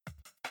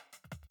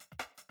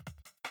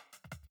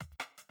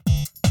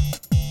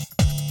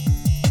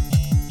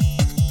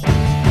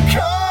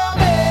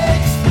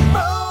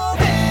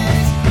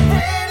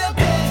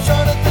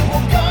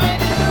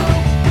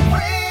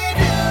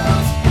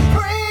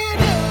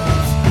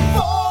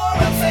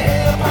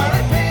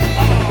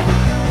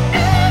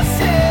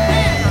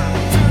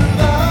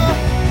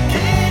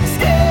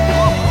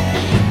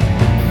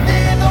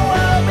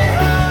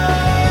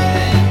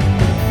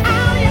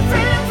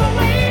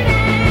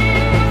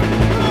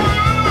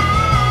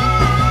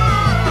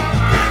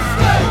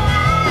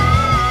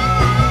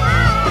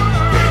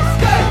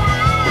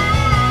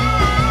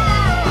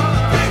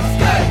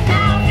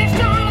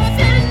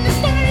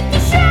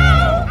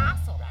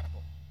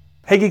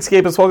Hey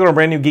Geekscapists, welcome to a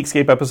brand new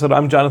Geekscape episode.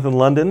 I'm Jonathan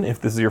London. If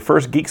this is your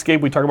first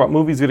Geekscape, we talk about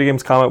movies, video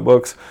games, comic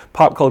books,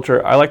 pop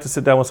culture. I like to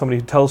sit down with somebody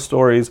who tells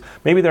stories.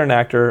 Maybe they're an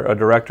actor, a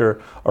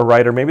director, a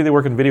writer. Maybe they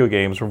work in video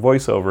games or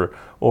voiceover,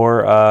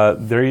 or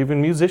they're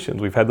even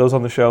musicians. We've had those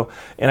on the show.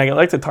 And I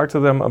like to talk to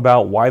them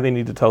about why they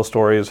need to tell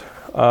stories,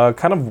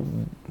 kind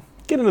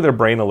of get into their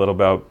brain a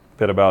little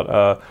bit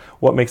about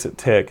what makes it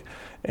tick.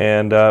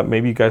 And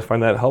maybe you guys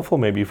find that helpful.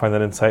 Maybe you find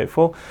that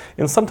insightful.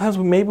 And sometimes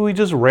maybe we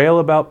just rail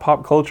about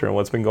pop culture and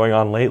what's been going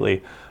on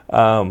lately.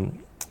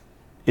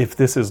 If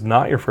this is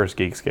not your first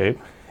Geekscape,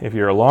 if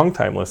you're a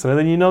long-time listener,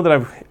 then you know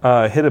that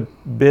I've hit a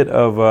bit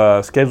of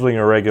scheduling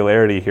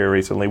irregularity here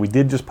recently. We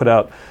did just put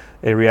out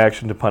a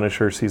reaction to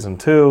Punisher Season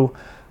 2.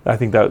 I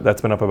think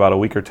that's been up about a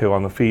week or two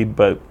on the feed.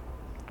 But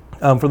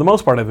for the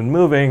most part, I've been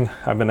moving.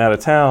 I've been out of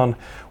town.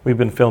 We've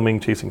been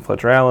filming Chasing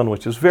Fletcher Allen,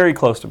 which is very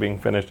close to being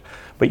finished.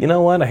 But you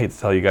know what? I hate to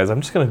tell you guys,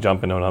 I'm just going to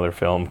jump into another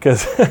film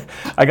because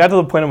I got to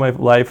the point in my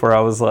life where I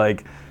was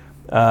like,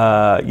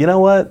 you know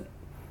what?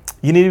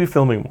 You need to be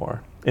filming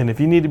more. And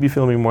if you need to be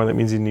filming more, that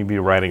means you need to be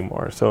writing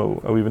more.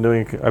 So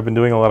I've been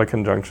doing a lot of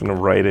conjunction of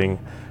writing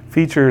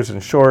features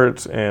and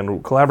shorts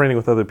and collaborating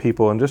with other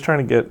people and just trying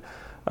to get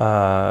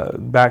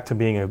back to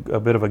being a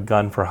bit of a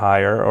gun for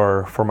hire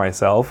or for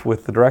myself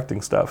with the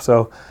directing stuff.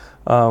 So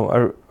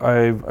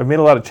I've made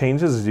a lot of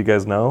changes, as you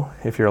guys know.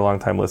 If you're a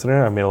long-time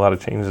listener, I've made a lot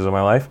of changes in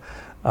my life.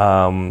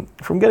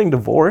 From getting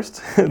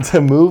divorced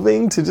to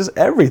moving to just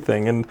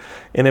everything. And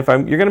if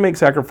you're going to make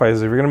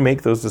sacrifices, if you're going to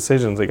make those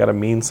decisions, they got to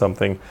mean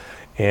something.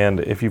 And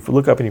if you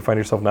look up and you find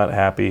yourself not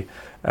happy,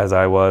 as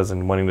I was,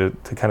 and wanting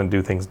to kind of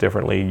do things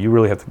differently, you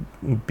really have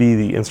to be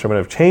the instrument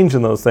of change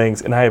in those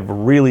things. And I have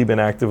really been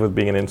active with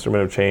being an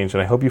instrument of change.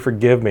 And I hope you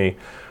forgive me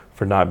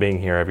for not being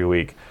here every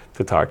week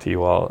to talk to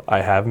you all.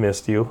 I have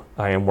missed you.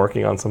 I am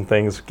working on some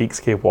things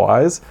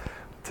Geekscape-wise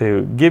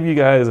to give you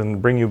guys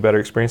and bring you a better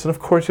experience. And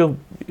of course,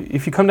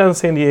 if you come down to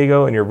San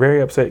Diego and you're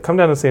very upset, come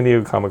down to San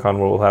Diego Comic-Con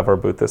where we'll have our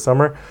booth this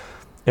summer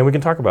and we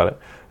can talk about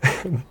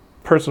it.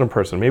 Person to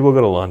person. Maybe we'll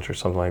go to lunch or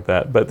something like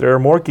that. But there are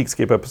more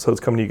Geekscape episodes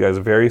coming to you guys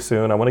very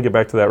soon. I want to get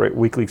back to that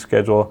weekly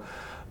schedule.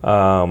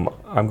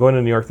 I'm going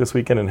to New York this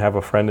weekend and have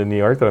a friend in New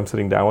York that I'm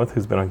sitting down with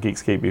who's been on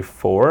Geekscape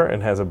before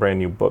and has a brand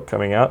new book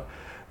coming out.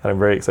 And I'm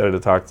very excited to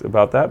talk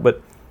about that.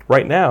 But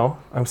right now,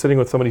 I'm sitting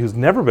with somebody who's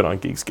never been on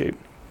Geekscape,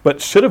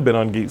 but should have been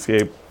on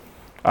Geekscape,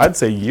 I'd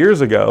say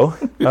years ago.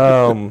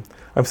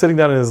 I'm sitting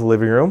down in his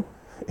living room.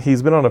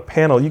 He's been on a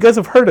panel. You guys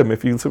have heard him.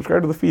 If you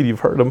subscribe to the feed,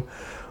 you've heard him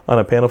on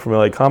a panel from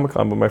LA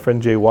Comic-Con, but my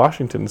friend Jay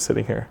Washington is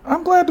sitting here.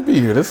 I'm glad to be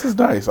here. This is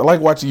nice. I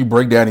like watching you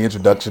break down the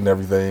introduction and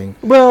everything.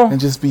 Well, and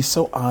just be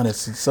so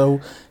honest and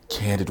so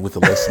candid with the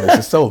listeners.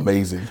 It's so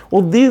amazing.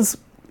 Well, these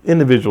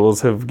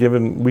individuals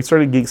we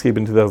started Geekscape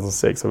in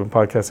 2006. I've been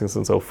podcasting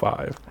since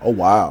 2005. Oh,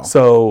 wow.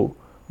 So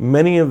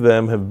many of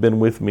them have been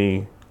with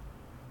me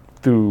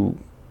through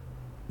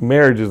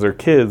marriages or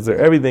kids or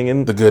everything.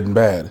 And the good and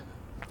bad.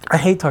 I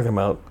hate talking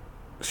about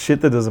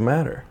shit that doesn't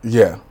matter.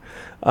 Yeah.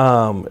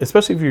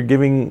 Especially if you're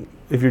doing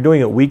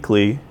it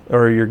weekly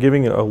or you're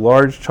giving a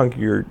large chunk of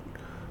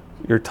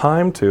your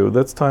time to,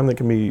 that's time that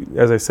can be,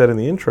 as I said in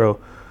the intro,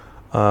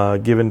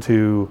 given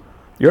to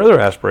your other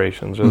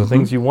aspirations or the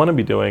things you want to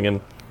be doing. And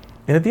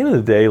at the end of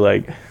the day,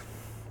 like,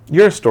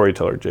 you're a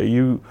storyteller, Jay.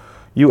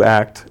 You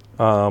act.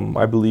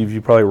 I believe you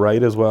probably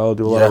write as well,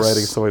 do a lot of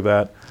writing, stuff like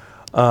that.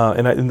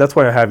 And that's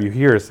why I have you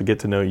here, is to get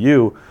to know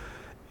you.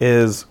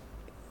 Is,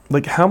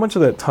 like, how much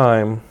of that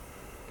time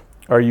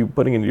are you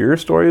putting into your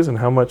stories and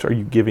how much are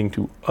you giving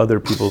to other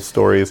people's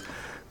stories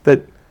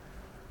that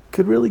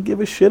could really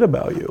give a shit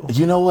about you?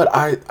 You know what?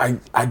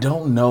 I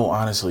don't know,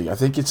 honestly. I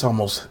think it's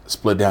almost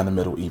split down the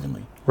middle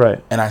evenly.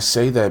 Right. And I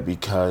say that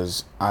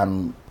because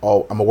I'm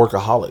a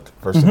workaholic,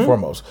 first and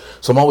foremost.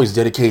 So I'm always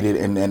dedicated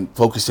and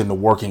focused into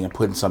working and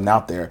putting something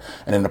out there.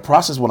 And in the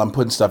process, when I'm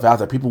putting stuff out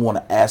there, people want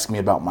to ask me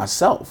about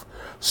myself.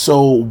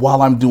 So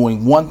while I'm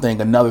doing one thing,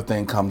 another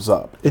thing comes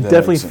up. It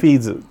definitely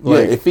feeds it.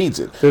 Like, yeah, it feeds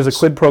it. There's a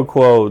quid pro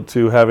quo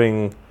to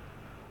having,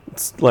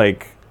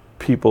 like,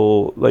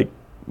 people, like,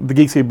 the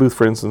Geekscape booth,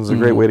 for instance, is a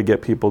great way to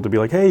get people to be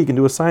like, hey, you can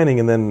do a signing,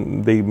 and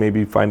then they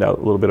maybe find out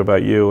a little bit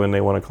about you and they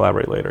want to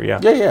collaborate later.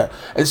 Yeah.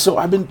 And so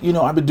I've been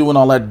doing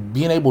all that,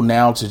 being able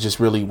now to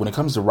just really, when it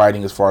comes to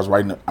writing, as far as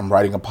writing, I'm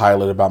writing a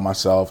pilot about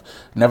myself.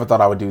 Never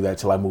thought I would do that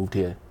till I moved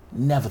here.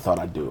 Never thought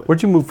I'd do it.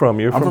 Where'd you move from?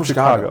 I'm from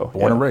Chicago.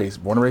 Born and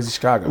raised in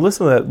Chicago.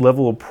 Listen to that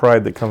level of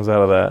pride that comes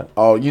out of that.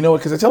 Oh, you know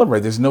what? Because I tell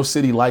everybody, there's no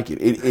city like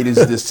it. It is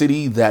the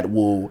city that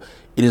will,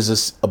 it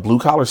is a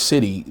blue-collar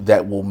city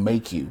that will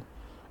make you.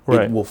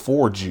 Right. It will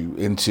forge you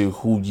into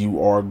who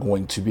you are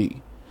going to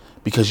be,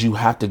 because you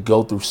have to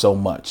go through so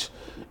much.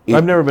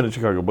 I've never been to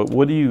Chicago, but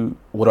what do you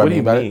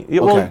mean by it? Okay.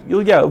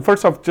 Well, yeah.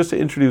 First off, just to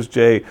introduce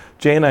Jay.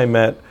 Jay and I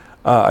met.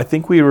 I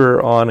think we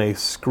were on a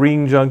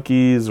Screen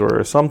Junkies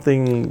or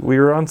something. We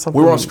were on something.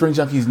 We were on Screen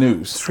Junkies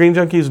News. Screen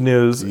Junkies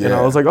News, and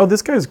I was like, "Oh,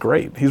 this guy's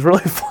great. He's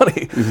really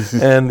funny,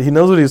 and he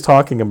knows what he's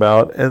talking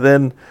about." And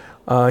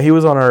then he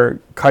was on our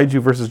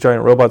Kaiju versus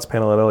Giant Robots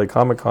panel at LA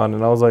Comic Con,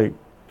 and I was like.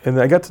 And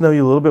I got to know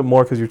you a little bit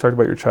more because you talked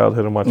about your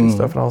childhood and watching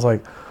stuff. And I was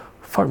like,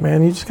 fuck,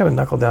 man, you just got to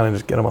knuckle down and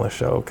just get him on the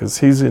show because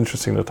he's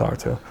interesting to talk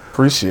to.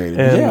 Appreciate it.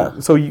 And yeah.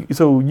 So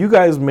you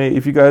guys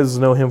if you guys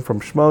know him from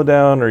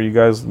Schmodown or you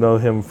guys know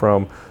him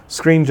from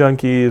Screen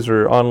Junkies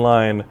or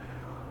online,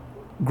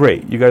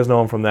 great. You guys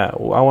know him from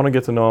that. Well, I want to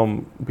get to know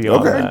him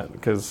beyond that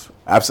because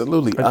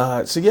absolutely.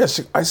 So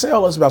yes, I say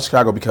all this about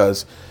Chicago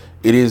because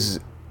it is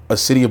a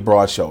city of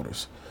broad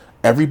shoulders.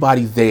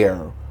 Everybody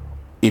there,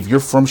 if you're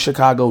from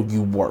Chicago,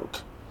 you work,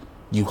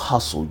 you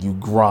hustle, you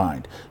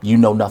grind. You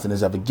know nothing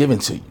is ever given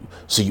to you.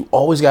 So you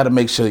always got to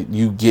make sure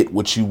you get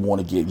what you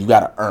want to get. You got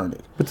to earn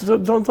it. But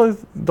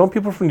don't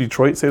people from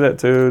Detroit say that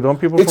too?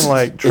 Don't people from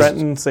like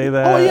Trenton say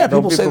that? Oh yeah,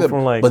 people say that.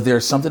 From, like, but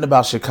there's something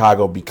about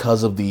Chicago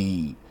because of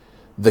the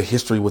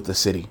history with the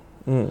city.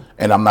 And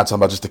I'm not talking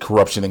about just the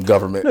corruption in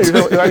government.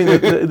 No, I mean,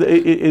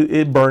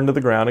 it burned to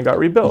the ground and got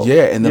rebuilt.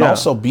 Yeah, and then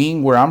also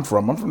being where I'm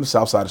from the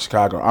south side of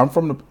Chicago. I'm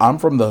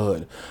from the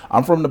hood.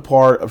 I'm from the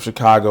part of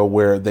Chicago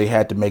where they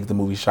had to make the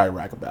movie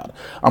Chirac about it.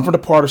 I'm from the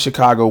part of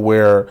Chicago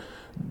where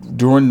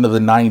during the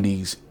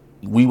 90s,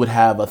 we would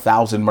have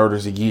 1,000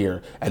 murders a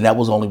year, and that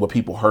was only what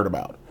people heard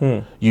about,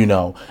 you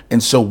know?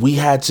 And so we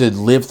had to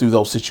live through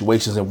those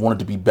situations and wanted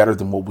to be better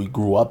than what we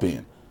grew up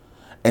in.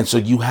 And so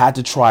you had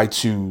to try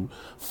to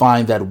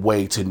find that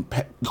way to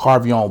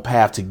carve your own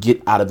path to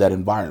get out of that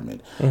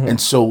environment.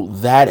 And so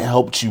that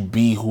helped you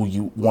be who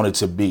you wanted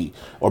to be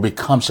or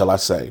become, shall I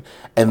say.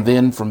 And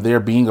then from there,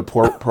 being a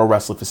pro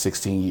wrestler for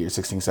 16,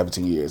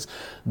 17 years,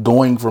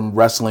 going from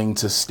wrestling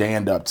to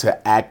stand-up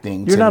to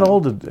acting. You're not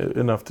old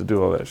enough to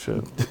do all that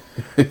shit.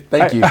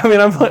 Thank you. I mean,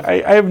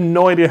 I have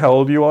no idea how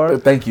old you are.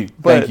 Thank you.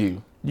 But Thank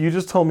you. You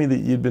just told me that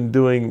you'd been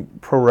doing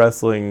pro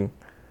wrestling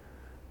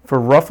for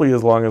roughly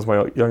as long as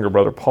my younger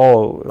brother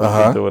Paul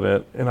has been doing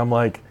it, and I'm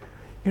like,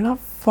 you're not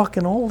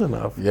fucking old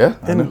enough. Yeah,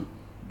 I know.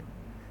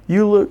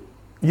 You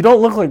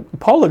don't look like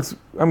Paul looks.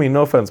 I mean,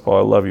 no offense, Paul,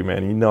 I love you,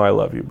 man. You know I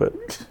love you, but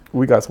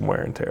we got some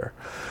wear and tear.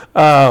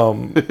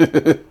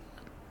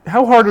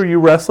 How hard are you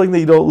wrestling that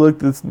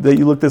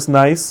you look this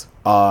nice?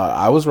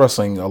 I was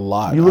wrestling a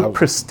lot. You look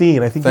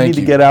pristine. I think you need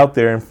to get out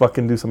there and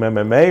fucking do some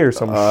MMA or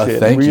some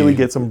shit. And really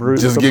get some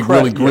bruises. Just get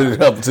really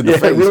gritted up to the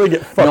face. Really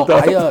get fucked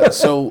up.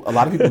 So a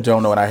lot of people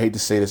don't know, and I hate to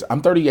say this,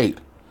 I'm 38.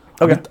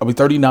 Okay. I'll be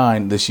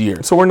 39 this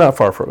year. So we're not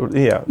far from,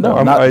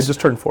 I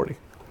just turned 40.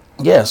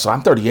 Yeah, so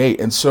I'm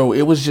 38. And so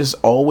it was just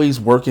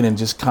always working and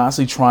just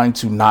constantly trying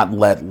to not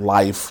let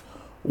life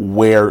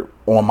wear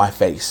on my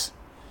face.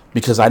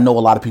 Because I know a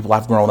lot of people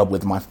I've grown up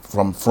with,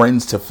 from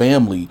friends to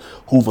family,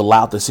 who've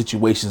allowed the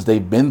situations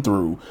they've been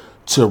through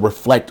to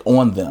reflect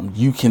on them.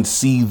 You can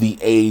see the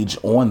age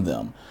on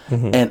them.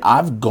 And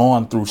I've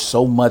gone through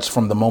so much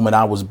from the moment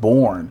I was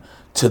born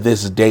to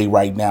this day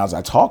right now as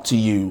I talk to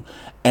you,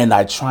 and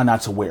I try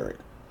not to wear it.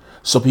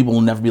 So people will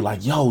never be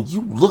like, yo,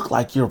 you look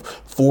like you're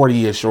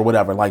 40-ish or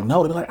whatever. Like,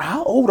 no, they'll be like,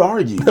 how old are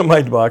you?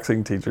 My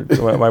boxing teacher,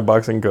 my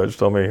boxing coach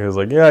told me, he was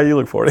like, yeah, you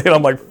look 40. And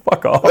I'm like,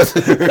 fuck off.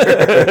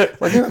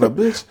 Like, you're not a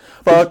bitch.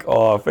 Fuck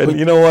off. And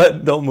you know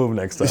what? Don't move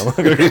next time. I'm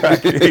going to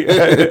crack you.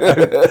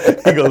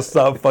 He goes,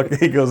 stop fucking.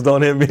 He goes,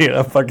 don't hit me. And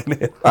I'm fucking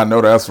hit. I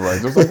know that's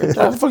right. Just like,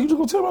 how the fuck you just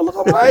going to tell me I look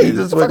like my age?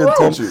 Just fucking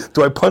told you.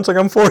 Do I punch like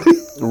I'm 40?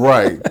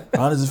 Right.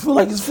 How does it feel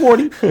like it's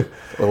 40?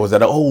 Or was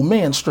that an old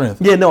man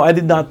strength? Yeah, no, I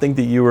did not think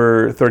that you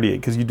were 38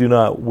 because you do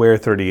not wear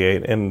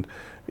 38. And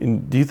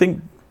do you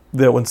think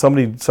that when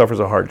somebody suffers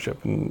a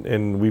hardship,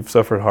 and we've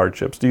suffered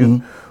hardships,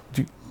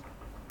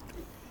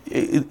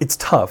 it's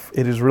tough.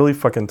 It is really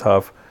fucking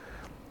tough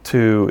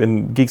to,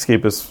 and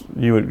Geekscape is,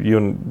 you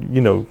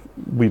know,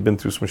 we've been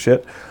through some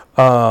shit.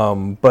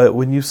 But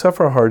when you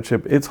suffer a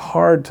hardship, it's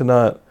hard to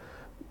not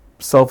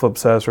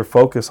self-obsess or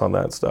focus on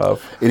that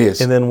stuff. It is.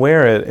 And then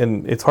wear it,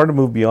 and it's hard to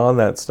move beyond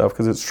that stuff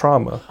because it's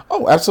trauma.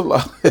 Oh,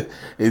 absolutely.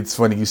 It's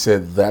funny you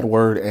said that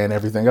word and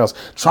everything else.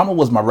 Trauma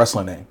was my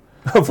wrestling name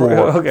for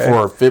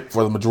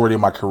the majority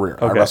of my career.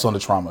 I wrestled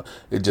into Trauma.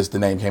 The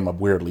name came up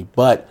weirdly.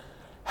 But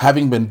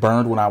having been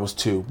burned when I was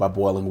 2 by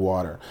boiling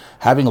water,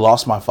 having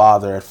lost my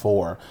father at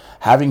 4,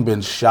 having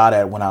been shot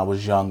at when I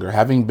was younger,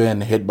 having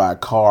been hit by a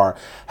car,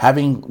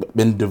 having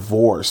been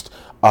divorced,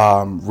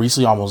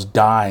 recently almost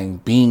dying,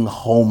 being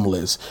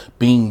homeless,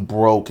 being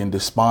broke and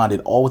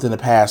despondent, all within the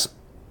past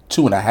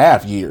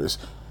 2.5 years,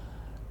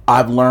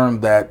 I've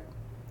learned that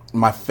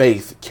my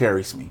faith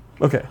carries me.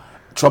 Okay.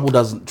 Trouble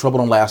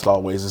don't last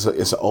always.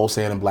 It's an old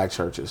saying in black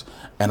churches,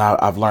 and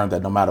I've learned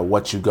that no matter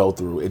what you go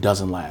through, it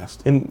doesn't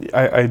last. And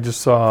I just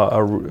saw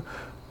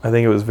I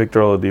think it was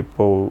Victor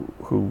Oladipo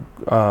who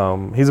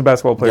he's a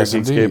basketball player, Yes,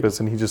 Geekscape,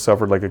 and he just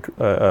suffered like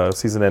a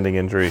season-ending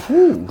injury,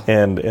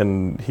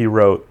 and he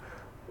wrote,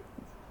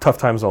 "Tough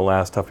times don't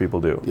last, tough people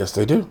do." Yes,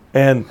 they do.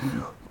 And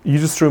you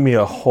just threw me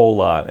a whole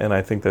lot, and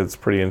I think that's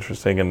pretty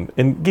interesting. And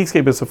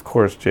Geekscape is, of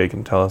course, Jay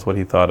can tell us what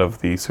he thought of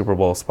the Super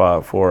Bowl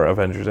spot for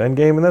Avengers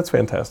Endgame, and that's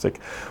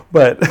fantastic.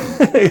 But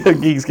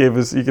Geekscape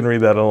is, you can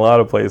read that in a lot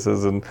of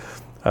places, and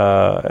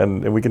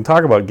we can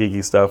talk about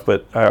geeky stuff.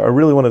 But I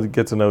really wanted to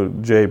get to know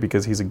Jay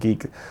because he's a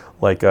geek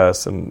like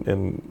us,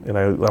 and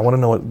I want to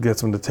know what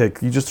gets him to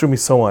tick. You just threw me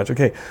so much.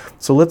 Okay,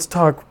 so let's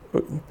talk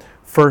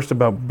first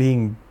about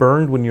being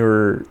burned when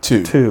you're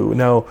 2.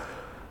 Now,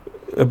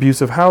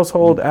 abusive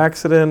household,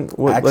 accident?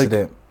 What,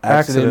 Accident.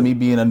 Accident, me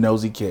being a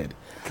nosy kid.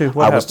 Okay,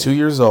 I was 2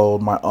 years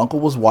old. My uncle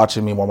was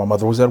watching me while my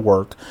mother was at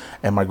work,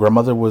 and my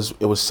grandmother was.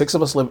 It was 6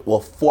 of us living. Well,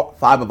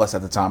 5 of us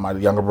at the time. My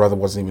younger brother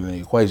wasn't even in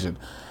the equation,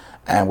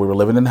 and we were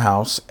living in the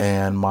house.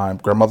 And my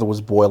grandmother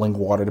was boiling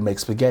water to make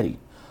spaghetti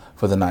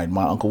for the night.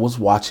 My uncle was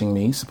watching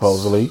me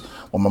supposedly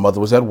while my mother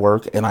was at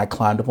work, and I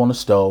climbed up on the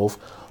stove,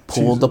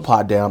 pulled the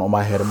pot down on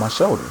my head and my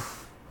shoulder.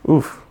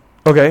 Oof.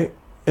 Okay,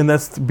 and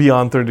that's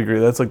beyond third degree.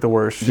 That's like the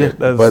worst shit. Yeah,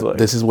 That's but like,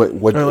 this is what.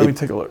 let me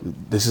take a look.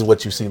 This is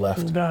what you see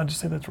left. No,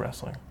 just say that's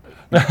wrestling.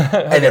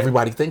 And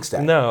everybody thinks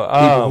that. No,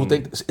 people who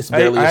think it's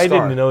barely a scar. I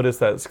didn't notice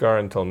that scar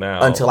until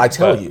now. Until I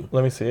tell you.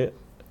 Let me see it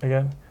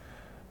again.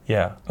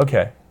 Yeah.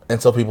 Okay.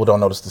 And so people don't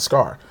notice the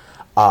scar.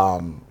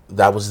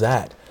 That was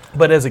that.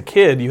 But as a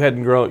kid, you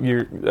hadn't grown.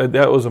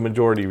 That was a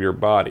majority of your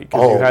body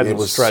because you hadn't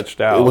stretched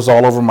out. It was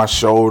all over my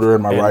shoulder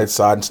and my right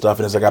side and stuff.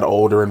 And as I got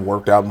older and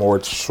worked out more,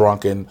 it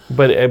shrunk.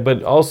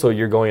 But also,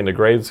 you're going into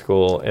grade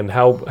school, and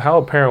how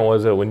apparent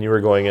was it when you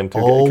were going into?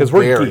 Because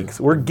we're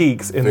geeks. We're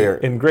geeks.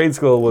 In grade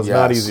school was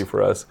not easy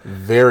for us.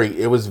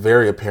 It was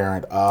very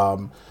apparent.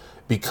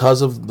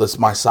 Because of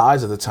my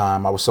size at the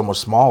time, I was so much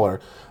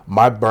smaller.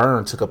 My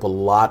burn took up a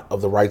lot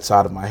of the right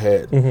side of my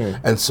head.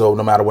 Mm-hmm. And so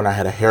no matter when I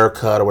had a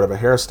haircut or whatever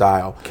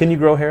hairstyle. Can you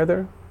grow hair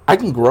there? I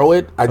can grow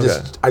it. I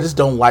just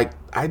don't like,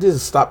 I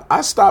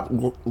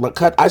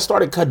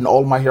started cutting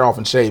all of my hair off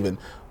and shaving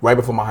right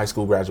before my high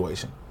school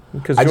graduation.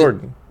 Because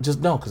Jordan?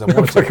 Because I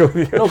wanted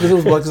to. No, because it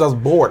was because I was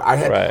bored.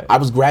 I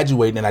was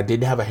graduating and I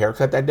didn't have a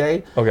haircut that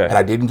day. Okay. And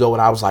I didn't go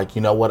and I was like,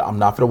 you know what? I'm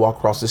not going to walk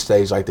across the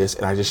stage like this.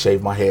 And I just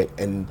shaved my head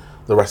and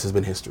the rest has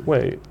been history.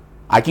 Wait.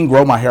 I can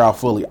grow my hair out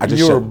fully.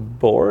 You were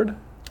bored?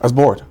 I was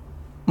bored.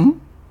 Mm-hmm.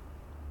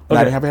 And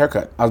I didn't have a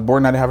haircut. I was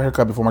bored and I didn't have a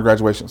haircut before my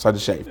graduation, so I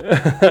just shaved.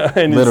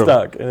 And it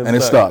stuck. And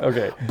it stuck.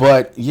 Okay.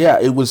 But yeah,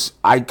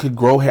 I could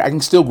grow hair. I can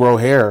still grow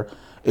hair.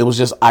 It was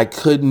just I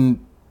couldn't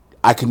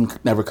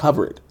never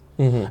cover it.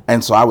 Mm-hmm.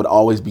 And so I would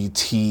always be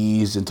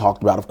teased and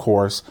talked about, of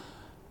course.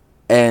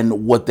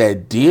 And what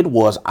that did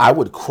was I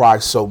would cry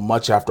so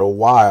much after a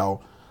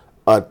while,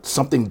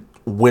 something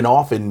went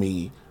off in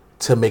me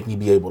to make me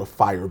be able to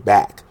fire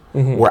back.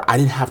 Mm-hmm. Where I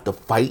didn't have to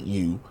fight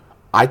you.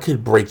 I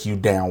could break you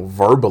down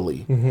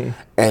verbally. Mm-hmm.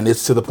 And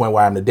it's to the point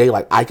where I am today.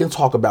 Like, I can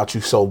talk about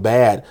you so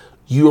bad,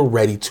 you're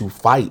ready to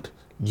fight.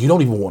 You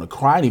don't even want to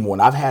cry anymore.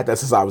 And I've had that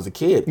since I was a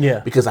kid.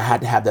 Yeah. Because I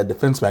had to have that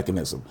defense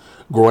mechanism.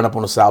 Growing up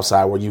on the South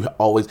Side where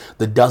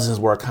the dozens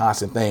were a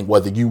constant thing,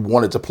 whether you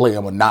wanted to play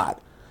them or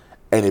not.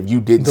 And if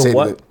you didn't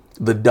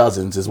the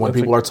dozens is when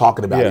people are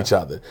talking about each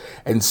other.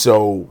 And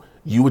so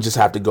you would just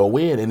have to go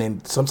in. And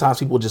then sometimes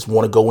people just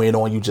want to go in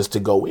on you just to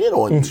go in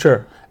on you.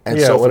 Sure. And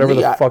so whatever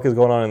the fuck is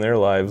going on in their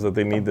lives that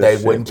they need this they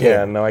shit. Wouldn't care.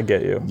 Yeah, no, I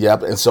get you.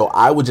 Yep. And so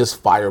I would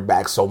just fire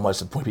back so much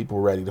to the point people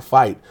were ready to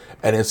fight.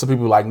 And then some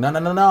people were like,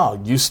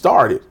 no, you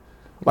started.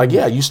 Like,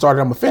 yeah, you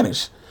started, I'm going to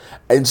finish.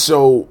 And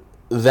so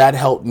that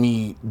helped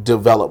me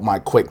develop my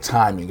quick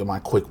timing and my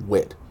quick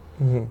wit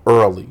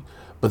early.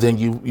 But then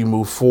you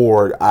move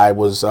forward. I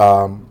was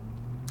burned.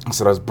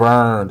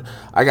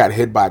 I got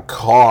hit by a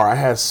car. I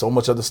had so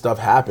much other stuff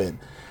happen.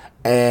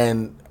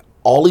 And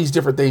all these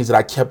different things that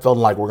I kept feeling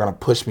like were going to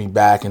push me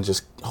back and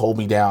just hold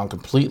me down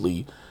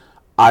completely,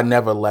 I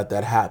never let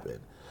that happen.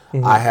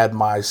 Mm-hmm. I had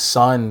my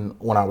son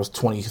when I was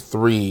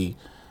 23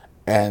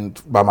 and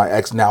by my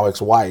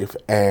ex-wife,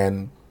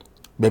 and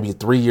maybe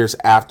 3 years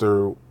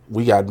after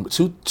we got,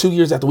 2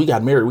 years after we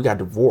got married, we got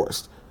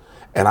divorced.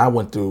 And I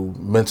went through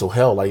mental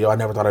hell. Like, I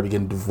never thought I'd be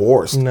getting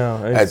divorced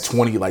at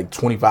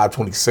 25,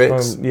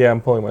 26. I'm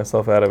pulling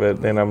myself out of it,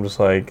 and I'm just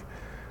like,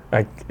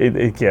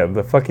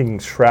 the fucking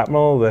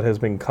shrapnel that has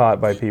been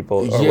caught by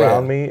people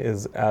around me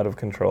is out of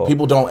control.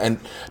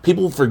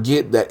 People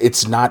forget that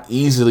it's not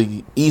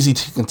easy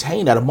to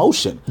contain that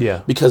emotion.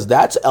 Yeah. Because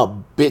that's a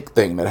big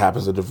thing that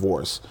happens at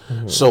divorce.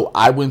 Mm-hmm. So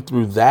I went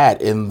through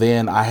that, and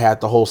then I had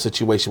the whole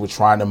situation with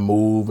trying to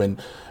move,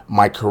 and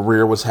my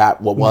career was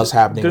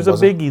happening. There's a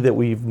biggie that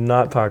we've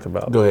not talked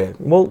about. Go ahead.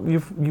 Well,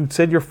 you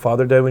said your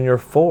father died when you were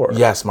 4.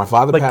 Yes, my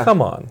father passed.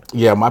 Come on.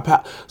 Yeah,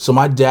 so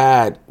my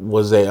dad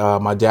was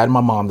my dad and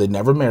my mom, they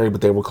never married, but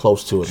they were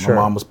close to it. Sure.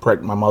 My mom was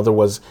pregnant. My mother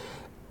was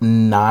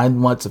 9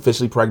 months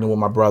officially pregnant with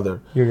my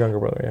brother. Your younger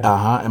brother,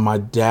 yeah. And my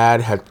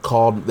dad had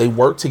called. They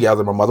worked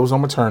together. My mother was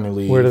on maternity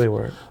leave. Where do they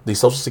work? The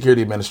Social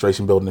Security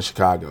Administration building in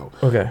Chicago.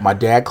 Okay. My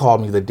dad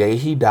called me the day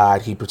he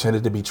died. He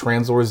pretended to be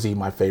Translator Z,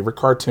 my favorite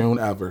cartoon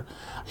ever.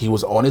 He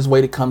was on his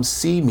way to come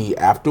see me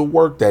after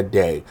work that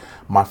day.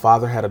 My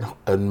father had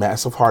a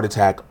massive heart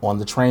attack on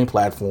the train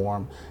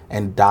platform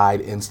and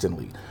died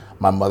instantly.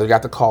 My mother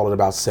got the call at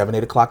about 7,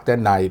 8 o'clock that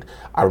night.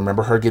 I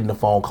remember her getting the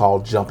phone call,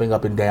 jumping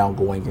up and down,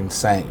 going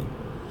insane.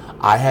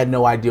 I had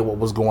no idea what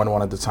was going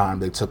on at the time.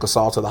 They took us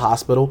all to the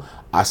hospital.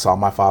 I saw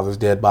my father's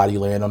dead body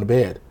laying on the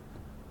bed.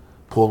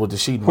 pulled with the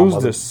sheet. And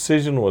Whose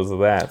decision was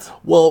that?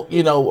 Well,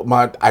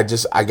 I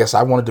guess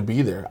I wanted to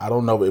be there. I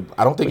don't know.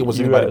 I don't think it was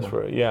You anybody. asked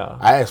for it, yeah.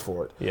 I asked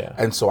for it. Yeah.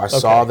 And so I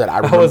saw that. I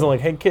wasn't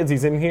like, hey, kids,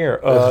 he's in here.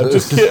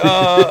 Just kidding.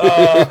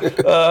 I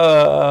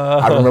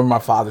remember my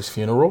father's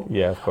funeral.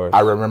 Yeah, of course.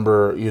 I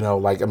remember,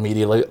 like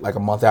immediately, like a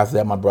month after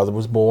that, my brother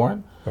was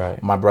born.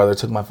 Right. My brother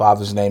took my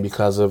father's name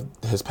because of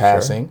his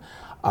passing.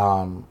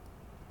 Sure.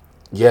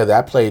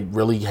 That played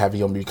really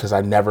heavy on me because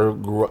I never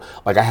grew up.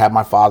 Like, I had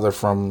my father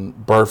from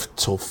birth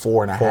till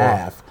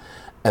 4.5,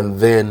 and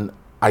then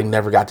I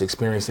never got to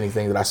experience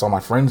anything that I saw my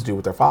friends do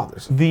with their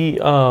fathers. The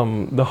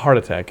heart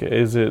attack,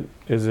 is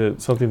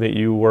it something that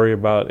you worry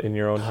about in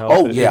your own health?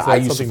 Oh, yeah. I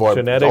used to avoid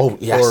genetic? Oh,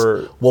 yes.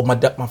 Well,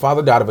 my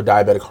father died of a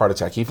diabetic heart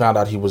attack. He found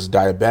out he was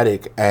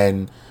diabetic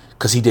and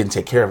because he didn't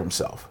take care of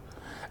himself.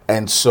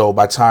 And so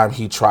by the time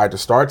he tried to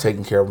start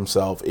taking care of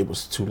himself, it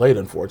was too late,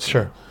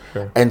 unfortunately.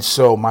 Sure. And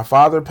so my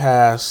father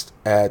passed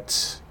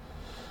at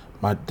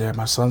my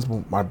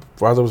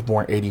brother was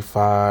born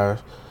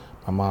 85.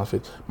 My mom's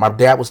 50. My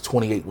dad was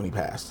 28 when he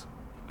passed.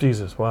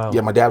 Jesus, wow.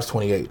 Yeah, my dad was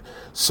 28.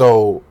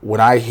 So when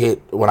I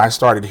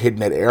started hitting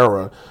that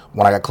era,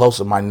 when I got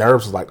closer, my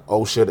nerves was like,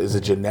 oh shit, is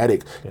it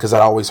genetic? Because I'd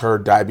always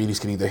heard diabetes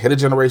can either hit a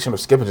generation or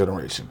skip a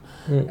generation.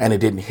 And it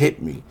didn't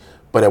hit me.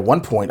 But at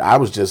one point,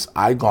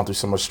 I'd gone through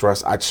so much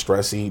stress. I'd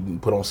stress eat and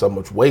put on so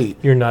much weight.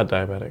 You're not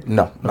diabetic?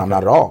 No, I'm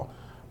not at all.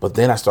 But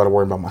then I started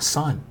worrying about my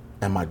son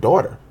and my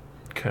daughter.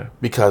 Okay.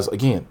 Because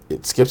again,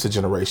 it skips a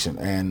generation,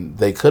 and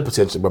they could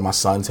potentially. But my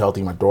son's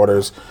healthy, my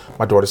daughter's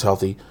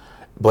healthy,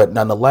 but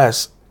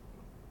nonetheless,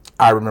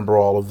 I remember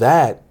all of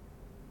that,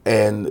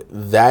 and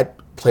that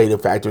played a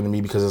factor into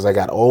me because as I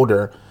got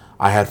older,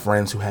 I had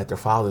friends who had their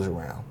fathers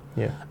around,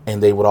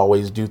 and they would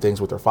always do things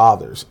with their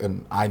fathers,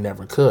 and I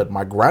never could.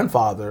 My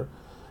grandfather,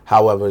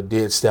 however,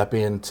 did step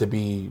in to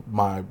be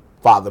my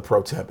father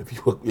pro temp, if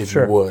you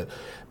would.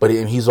 But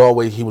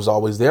he was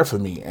always there for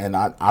me, and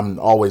I'm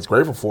always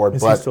grateful for it.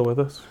 Is he still with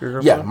us?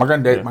 Your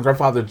grandfather? Yeah, my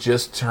grandfather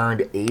just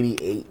turned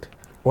 88.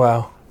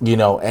 Wow.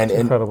 And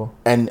incredible.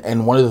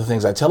 And one of the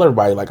things I tell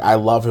everybody, like, I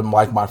love him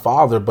like my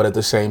father, but at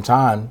the same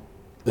time,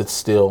 it's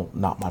still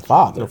not my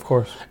father. Of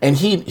course. And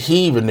he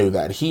even knew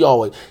that.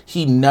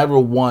 He never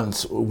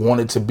once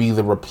wanted to be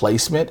the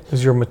replacement.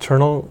 Is your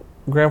maternal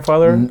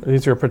grandfather?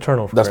 He's your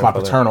paternal That's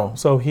grandfather. my paternal.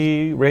 So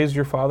he raised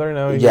your father?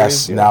 Now he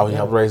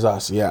helped raise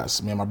us.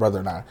 Yes, me and my brother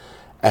and I.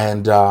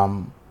 And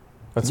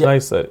that's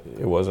nice that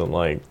it wasn't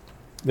like.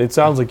 It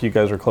sounds like you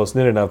guys were close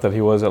knit enough that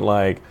he wasn't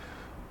like.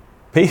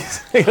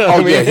 Peace. He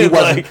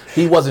wasn't.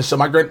 He wasn't. So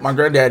my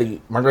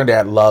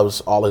granddad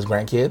loves all his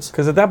grandkids.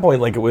 Because at that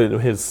point, like when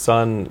his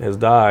son has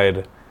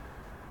died,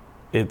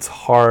 it's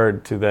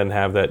hard to then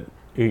have that.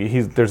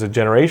 There's a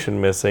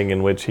generation missing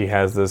in which he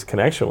has this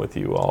connection with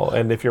you all.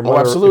 And if your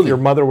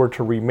mother were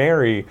to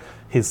remarry,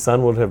 his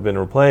son would have been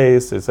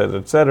replaced, et cetera,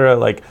 et cetera.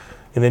 Like.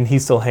 And then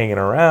he's still hanging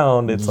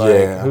around. It's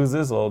like, who's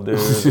this old dude?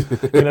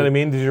 You know what I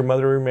mean? Did your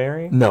mother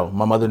remarry? No,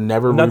 my mother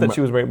never. Not that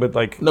she was married, but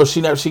like. No, she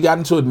never. She got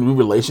into a new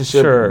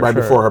relationship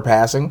before her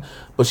passing,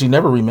 but she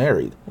never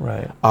remarried.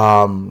 Right.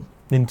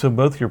 And so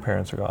both your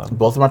parents are gone.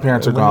 Both of my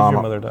parents are gone.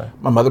 When did your mother die?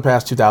 My mother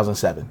passed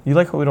 2007. You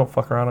like how we don't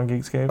fuck around on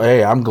Geekscape?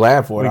 Hey, I'm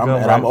glad for it.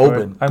 I'm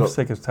open. I'm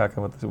sick of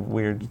talking about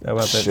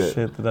that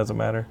shit that doesn't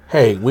matter.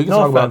 Hey, we can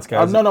talk about.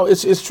 Guys. No,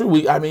 it's true.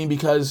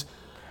 Because.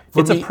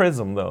 It's a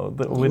prism, though.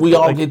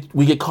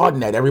 We get caught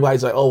in that.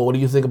 Everybody's like, "Oh, what do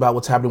you think about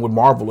what's happening with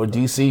Marvel or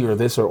DC or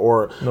this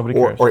or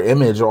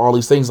Image or all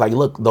these things?" Like,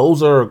 look,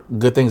 those are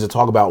good things to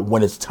talk about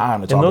when it's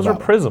time to talk about. And those are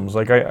prisms.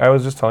 Like I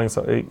was just telling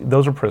you,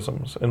 those are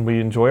prisms, and we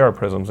enjoy our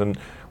prisms, and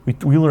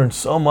we learn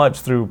so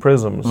much through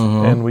prisms,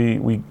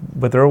 and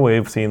but they're a way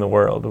of seeing the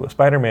world.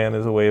 Spider-Man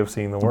is a way of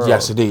seeing the world.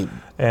 Yes, indeed.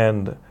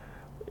 And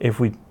if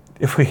we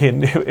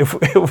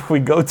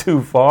go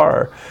too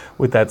far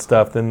with that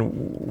stuff,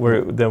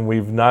 then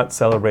we've not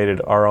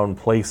celebrated our own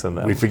place in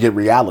them. We forget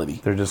reality.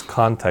 They're just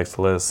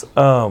contextless.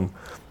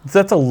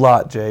 That's a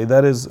lot, Jay.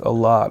 That is a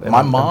lot. And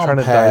I'm trying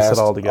to dice it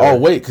all together. Oh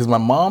wait, because my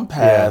mom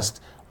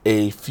passed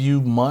a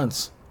few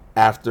months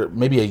after,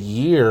 maybe a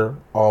year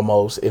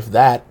almost, if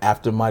that,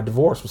 after my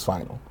divorce was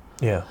final.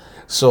 Yeah.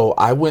 So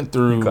I went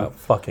through. You got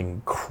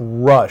fucking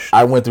crushed.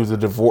 I went through the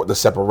divorce, the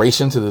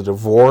separation, to the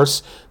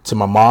divorce, to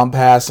my mom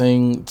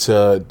passing,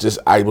 to just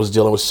I was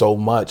dealing with so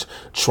much.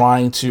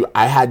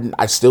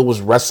 I still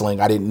was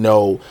wrestling. I didn't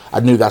know. I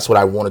knew that's what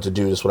I wanted to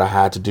do. That's what I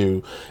had to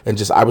do, and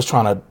I was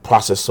trying to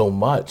process so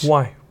much.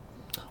 Why?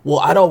 Well,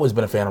 I'd always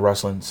been a fan of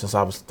wrestling since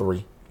I was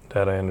 3.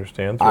 That I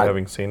understand through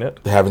having seen it.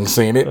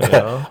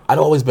 Yeah. I'd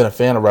always been a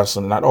fan of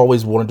wrestling, and I'd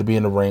always wanted to be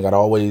in the ring. I'd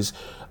always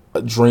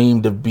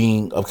dreamed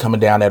of coming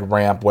down that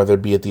ramp, whether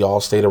it be at the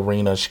Allstate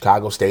Arena,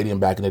 Chicago Stadium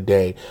back in the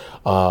day,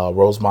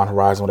 Rosemont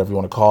Horizon, whatever you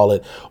want to call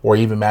it, or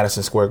even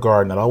Madison Square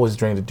Garden. I'd always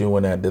dreamed of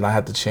doing that. Then I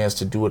had the chance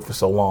to do it for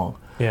so long.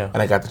 Yeah.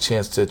 And I got the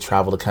chance to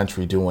travel the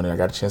country doing it. I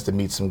got a chance to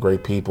meet some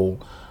great people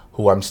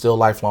who I'm still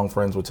lifelong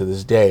friends with to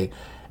this day.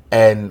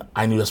 And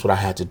I knew that's what I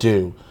had to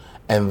do.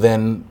 And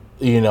then,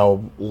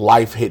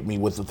 life hit me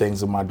with the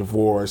things of my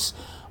divorce,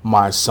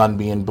 my son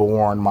being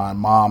born, my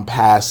mom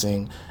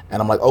passing.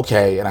 And I'm like,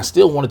 okay, and I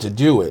still wanted to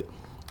do it.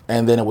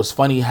 And then it was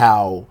funny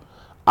how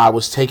I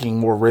was taking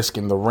more risk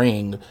in the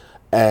ring,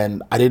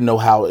 and I didn't know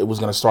how it was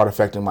going to start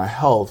affecting my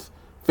health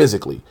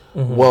physically.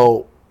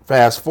 Well,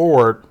 fast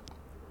forward,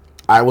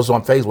 I was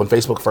on Facebook when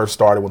Facebook first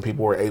started, when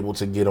people were able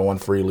to get on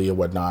freely and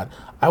whatnot.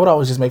 I would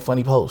always just make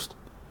funny posts.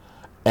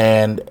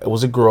 And it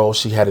was a girl.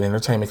 She had an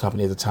entertainment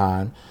company at the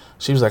time.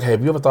 She was like, "Hey,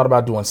 have you ever thought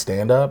about doing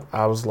stand-up?"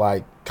 I was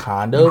like,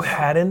 "Kind of." You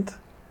hadn't?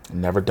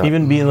 Never done.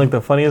 Even being like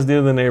the funniest dude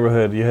in the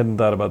neighborhood, you hadn't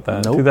thought about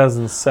that? Nope.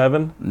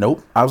 2007?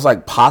 Nope. I was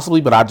like,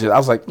 possibly, but I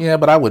was like, yeah,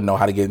 but I wouldn't know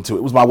how to get into it.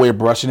 It was my way of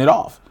brushing it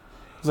off.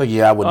 I was like,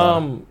 yeah, I wouldn't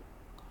know.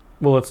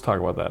 Well, let's talk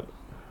about that.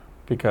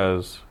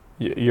 Because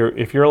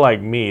if you're like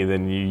me,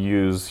 then you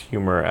use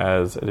humor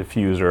as a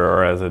diffuser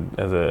or as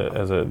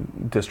a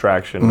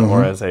distraction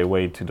or as a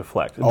way to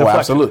deflect. Oh,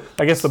 absolutely.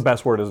 I guess the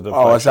best word is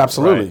deflection. Oh, it's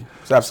absolutely. Right?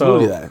 It's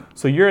absolutely that.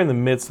 So you're in the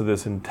midst of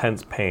this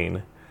intense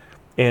pain,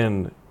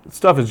 and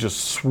stuff is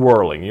just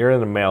swirling. You're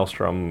in a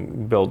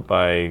maelstrom built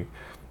by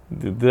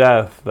the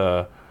death,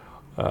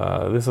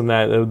 this and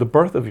that, the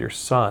birth of your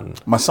son.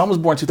 My son was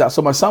born 2000.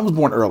 So my son was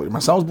born earlier. My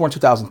son was born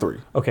 2003.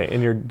 Okay,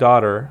 and your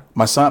daughter?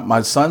 My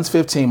son's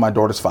 15. My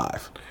daughter's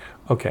 5.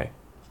 Okay,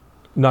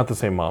 not the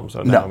same mom.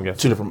 So no, I'm guessing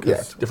two different.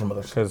 Yeah, different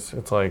mothers. Because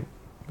it's like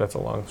that's a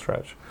long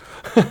stretch.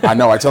 I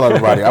know. I tell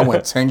everybody I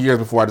went 10 years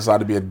before I decided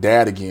to be a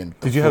dad again.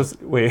 Did you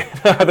have? Wait,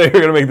 I thought you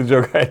were gonna make the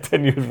joke. I had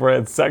 10 years before I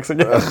had sex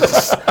again. No,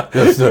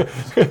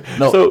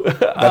 so,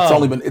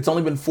 it's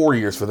only been 4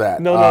 years for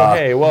that. No.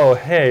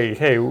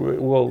 Hey.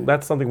 Well,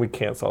 that's something we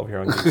can't solve here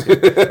on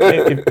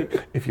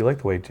Geekscape. if you like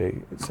the way Jay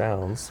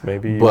sounds,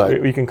 maybe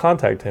we can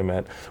contact him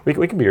at. We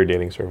can be your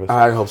dating service.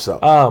 I hope so.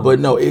 But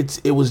no,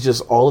 it was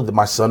just all of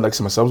my son. Like I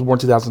said, my son was born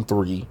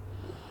 2003,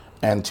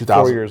 and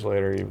 2000. 4 years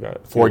later, you've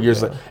got 4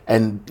 years later,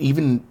 and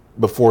even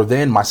before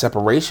then, my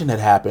separation had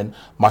happened.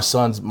 My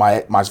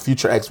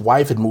future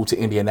ex-wife had moved to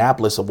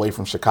Indianapolis away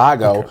from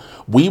Chicago. Okay.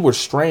 We were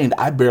strained.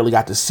 I barely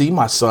got to see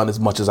my son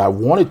as much as I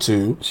wanted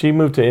to. She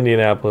moved to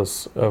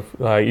Indianapolis.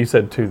 You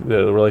said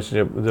the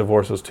relationship, the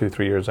divorce was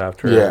 2-3 years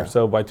after. Yeah.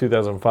 So by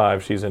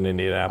 2005, she's in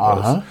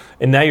Indianapolis.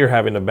 And now you're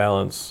having to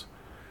balance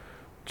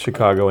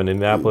Chicago and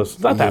Indianapolis.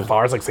 Not that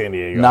far. It's like San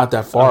Diego. Not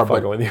that far,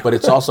 but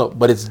it's also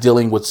it's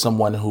dealing with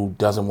someone who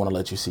doesn't want to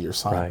let you see your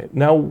son. Right.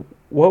 Now,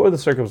 what were the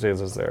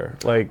circumstances there?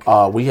 Like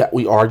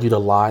we argued a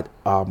lot.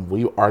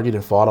 We argued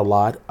and fought a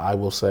lot, I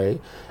will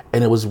say.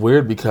 And it was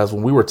weird because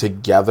when we were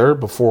together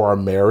before our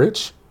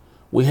marriage,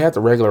 we had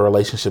the regular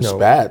relationship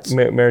spats.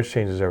 Marriage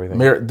changes everything.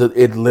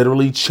 It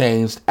literally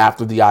changed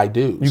after the I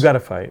do's. You got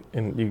to fight,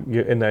 and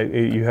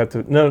you have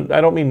to. No,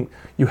 I don't mean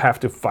you have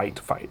to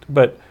fight,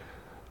 but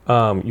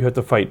you have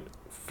to fight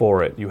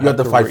for it. You have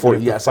to fight for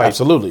it. Yes,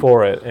 absolutely.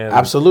 For it, and,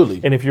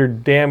 absolutely. And if you're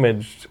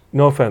damaged,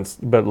 no offense,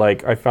 but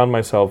like I found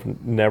myself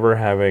never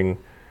having.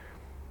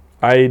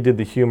 I did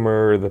the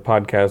humor, the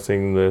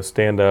podcasting, the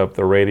stand-up,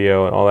 the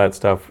radio, and all that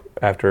stuff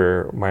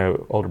after my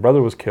older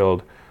brother was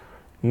killed.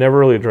 Never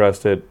really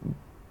addressed it.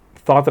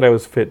 Thought that I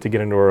was fit to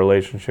get into a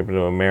relationship,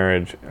 into a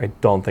marriage. I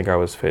don't think I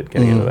was fit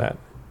getting into that.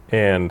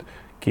 And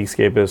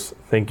Geekscapists,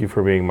 thank you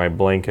for being my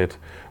blanket,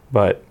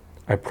 but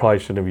I probably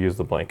shouldn't have used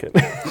the blanket.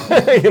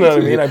 You know what I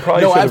mean? I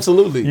probably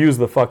should have used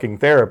the fucking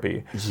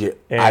therapy. Yeah,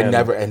 and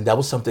that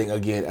was something,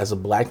 again, as a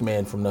black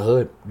man from the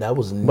hood, that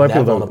was black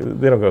people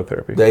they don't go to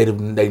therapy.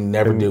 They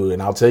never do,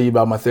 and I'll tell you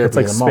about my therapy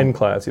in a moment. It's like spin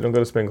class. You don't go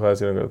to spin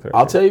class, you don't go to therapy.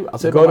 I'll tell you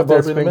about my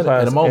therapy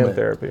in a moment.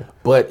 Therapy.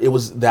 But it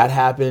was, that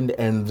happened,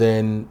 and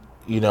then,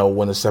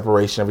 when the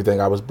separation, everything,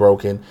 I was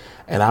broken,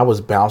 and I was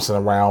bouncing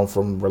around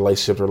from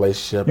relationship to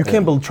relationship. You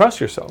can't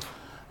trust yourself.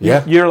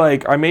 Yeah. You're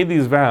like, I made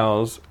these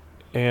vows,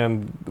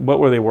 and what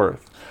were they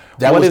worth?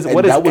 What is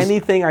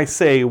anything I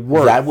say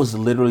worth? That was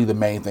literally the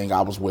main thing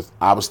I was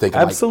thinking.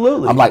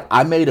 Absolutely. I'm like,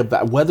 I made a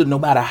vow, no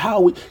matter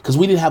how because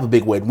we didn't have a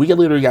big wedding. We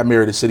literally got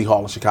married at City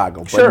Hall in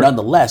Chicago. But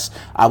nonetheless,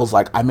 I was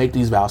like, I make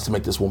these vows to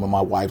make this woman my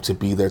wife, to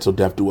be there till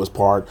death do us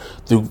part,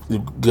 through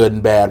good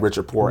and bad, rich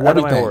or poor,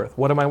 everything.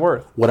 What am I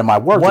worth? What am I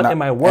worth? What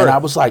am I worth? And I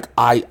was like,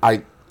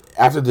 I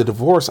after the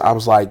divorce, I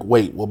was like,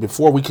 wait, well,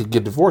 before we could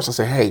get divorced, I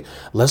said, hey,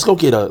 let's go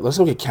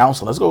get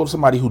counseling. Let's go to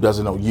somebody who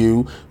doesn't know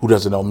you, who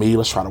doesn't know me.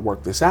 Let's try to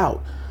work this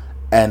out.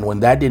 And when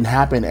that didn't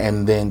happen,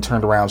 and then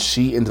turned around,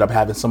 she ended up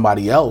having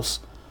somebody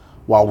else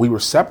while we were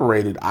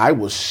separated, I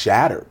was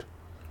shattered.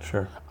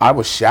 Sure. I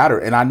was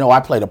shattered. And I know I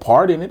played a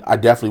part in it. I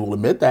definitely will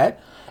admit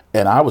that.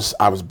 And I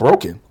was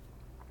broken.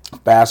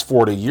 Fast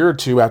forward a year or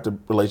two after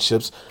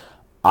relationships,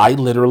 I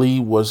literally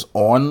was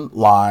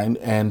online,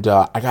 and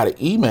I got an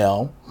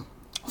email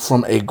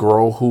from a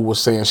girl who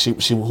was saying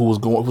who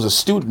was a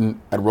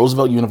student at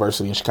Roosevelt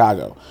University in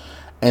Chicago,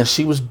 and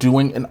she was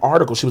doing an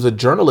article. She was a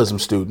journalism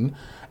student,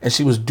 and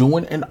she was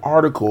doing an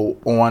article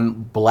on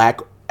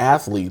black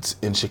athletes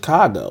in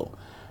Chicago.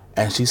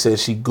 And she said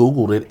she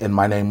Googled it, and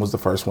my name was the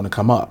first one to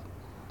come up.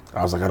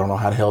 I was like, I don't know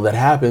how the hell that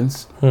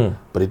happens,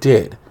 but it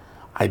did.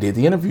 I did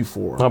the interview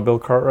for her. Not Bill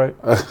Cartwright?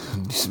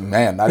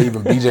 Man, not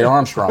even B.J.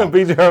 Armstrong.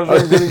 B.J.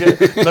 Armstrong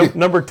didn't get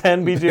number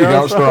 10 B.J.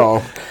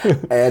 Armstrong.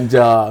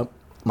 And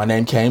my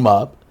name came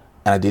up,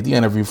 and I did the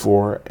interview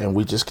for her, and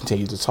we just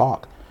continued to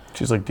talk.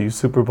 She's like, do you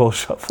Super Bowl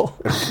shuffle?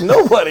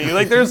 Nobody.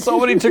 Like, there's so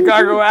many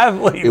Chicago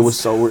athletes.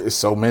 It's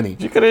so many.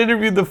 She could have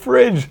interviewed the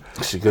fridge.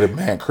 She could have,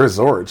 man, Chris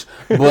Zorich.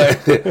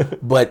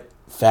 But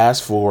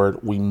fast forward,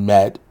 we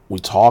met, we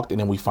talked, and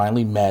then we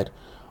finally met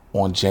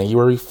on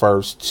January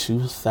 1st,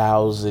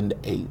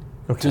 2008.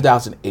 Okay.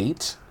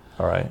 2008.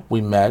 All right.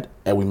 We met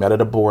at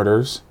the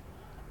Borders,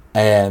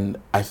 and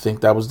I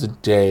think that was the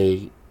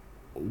day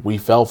we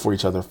fell for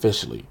each other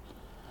officially.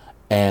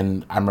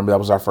 And I remember that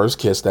was our first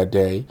kiss that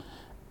day,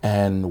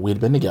 and we'd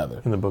been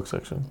together. In the book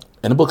section.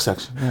 In the book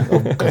section,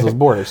 because it was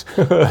Borders.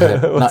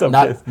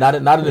 not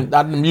in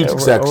the music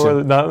section.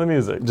 Or not in the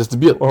music. Just the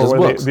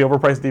books. The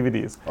overpriced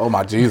DVDs. Oh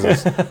my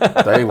Jesus,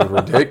 they were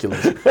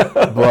ridiculous.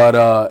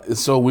 But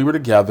so we were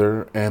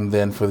together, and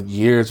then for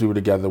years we were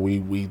together.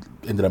 We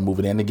ended up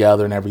moving in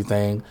together and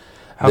everything.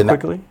 How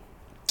quickly?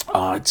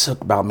 It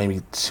took about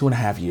maybe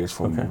 2.5 years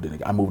before we moved in.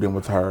 I moved in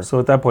with her. So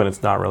at that point,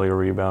 it's not really a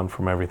rebound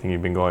from everything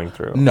you've been going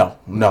through. No,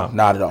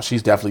 not at all.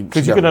 She's definitely...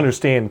 Because you can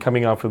understand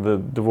coming off of the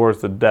divorce,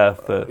 the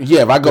death.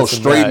 If I go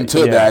straight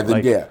into that,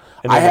 then yeah.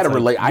 I had a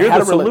You're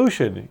the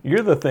solution.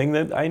 You're the thing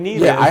that I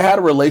needed. Yeah, I had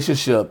a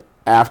relationship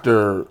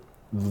after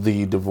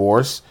the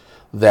divorce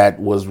that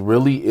was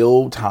really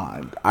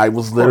ill-timed. I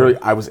was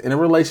in a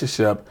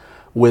relationship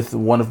with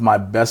one of my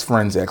best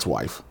friend's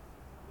ex-wife.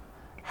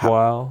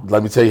 Wow.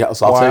 Let me tell you.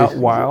 So I'll tell you.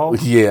 Wow.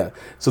 Yeah.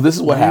 So this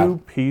is what happened.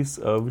 You piece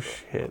of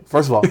shit.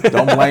 First of all,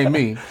 don't blame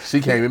me.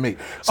 She came at me.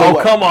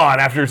 So come on.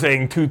 After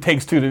saying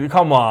takes two,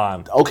 come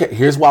on. Okay.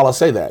 Here's why I'll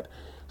say that.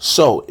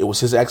 So it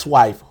was his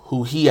ex-wife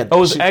who he had.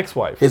 Oh, his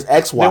ex-wife. His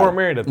ex-wife. They weren't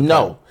married at the time.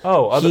 No.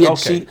 Oh,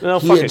 okay.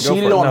 He had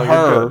cheated on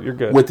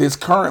her with his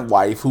current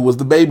wife, who was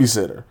the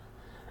babysitter.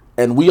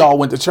 And we all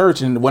went to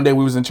church, and one day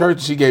we was in church,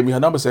 and she gave me her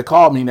number, said,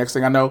 call me. Next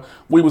thing I know,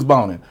 we was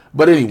boning.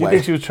 But anyway. Do you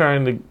think she was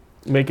trying to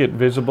make it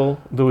visible?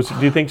 Do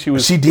you think she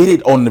was? She did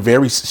it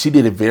She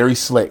did it very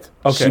slick.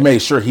 Okay. She made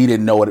sure he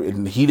didn't know it,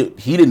 and he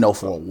didn't know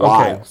for a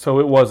while. Okay, so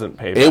it wasn't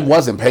payback. It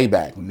wasn't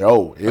payback.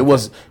 No, it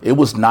was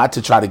not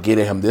to try to get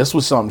at him. This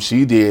was something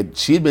she did.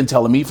 She had been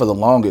telling me for the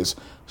longest.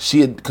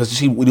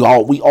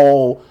 We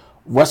all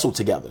wrestled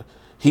together.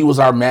 He was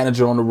our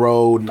manager on the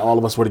road, and all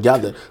of us were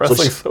together.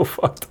 Wrestling's so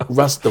fucked up.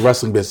 The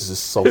wrestling business is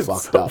so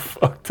fucked up.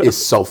 It's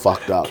so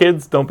fucked up.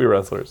 Kids, don't be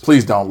wrestlers.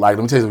 Please don't. Let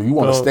me tell you something. You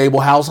want a stable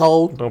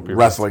household? Don't be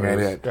wrestling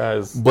wrestlers. ain't it.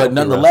 Guys, but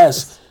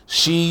nonetheless,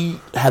 she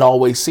had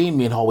always seen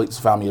me and always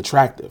found me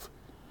attractive.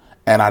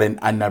 And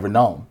I never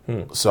known.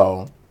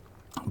 So,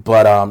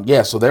 but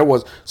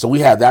so we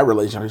had that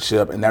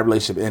relationship, and that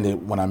relationship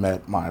ended when I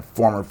met my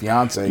former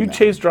fiance. You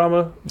chase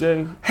drama,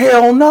 Jay?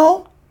 Hell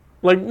no.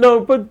 Like, no,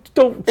 but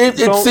don't. It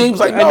seems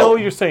like no. I know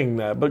you're saying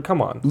that, but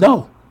come on.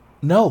 No.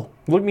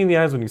 Look me in the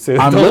eyes when you say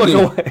that.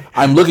 Look away.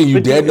 I'm looking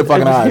you dead in the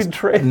fucking eyes.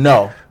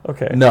 No.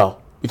 Okay.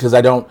 No, because I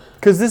don't.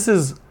 Because this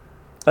is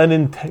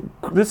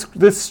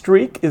this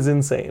streak is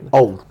insane.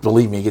 Oh,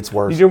 believe me, it gets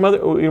worse. Your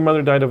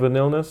mother died of an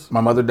illness?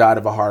 My mother died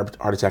of a heart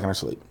attack in her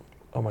sleep.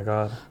 Oh my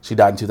God. She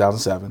died in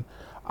 2007.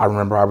 I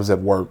remember I was at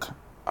work.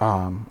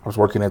 I was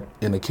working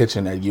in the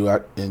kitchen at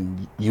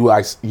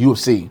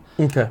UFC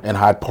in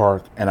Hyde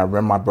Park, and I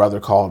remember my brother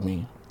called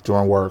me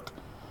during work,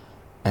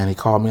 and he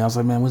called me. I was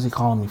like, man, what's he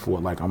calling me for?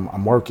 Like,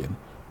 I'm working.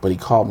 But he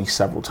called me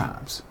several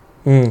times.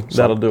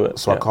 That'll do it.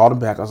 So I called him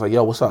back. I was like,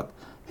 yo, what's up?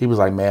 He was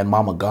like, man,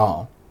 mama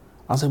gone.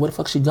 I was like, where the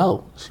fuck she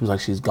go? She was like,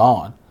 she's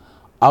gone.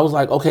 I was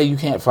like, okay, you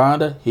can't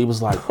find her? He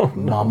was like,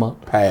 mama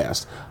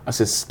passed. I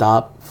said,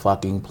 stop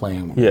fucking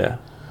playing with me. Yeah.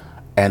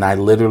 And I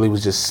literally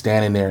was just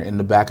standing there in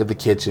the back of the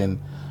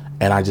kitchen,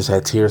 and I just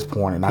had tears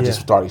pouring, and I just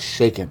started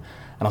shaking.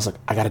 And I was like,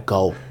 I got to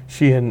go.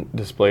 She hadn't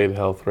displayed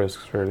health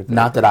risks or anything?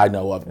 Not that I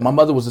know of. My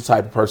mother was the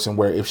type of person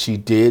where if she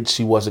did,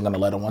 she wasn't going to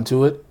let on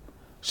to it.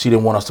 She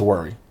didn't want us to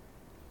worry.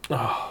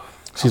 Oh,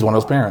 she's one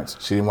of those parents.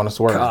 She didn't want us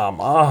to worry.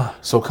 Come on.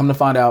 So come to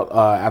find out,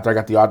 after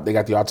they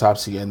got the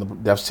autopsy and the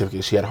death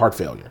certificate, she had heart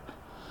failure.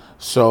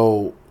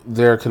 So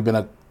there could have been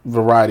a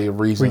variety of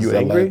reasons. Were you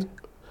angry?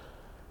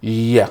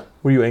 Yeah.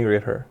 Were you angry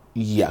at her?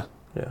 Yeah.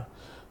 Yeah.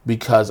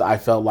 Because I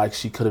felt like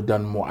she could have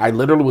done more. I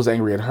literally was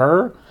angry at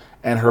her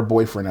and her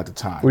boyfriend at the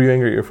time. Were you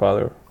angry at your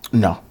father?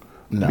 No.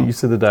 But you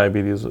said the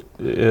diabetes,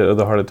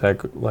 the heart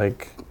attack,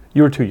 like,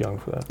 you were too young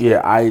for that.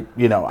 Yeah,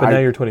 But now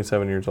you're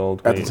 27 years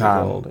old. At the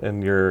time. Years old,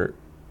 and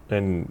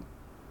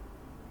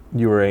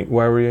you were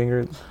why were you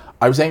angry?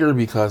 I was angry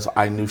because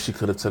I knew she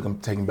could have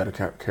taken better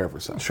care of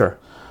herself. Sure.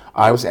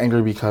 I was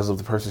angry because of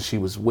the person she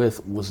was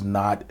with was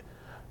not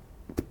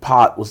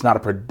a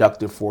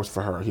productive force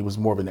for her. He was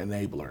more of an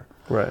enabler.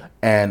 Right.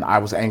 And I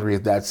was angry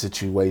at that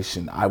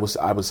situation. I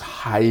was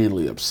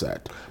highly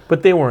upset.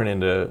 But they weren't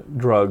into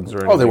drugs or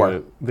anything. Oh, they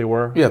were. They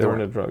were? Yeah, they were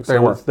into drugs. They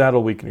were.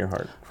 That'll weaken your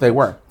heart. They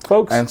were.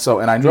 Folks, and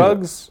I knew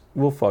drugs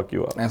will fuck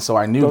you up. And so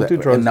I knew don't that. Do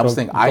drugs, and that was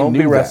the thing. I knew don't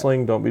be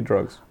wrestling, that. Don't be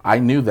drugs. I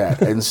knew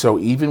that. And so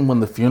even when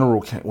the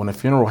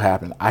funeral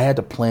happened, I had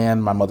to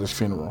plan my mother's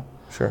funeral.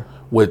 Sure.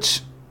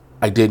 Which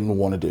I didn't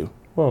want to do.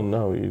 Well,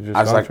 no, you just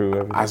gone through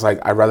everything. I was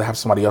like, I'd rather have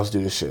somebody else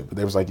do this shit. But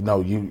they was like,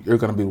 no, you're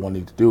going to be the one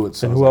to do it.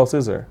 So and who else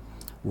is there?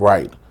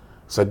 Right.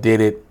 So I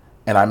did it,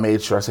 and I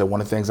made sure. I said, one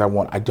of the things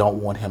I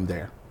don't want him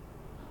there.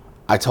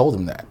 I told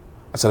him that.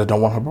 I said, I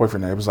don't want her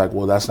boyfriend there. He was like,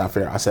 well, that's not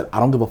fair. I said, I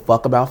don't give a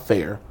fuck about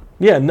fair.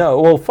 Yeah, no,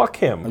 well, fuck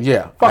him.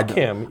 Yeah. Fuck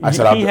him. I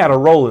said, he had a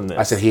role in this.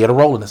 I said, he had a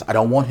role in this. I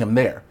don't want him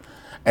there.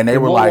 And they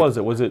were what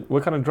like... was it?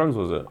 What kind of drugs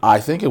was it? I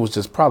think it was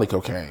just probably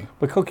cocaine.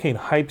 But cocaine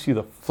hypes you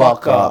the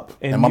fuck up.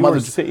 And my mother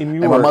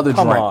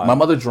drank. My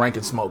mother drank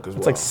and smoked as well.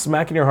 It's like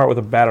smacking your heart with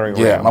a battering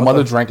ram. Yeah, my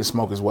mother drank and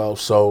smoked as well.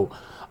 So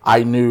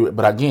I knew,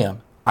 but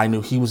again, I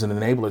knew he was an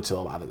enabler to a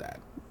lot of that.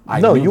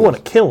 No, you want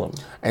to kill him.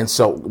 And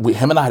so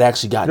him and I had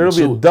actually gotten There'll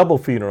be a double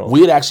funeral.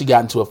 We had actually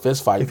gotten into a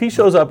fist fight. If he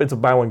shows up, it's a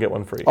buy one, get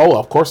one free. Oh,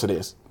 of course it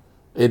is.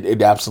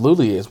 It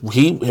absolutely is.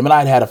 Him and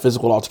I had a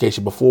physical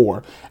altercation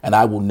before, and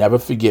I will never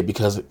forget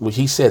because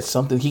he said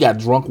something. He got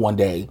drunk one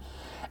day,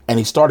 and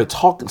he started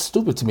talking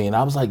stupid to me, and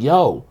I was like,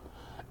 yo.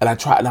 And I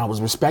tried, and I was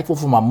respectful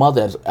for my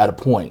mother at a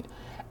point,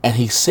 and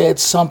he said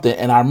something,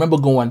 and I remember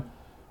going,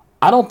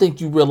 I don't think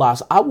you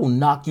realize I will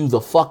knock you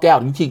the fuck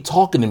out. You keep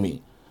talking to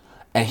me.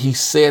 And he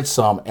said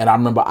something, and I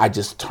remember I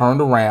just turned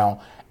around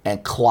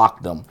and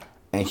clocked him,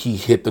 and he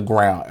hit the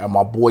ground, and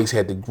my boys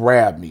had to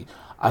grab me.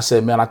 I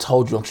said, man, I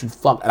told you, don't you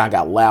fuck. And I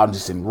got loud and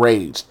just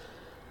enraged.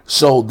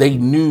 So they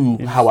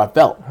knew how I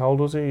felt. How old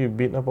was he? You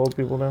beating up old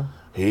people now?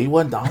 He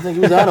wasn't, I don't think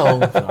he was that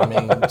old. I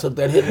mean, he took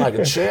that hit like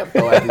a champ,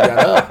 though, after he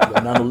got up.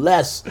 But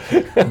nonetheless.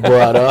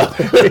 But,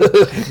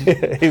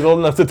 he's old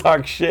enough to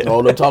talk shit.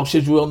 Old enough to talk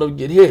shit, you will never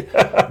get hit.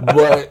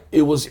 But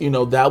it was,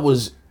 that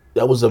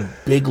was a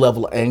big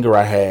level of anger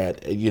I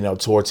had,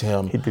 towards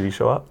him. Did he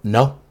show up?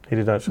 No. He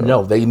did not show up?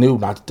 No, they knew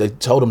not. They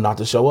told him not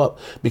to show up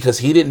because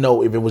he didn't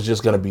know if it was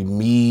just going to be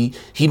me.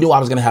 He knew I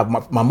was going to have,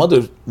 my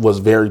mother was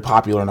very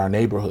popular in our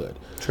neighborhood.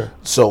 Sure.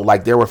 So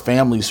like there were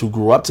families who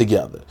grew up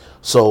together.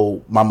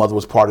 So my mother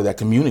was part of that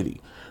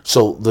community.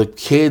 So the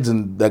kids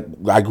that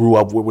I grew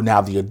up with were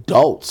now the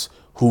adults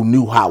who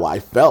knew how I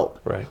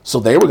felt. Right. So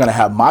they were going to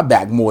have my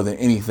back more than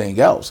anything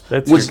else.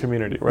 That's your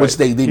community, right? Which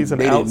they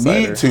didn't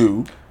need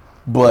to,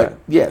 but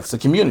yeah, it's a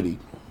community.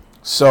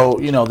 So,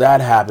 that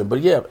happened.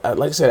 But yeah,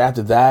 like I said,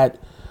 after that,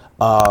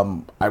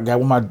 I got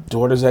with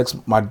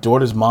my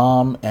daughter's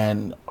mom,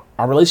 and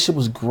our relationship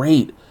was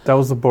great. That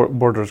was the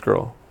Borders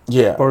girl.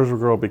 Yeah. Borders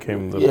girl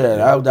became the...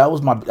 Yeah, that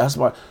was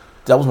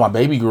my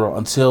baby girl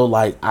until,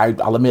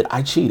 I'll admit,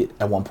 I cheated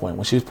at one point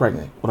when she was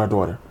pregnant with our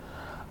daughter.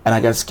 And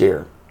I got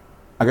scared.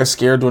 Why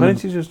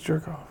didn't you just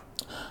jerk off?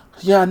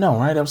 Yeah, I know,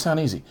 right? That would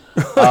sound easy.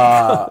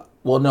 Well,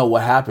 no,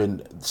 what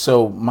happened?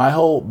 So my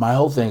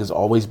whole thing has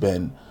always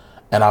been...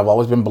 And I've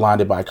always been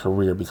blinded by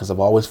career because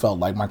I've always felt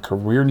like my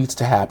career needs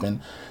to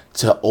happen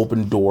to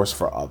open doors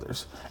for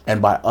others.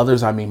 And by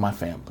others, I mean my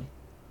family.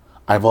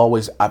 I've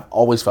always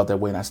felt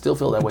that way, and I still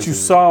feel that way. But you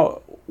saw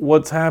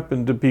what's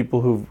happened to people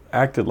who've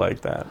acted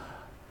like that.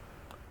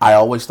 I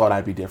always thought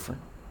I'd be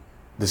different.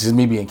 This is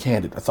me being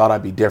candid. I thought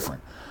I'd be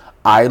different.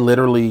 I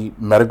literally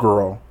met a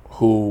girl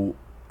who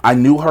I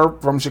knew her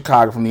from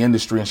Chicago, from the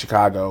industry in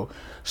Chicago.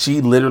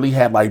 She literally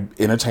had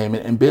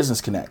entertainment and business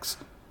connects.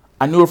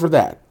 I knew her for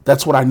that.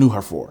 That's what I knew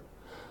her for.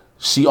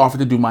 She offered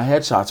to do my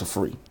headshots for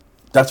free.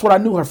 That's what I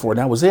knew her for, and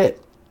that was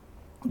it.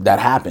 That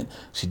happened.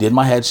 She did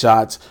my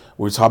headshots.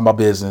 We were talking about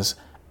business,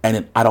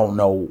 and I don't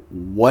know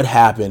what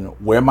happened,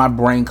 where my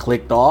brain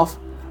clicked off.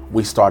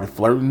 We started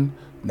flirting.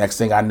 Next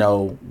thing I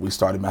know, we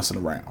started messing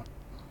around.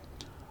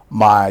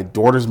 My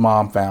daughter's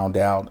mom found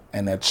out,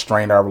 and that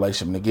strained our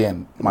relationship. And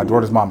again, my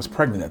daughter's mom is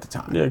pregnant at the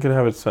time. Yeah,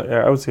 I would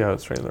see how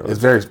it strained their relationship. It's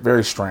very,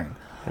 very strained.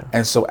 Yeah.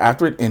 And so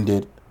after it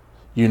ended,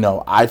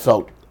 I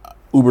felt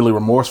uberly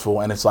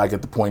remorseful, and it's like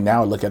at the point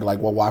now I look at it like,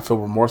 well, why feel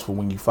remorseful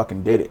when you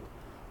fucking did it?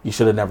 You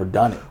should have never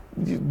done it.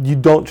 You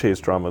don't chase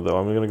drama, though.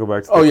 I'm going to go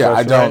back to the question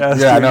I don't.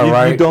 Yeah, I know,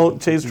 right? You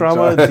don't chase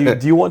drama?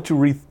 do you want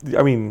to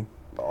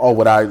Oh,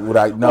 would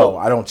I? No,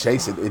 I don't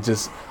chase it. It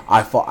just,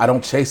 I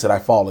don't chase it. I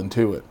fall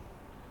into it.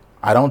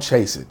 I don't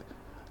chase it.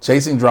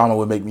 Chasing drama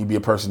would make me be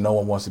a person no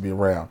one wants to be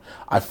around.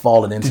 I've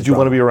fallen into Did you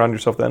want to be around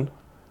yourself then?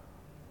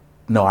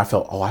 No, I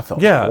felt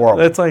horrible.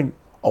 It's like...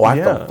 I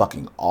felt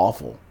fucking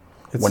awful.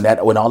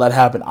 When all that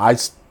happened,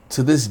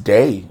 to this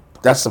day,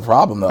 that's the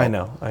problem though. I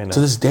know. To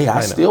this day,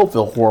 I still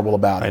feel horrible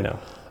about it. I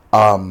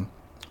know.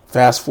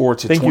 Fast forward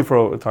to... Thank you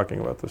for talking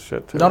about this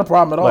shit too. Not a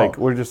problem at all.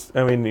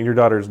 Your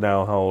daughter's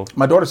now how old?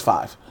 My daughter's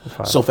 5.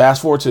 So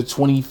fast forward to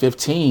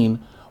 2015,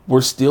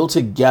 we're still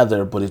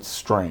together, but it's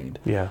strained.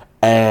 Yeah.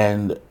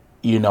 And,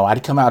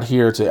 I'd come out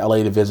here to LA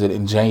to visit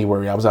in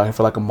January. I was out here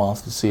for a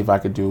month to see if I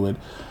could do it.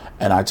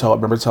 And I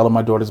remember telling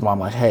my daughter's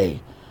mom,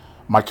 hey,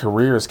 my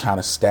career is kind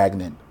of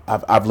stagnant.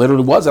 I've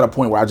literally was at a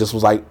point where I just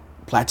was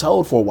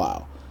plateaued for a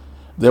while.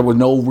 There were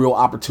no real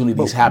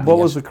opportunities happening.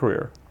 What was the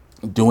career?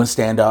 Doing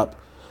stand-up.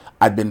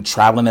 I'd been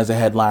traveling as a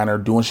headliner,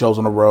 doing shows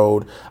on the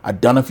road.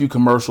 I'd done a few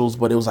commercials,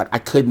 but it was I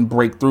couldn't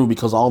break through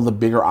because all the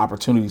bigger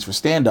opportunities for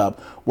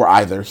stand-up were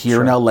either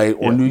here in LA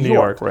or New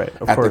York right,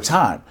 at the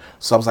time.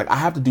 So I was I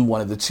have to do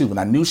one of the two. And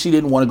I knew she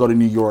didn't want to go to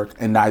New York,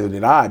 and neither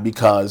did I,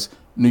 because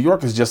New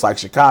York is just like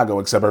Chicago,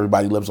 except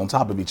everybody lives on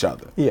top of each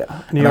other.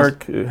 Yeah. New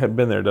York had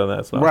been there, done that.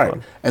 It's not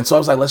fun. And so I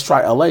was let's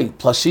try LA.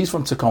 Plus, she's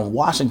from Tacoma,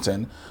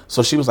 Washington.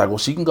 So she was well,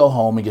 she can go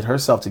home and get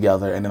herself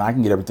together, and then I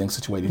can get everything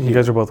situated here. You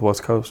guys are both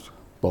West Coast.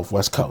 Both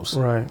West Coast.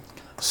 Right.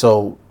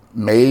 So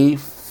May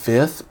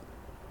 5th,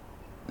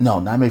 no,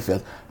 not May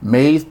 5th,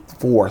 May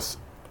 4th,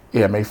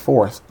 May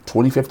 4th,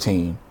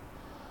 2015,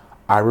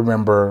 I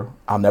remember,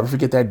 I'll never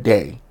forget that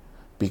day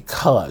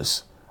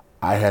because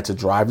I had to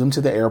drive them to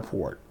the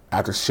airport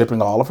after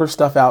shipping all of her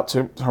stuff out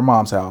to her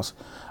mom's house.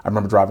 I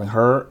remember driving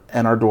her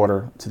and our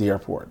daughter to the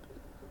airport.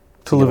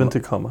 To live in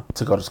Tacoma.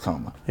 To go to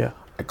Tacoma. Yeah.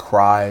 I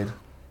cried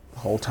the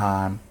whole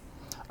time.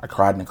 I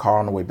cried in the car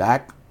on the way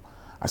back.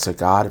 I said,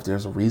 God, if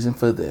there's a reason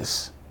for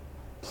this,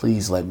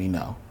 please let me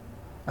know.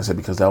 I said,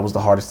 because that was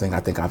the hardest thing I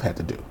think I've had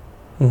to do.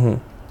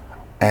 Mm-hmm.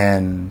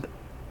 And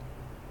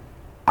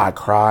I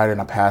cried and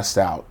I passed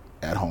out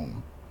at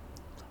home.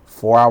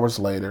 4 hours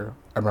later,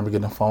 I remember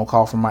getting a phone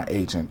call from my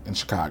agent in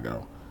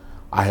Chicago.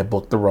 I had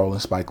booked the role in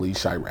Spike Lee's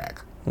Chirac.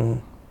 Mm-hmm.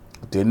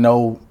 Didn't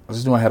know, I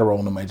just knew I had a role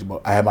in a major,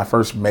 I had my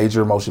first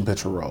major motion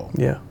picture role.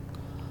 Yeah.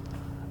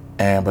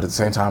 But at the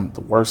same time,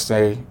 the worst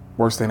thing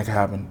that could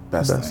happen,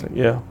 best thing.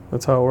 Yeah,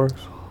 that's how it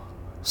works.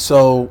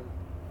 So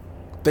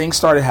things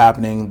started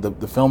happening.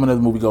 The filming of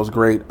the movie goes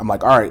great. I'm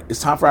like, all right,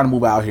 it's time for me to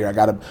move out here.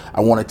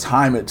 I want to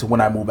time it to when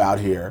I move out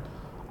here.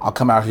 I'll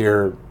come out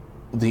here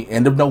the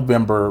end of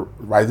November,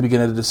 right at the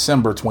beginning of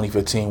December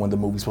 2015, when the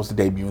movie's supposed to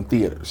debut in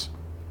theaters.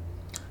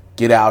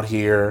 Get out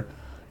here.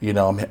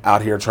 I'm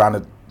out here trying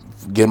to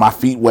get my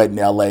feet wet in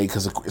LA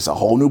because it's a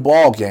whole new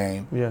ball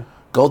game. Yeah.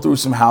 Go through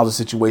some housing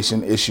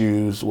situation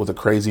issues with a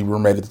crazy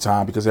roommate at the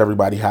time because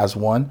everybody has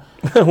one.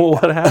 Well,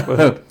 what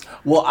happened?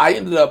 Well, I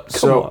ended up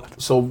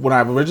so when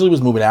I originally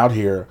was moving out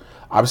here,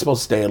 I was supposed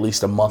to stay at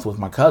least a month with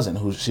my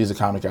cousin, she's a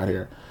comic out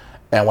here.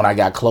 And when I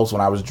got close,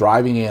 when I was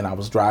driving in, I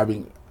was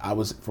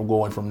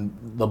going from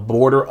the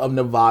border of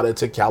Nevada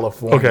to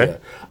California. Okay.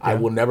 I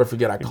will never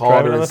forget. I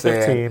called her and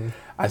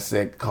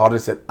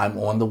said, I'm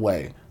on the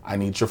way. I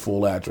need your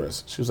full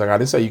address. She was like, I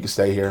didn't say you could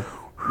stay here.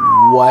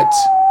 What?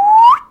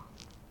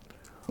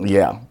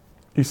 Yeah.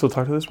 You still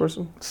talk to this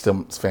person?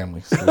 Still, it's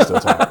family. Still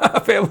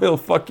talk. Family will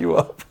fuck you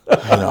up.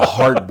 In a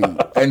heartbeat.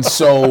 And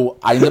so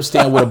I ended up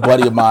staying with a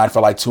buddy of mine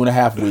for like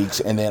 2.5 weeks.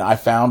 And then I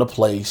found a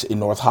place in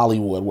North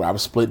Hollywood where I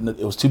was splitting. It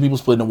was two people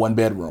splitting a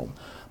 1-bedroom.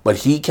 But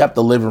he kept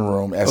the living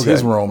room as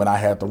his room and I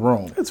had the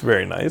room. That's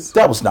very nice.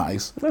 That was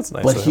nice. That's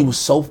nice. But he was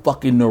so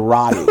fucking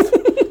neurotic.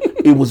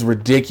 It was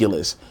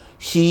ridiculous.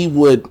 He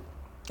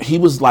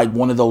was like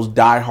one of those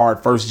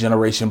diehard first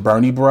generation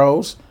Bernie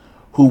bros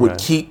who would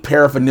keep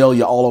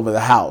paraphernalia all over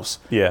the house.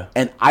 Yeah.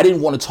 And I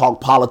didn't want to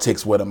talk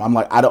politics with him. I'm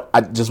like,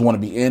 I just want to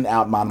be in,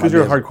 out, mind my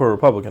business. Because you're a hardcore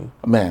Republican.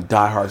 Man,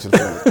 diehard to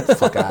the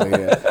fuck out of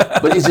here.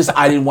 But it's just,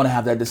 I didn't want to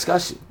have that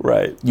discussion.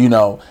 Right.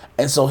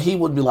 And so he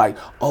would be like,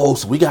 oh,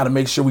 so we got to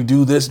make sure we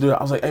do this.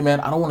 I was like, hey man,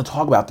 I don't want to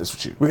talk about this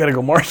with you. We got to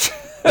go march.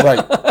 I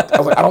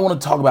was like, I don't want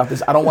to talk about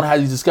this. I don't want to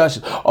have these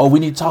discussions. Oh, we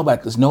need to talk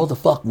about this. No, the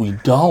fuck we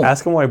don't.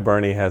 Ask him why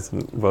Bernie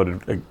hasn't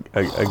voted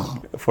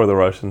for the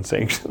Russian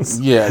sanctions.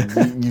 Yeah,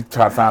 you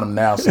try to find him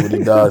now, see what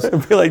he does.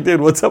 Be like,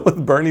 dude, what's up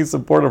with Bernie's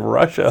support of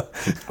Russia?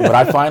 But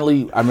I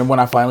remember when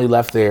I finally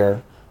left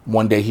there,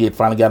 one day he had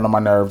finally gotten on my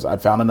nerves. I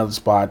found another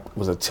spot. It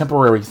was a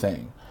temporary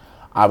thing.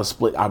 I was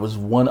split. I was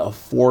one of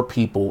 4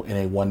 people in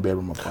a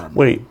 1-bedroom apartment.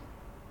 Wait,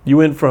 you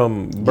went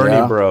from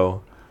Bernie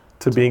bro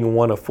to being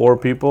one of 4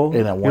 people?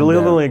 You're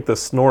literally like the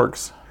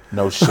Snorks.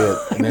 No shit.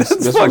 And this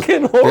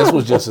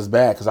was just as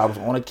bad because I was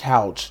on a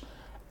couch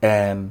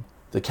and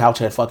the couch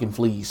had fucking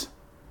fleas.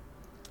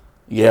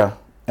 Yeah.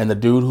 And the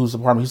dude whose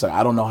apartment, he's like,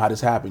 I don't know how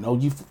this happened. Oh,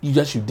 you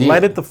yes, you did.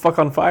 Light it the fuck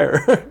on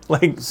fire.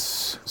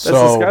 That's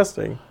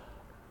disgusting.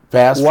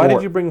 Why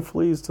did you bring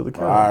fleas to the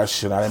couch?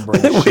 Shit, I didn't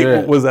bring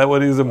shit. Was that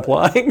what he was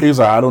implying? He was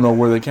like, I don't know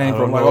where they came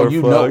from. I'm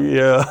like,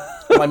 yeah.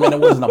 I mean, it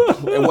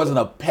wasn't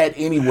a pet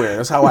anywhere.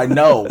 That's how I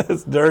know.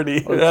 That's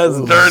dirty.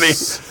 That's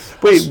dirty.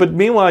 Wait, but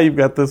meanwhile, you've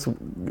got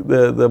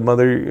the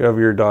mother of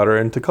your daughter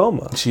in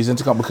Tacoma. She's in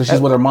Tacoma because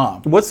she's with her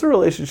mom. What's the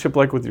relationship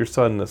like with your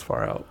son this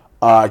far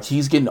out?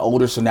 He's getting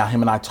older, so now him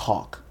and I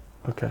talk.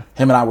 Okay.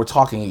 Him and I were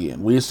talking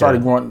again. We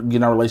started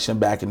getting our relationship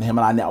back, and him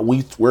and I now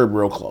we're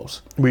real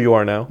close. You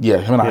are now? Yeah,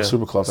 him and I are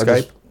super close.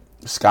 Skype,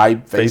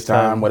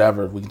 FaceTime,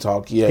 whatever. We can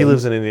talk. Yeah. He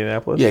lives in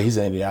Indianapolis? Yeah, he's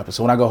in Indianapolis.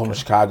 So when I go home to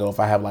Chicago, if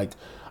I have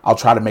I'll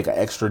try to make an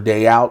extra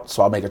day out,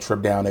 so I'll make a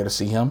trip down there to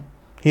see him.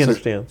 He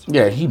understands.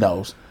 Yeah, he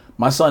knows.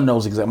 My son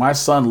knows exactly. My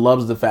son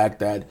loves the fact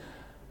that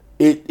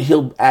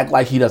he'll act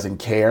like he doesn't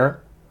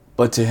care,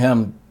 but to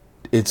him,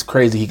 it's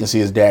crazy. He can see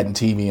his dad in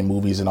TV and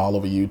movies and all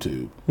over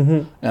YouTube.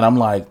 Mm-hmm. And I'm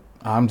like,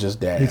 I'm just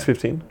dad. He's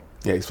 15?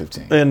 Yeah, he's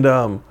 15.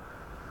 And,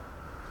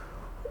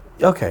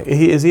 okay.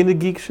 Is he into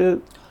geek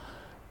shit?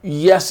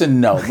 Yes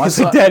and no. My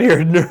son, like, Dad, you're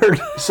a nerd.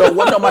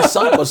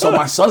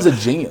 My son's a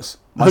genius.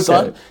 My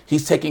son,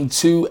 he's taking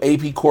 2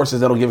 AP courses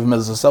that'll give him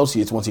his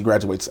associates once he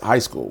graduates high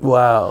school.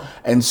 Wow.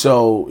 And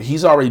so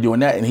he's already doing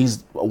that, and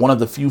he's one of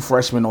the few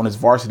freshmen on his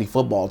varsity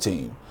football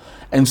team.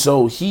 And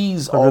so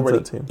he's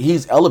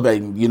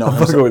elevating, I'm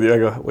fucking with you. I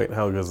go, wait,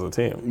 how good is the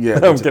team? Yeah.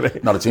 I'm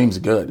kidding. No, the team's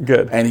good.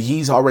 Good. And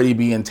he's already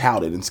being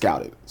touted and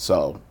scouted.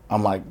 So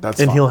I'm like, that's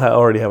fine. And he'll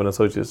already have an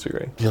associate's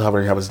degree. He'll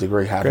already have his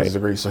degree, his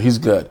degree. So he's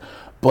good.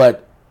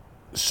 But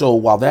so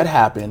while that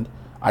happened,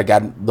 I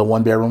got the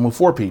 1-bedroom with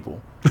 4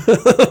 people.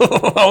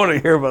 I want to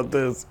hear about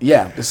this.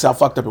 Yeah, this is how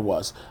fucked up it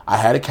was. I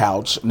had a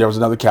couch, and there was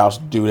another couch,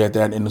 dude had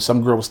that, and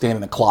some girl was standing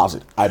in a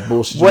closet. I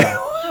bullshit you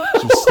not.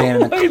 She was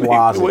standing in a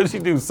closet. What did she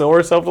do? Sew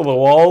herself to the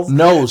walls?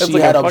 No, That's she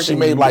like had she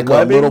made like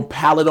webbing? a little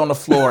pallet on the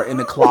floor in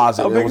the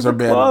closet. How It big was is her the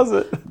bedroom.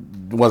 closet?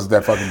 It wasn't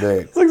that fucking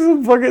big. It's like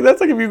some fucking.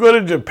 That's like if you go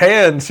to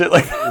Japan, shit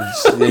like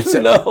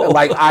that. No.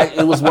 Like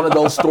it was one of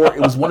those It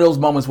was one of those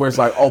moments where it's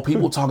like, oh,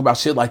 people talk about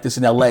shit like this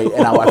in LA,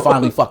 and I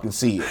finally fucking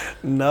see it.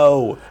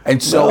 No.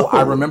 And so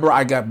I remember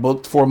I got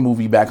booked for a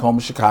movie back home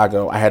in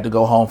Chicago. I had to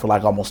go home for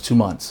like almost 2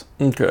 months.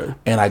 Okay.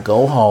 And I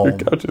go home. Your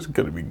couch is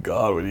gonna be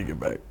gone when you get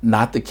back.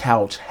 Not the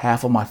couch,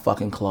 half of my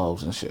fucking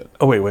clothes and shit.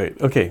 Oh wait.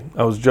 Okay,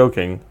 I was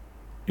joking.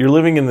 You're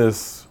living in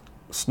this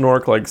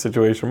snork-like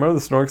situation. Remember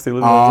the snorks? They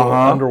live in those little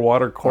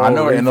underwater coral reef.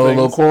 I know, in those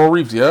little coral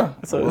reefs, yeah.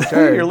 So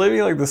you're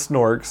living like the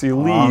snorks. You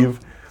leave,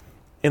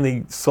 and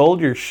they sold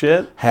your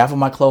shit. Half of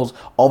my clothes.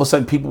 All of a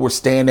sudden, people were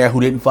staying there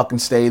who didn't fucking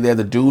stay there.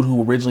 The dude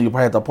who originally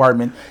had the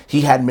apartment, he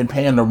hadn't been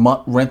paying their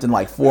rent in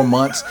like 4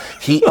 months.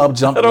 He up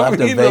jumped I don't left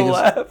mean in to Vegas.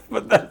 laugh,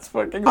 but that's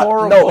fucking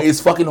horrible. No, it's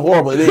fucking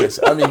horrible. It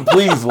is. I mean,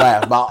 please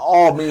laugh. By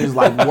all means,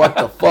 like, what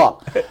the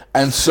fuck?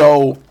 And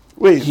so...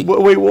 Wait,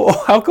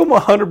 well, how come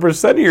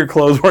 100% of your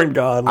clothes weren't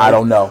gone? Like, I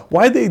don't know.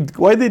 Why'd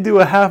they do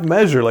a half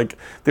measure? Like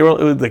they were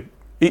it was like.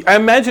 I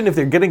imagine if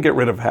they're going to get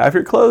rid of half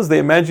your clothes, they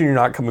imagine you're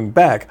not coming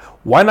back.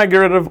 Why not get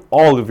rid of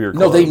all of your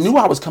clothes? No, they knew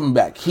I was coming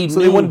back. So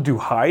they wanted to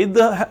hide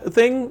the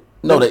thing?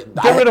 No,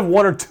 get rid of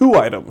 1 or 2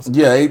 items.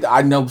 Yeah,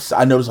 I noticed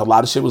a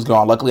lot of shit was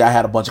gone. Luckily, I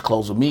had a bunch of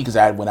clothes with me because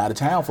I went out of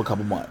town for a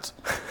couple months.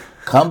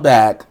 Come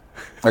back,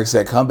 like I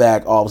said,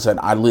 all of a sudden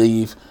I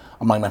leave.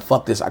 I'm like, man,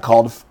 fuck this. I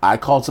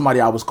called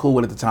somebody I was cool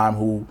with at the time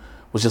who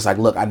was just like,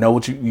 look, I know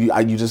what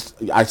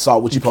I saw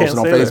what you posted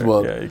on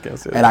Facebook. Yeah, you can't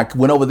say and I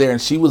went over there,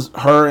 and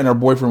her and her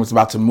boyfriend was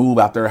about to move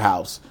out their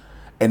house,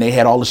 and they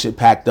had all the shit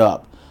packed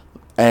up.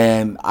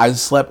 And I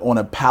slept on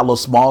a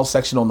small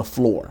section on the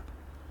floor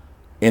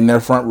in their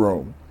front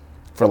room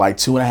for like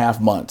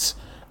 2.5 months.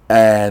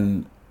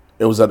 And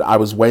I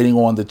was waiting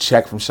on the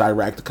check from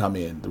Chirac to come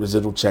in, the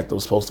residual check that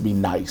was supposed to be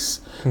nice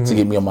to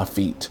get me on my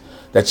feet.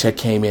 That check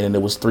came in and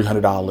it was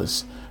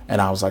 $300.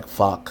 And I was like,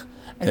 fuck.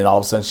 And then all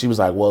of a sudden she was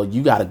like, well,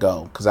 you got to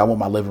go because I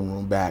want my living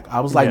room back. I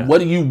was like, what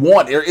do you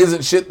want? There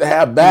isn't shit to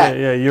have back.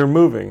 Yeah, you're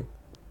moving.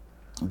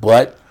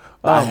 But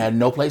I had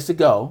no place to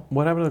go.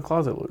 What happened to the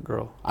closet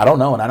girl? I don't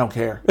know, and I don't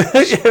care.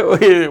 Wait,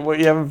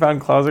 you haven't found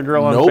Closet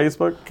Girl on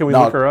Facebook? Can we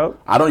look her up?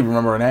 I don't even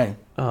remember her name.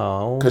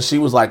 Oh. Because she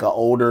was like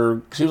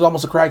she was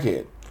almost a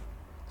crackhead.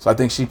 So I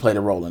think she played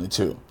a role in it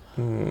too.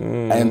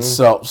 And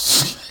so...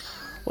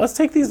 Let's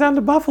take these down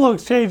to Buffalo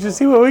Exchange and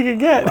see what we can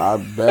get. I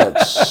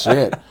bet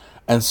shit.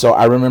 And so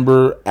I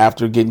remember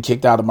after getting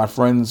kicked out of my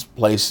friend's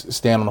place,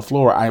 staying on the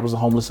floor, I was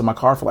homeless in my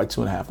car for like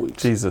 2.5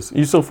 weeks. Jesus.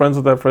 You still friends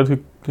with that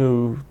friend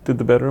who did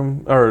the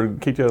bedroom or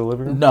kicked you out of the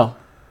living room?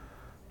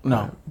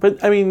 No.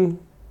 But, I mean,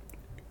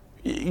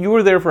 you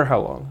were there for how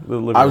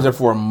long? I was there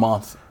for a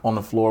month on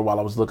the floor while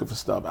I was looking for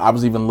stuff. I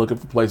was even looking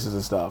for places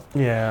and stuff.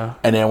 Yeah.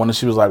 And then when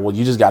she was like, well,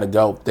 you just got to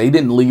go. They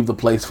didn't leave the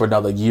place for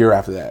another year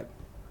after that.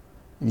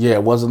 Yeah,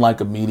 it wasn't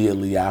like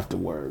immediately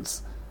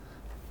afterwards.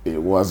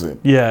 It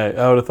wasn't. Yeah,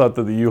 I would have thought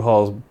that the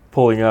U-Haul's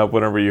pulling up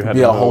whenever you had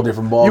to a whole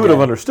different ball. You would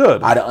have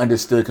understood. I'd have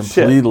understood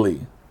completely.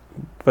 Shit.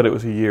 But it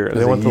was a year.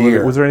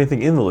 Was there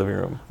anything in the living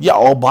room? Yeah,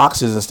 all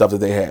boxes and stuff that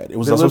they had. It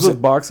was. They lived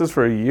with boxes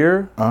for a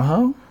year?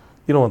 Uh-huh.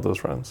 You don't want those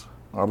friends.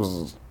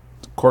 Of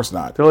course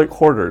not. They're like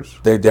hoarders.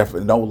 They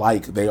definitely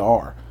they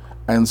are.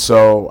 And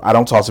so I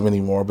don't talk to them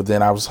anymore. But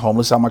then I was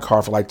homeless out of my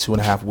car for like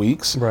 2.5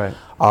 weeks. Right.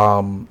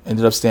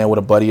 Ended up staying with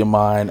a buddy of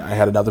mine. I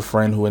had another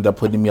friend who ended up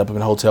putting me up in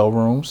hotel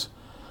rooms.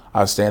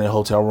 I was staying in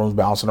hotel rooms,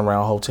 bouncing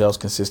around hotels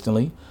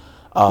consistently.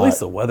 At least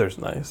the weather's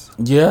nice.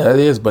 Yeah, it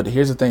is. But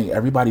here's the thing: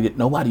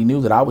 nobody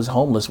knew that I was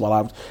homeless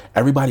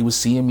everybody was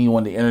seeing me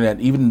on the internet.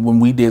 Even when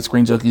we did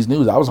Screen Junkies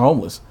News, I was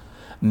homeless.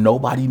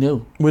 Nobody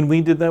knew. When we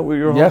did that,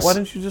 yes. Why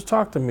didn't you just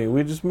talk to me?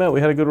 We just met.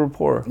 We had a good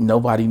rapport.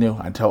 Nobody knew.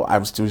 I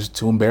was just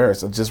too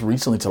embarrassed. Just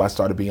recently, till I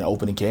started being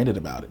open and candid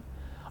about it.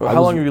 How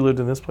long have you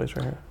lived in this place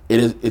right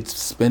here?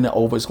 It's been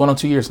over. It's going on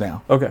 2 years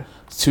now. Okay,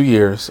 it's 2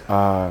 years.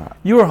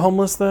 You were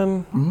homeless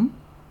then? Mm-hmm.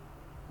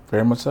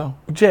 Very much so.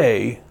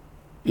 Jay.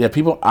 Yeah,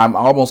 people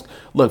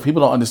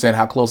don't understand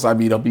how close I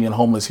be to being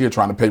homeless here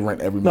trying to pay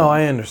rent every month. No,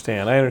 I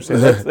understand.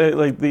 That's,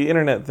 like, the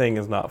internet thing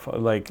is not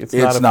fun. Like, it's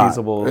not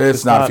feasible.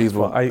 It's not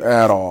feasible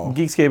at all.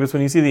 Geekscape is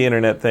when you see the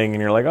internet thing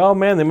and you're like, oh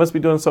man, they must be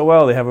doing so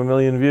well. They have 1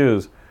 million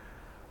views.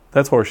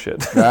 That's horseshit.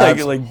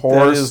 That's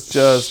that is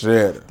just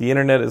shit. The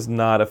internet is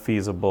not a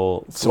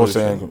feasible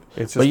solution.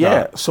 It's just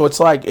not. So it's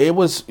like it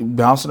was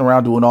bouncing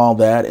around doing all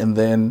that, and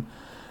then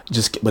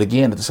but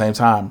again at the same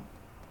time,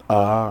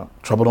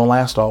 trouble don't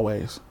last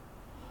always.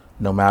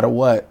 No matter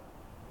what,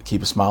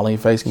 keep a smile on your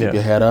face, keep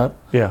your head up,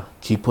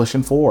 keep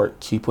pushing forward,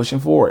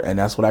 and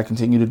that's what I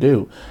continue to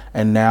do.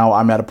 And now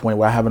I'm at a point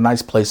where I have a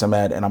nice place I'm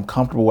at, and I'm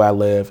comfortable where I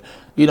live.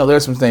 You know,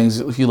 there's some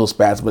things, a few little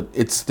spats, but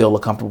it's still a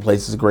comfortable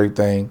place. It's a great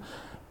thing.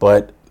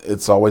 But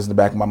it's always in the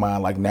back of my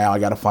mind. Like now, I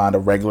got to find a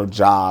regular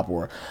job,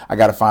 or I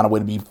got to find a way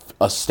to be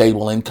a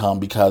stable income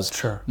because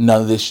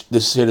none of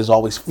this shit is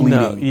always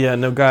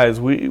fleeting. No, guys.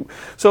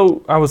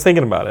 So I was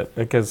thinking about it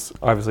because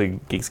obviously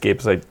Geekscape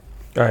is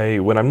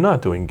when I'm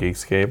not doing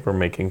Geekscape or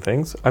making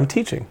things, I'm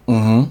teaching,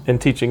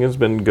 and teaching has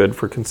been good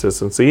for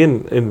consistency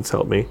and it's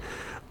helped me.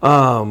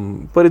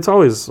 But it's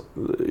always,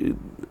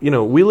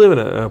 we live in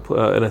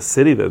a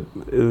city that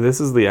this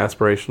is the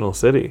aspirational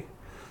city.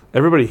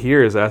 Everybody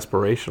here is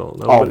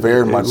aspirational.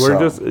 Very much so. We're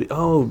just,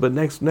 but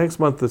next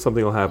month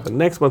something will happen.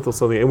 Next month will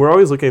something, and we're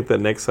always looking at that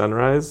next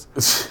sunrise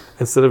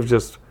instead of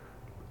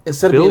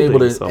being able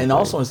to, something. And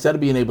also instead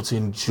of being able to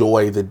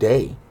enjoy the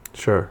day.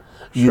 Sure.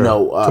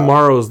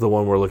 Tomorrow's the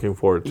one we're looking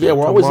forward to. Yeah,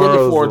 we're always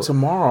looking forward to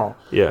tomorrow.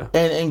 Yeah.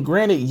 And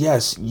granted,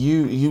 yes,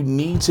 you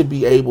need to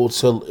be able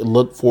to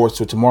look forward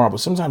to tomorrow, but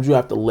sometimes you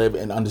have to live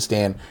and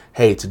understand,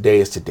 hey, today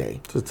is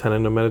today. It's a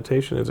tenet of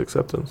meditation is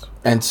acceptance.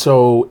 And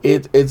so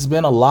it's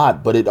been a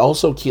lot, but it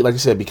also, like I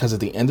said, because at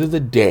the end of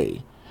the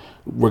day,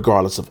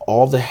 regardless of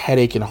all the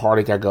headache and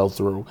heartache I go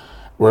through,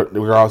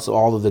 regardless of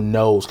all of the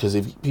no's, because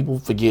if people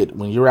forget,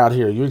 when you're out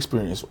here, you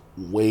experience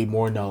way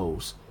more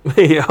no's.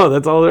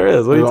 That's all there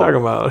is. What are you talking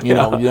about? You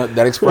know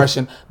that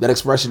expression.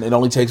 It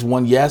only takes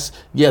one yes.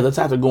 Yeah, that's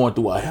after going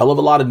through a hell of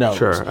a lot of no's.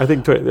 Sure. I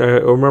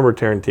remember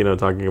Tarantino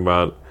talking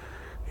about.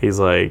 He's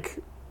like,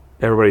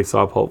 everybody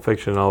saw Pulp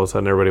Fiction, and all of a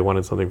sudden everybody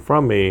wanted something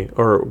from me,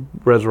 or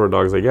Reservoir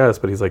Dogs, I guess.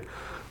 But he was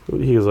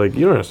like,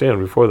 you don't understand.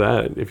 Before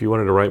that, if you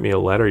wanted to write me a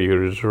letter, you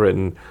could have just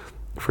written.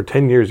 For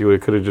 10 years, you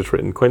could have just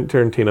written Quentin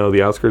Tarantino,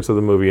 the outskirts of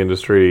the movie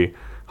industry,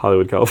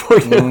 Hollywood,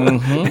 California,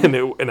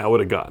 and I would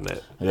have gotten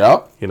it.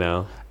 Yep.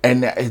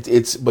 And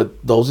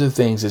but those are the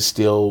things that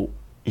still,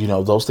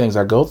 those things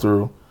I go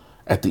through.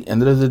 At the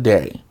end of the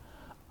day,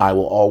 I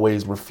will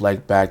always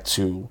reflect back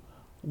to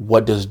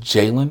what do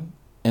Jalen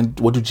and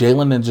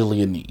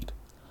Jalea need?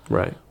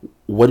 Right.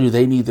 What do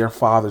they need their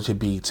father to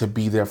be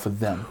there for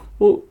them?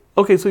 Well,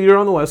 okay, so you're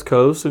on the West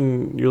Coast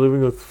and you're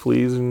living with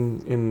fleas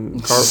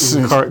and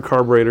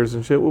carburetors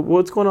and shit.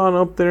 What's going on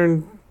up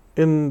there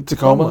in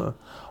Tacoma?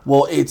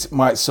 Well, it's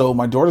my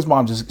daughter's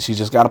mom she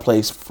just got a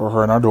place for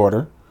her and our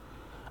daughter,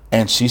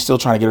 and she's still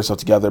trying to get herself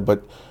together.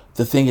 But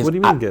the thing is, what do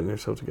you mean getting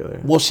herself together?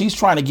 Well, she's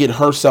trying to get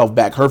herself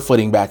back, her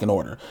footing back in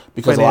order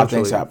because a lot of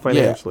things happen.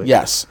 Financially,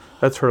 yes,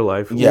 that's her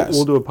life. Yes,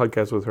 we'll do a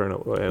podcast with her in a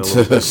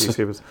little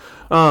bit.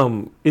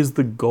 Is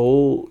the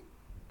goal?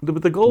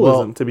 But the goal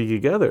isn't to be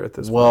together at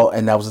this point. Well,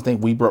 and that was the thing.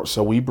 We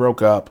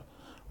broke up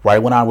right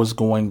when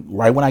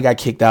I got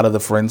kicked out of the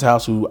friend's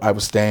house who I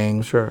was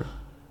staying. Sure.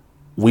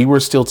 We were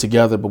still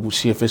together, but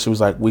she officially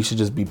was like, we should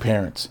just be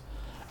parents.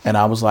 And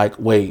I was like,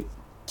 wait,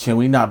 can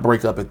we not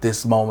break up at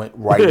this moment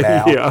right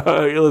now?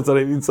 Listen,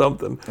 I need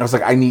something. I was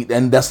like,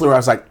 and that's literally, I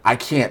was like, I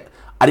can't,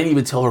 I didn't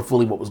even tell her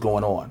fully what was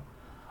going on.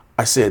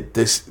 I said,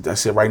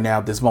 right now,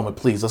 this moment,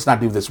 please, let's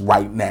not do this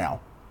right now.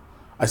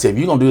 I said, if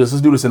you're going to do this,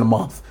 let's do this in a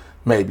month,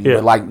 maybe,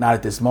 but not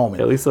at this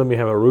moment. At least let me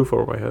have a roof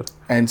over my head.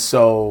 And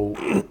so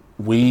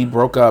we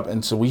broke up,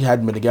 and so we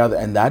hadn't been together,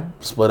 and that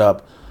split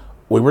up.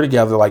 We were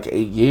together like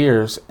 8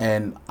 years,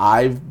 and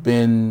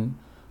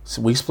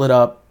we split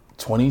up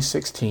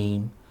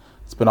 2016.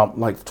 It's been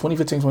like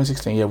 2015,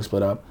 2016, we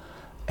split up.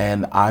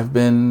 And I've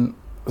been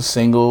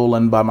single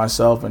and by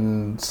myself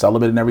and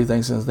celibate and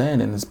everything since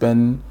then. And it's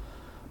been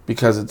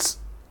because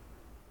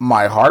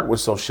my heart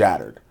was so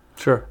shattered.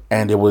 Sure.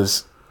 And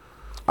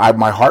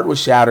my heart was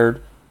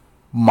shattered.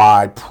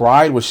 My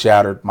pride was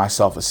shattered. My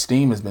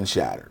self-esteem has been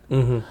shattered.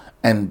 Mm-hmm.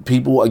 And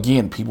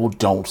people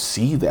don't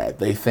see that.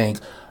 They think,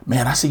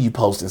 man, I see you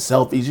posting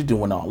selfies. You're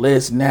doing all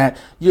this and that.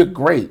 You're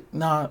great.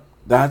 Nah,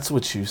 that's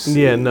what you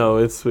see. Yeah, no,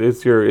 it's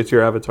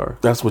your avatar.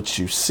 That's what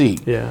you see.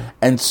 Yeah.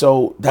 And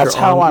so that's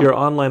your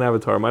online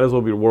avatar might as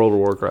well be World of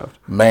Warcraft.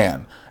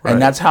 Man. Right.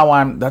 And that's how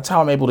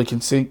I'm able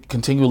to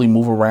continually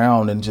move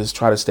around and just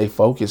try to stay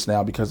focused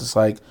now, because it's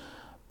like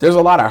there's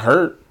a lot of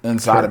hurt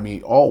inside of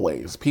me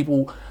always.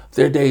 People,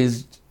 there are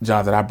days,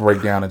 John, that I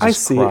break down and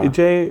just cry. I see it,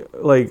 Jay.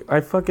 Like,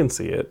 I fucking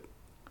see it.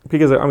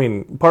 Because, I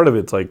mean, part of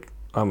it's like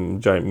I'm a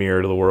giant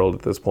mirror to the world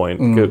at this point.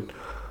 Good.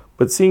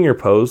 But seeing your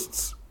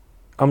posts,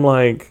 I'm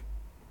like,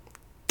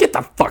 get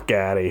the fuck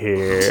out of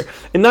here.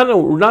 And not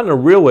in a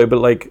real way, but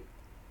like,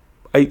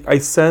 I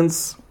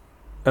sense,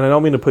 and I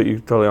don't mean to put you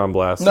totally on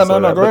blast. No,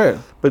 go ahead.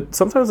 But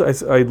sometimes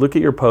I look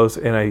at your posts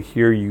and I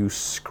hear you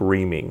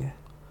screaming.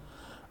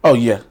 Oh,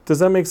 yeah. Does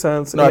that make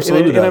sense? No,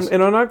 absolutely does.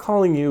 And I'm not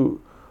calling you,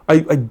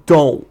 I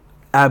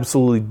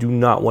absolutely do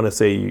not want to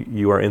say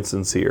you are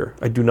insincere.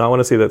 I do not want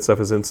to say that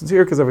stuff is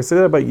insincere, because if I say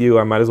that about you,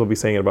 I might as well be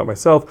saying it about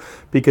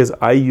myself, because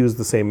I use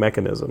the same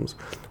mechanisms.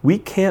 We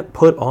can't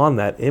put on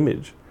that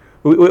image.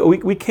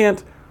 We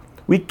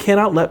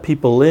cannot let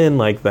people in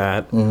like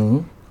that,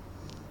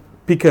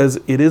 because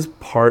it is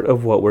part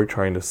of what we're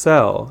trying to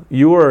sell.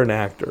 You are an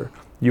actor.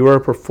 You are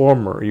a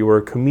performer. You are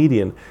a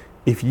comedian.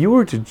 If you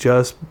were to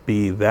just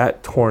be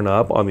that torn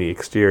up on the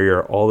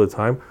exterior all the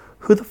time,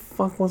 who the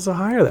fuck wants to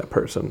hire that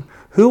person?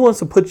 Who wants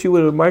to put you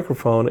in a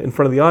microphone in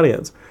front of the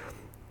audience?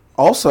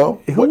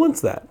 Also, Who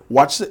wants that?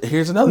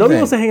 Here's another Nobody thing.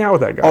 wants to hang out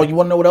with that guy. Oh, you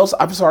want to know what else?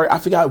 I'm sorry, I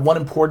forgot one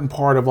important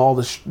part of all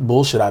this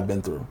bullshit I've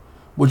been through.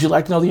 Would you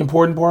like to know the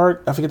important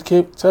part? I forget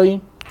to tell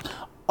you.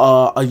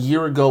 A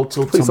year ago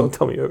till Please don't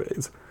tell me you have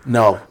AIDS.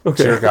 No,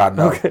 Okay. dear God,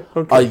 no. Okay.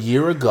 A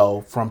year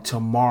ago from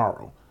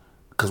tomorrow,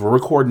 because we're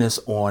recording this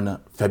on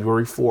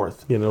February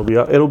 4th. Yeah,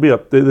 it'll be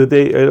up. The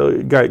day,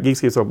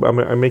 Geekscape, so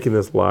I'm making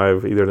this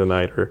live either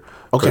tonight or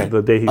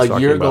the day he's talking about.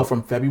 A year ago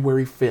from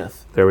February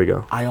 5th. There we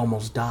go. I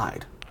almost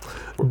died.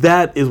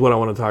 That is what I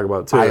want to talk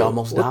about, too. I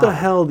almost died. What the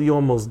hell do you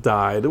almost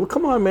died? Well,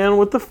 come on, man.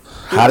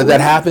 How did that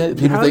happen?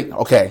 People think,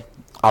 okay,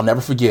 I'll never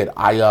forget.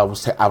 I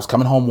was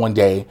coming home one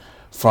day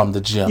from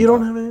the gym. You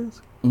don't have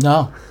AIDS?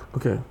 No.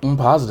 Okay. I'm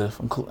positive.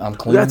 I'm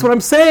clean. That's what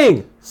I'm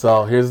saying.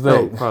 So here's the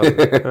thing.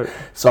 Positive.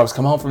 So I was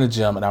coming home from the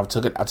gym and I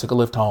took a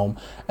lift home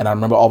and I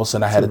remember all of a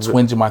sudden I had a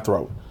twinge in my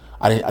throat.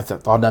 I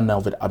thought nothing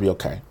of it. I'll be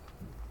okay.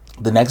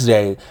 The next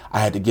day I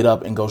had to get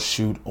up and go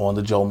shoot on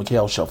the Joel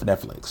McHale show for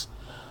Netflix.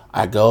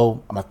 I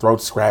go, my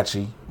throat's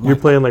scratchy. You're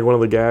playing like one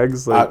of the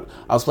gags? I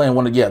was playing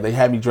they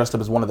had me dressed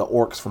up as one of the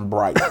orcs from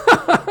Bright.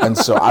 And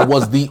so I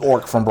was the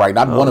orc from Bright.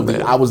 Not one of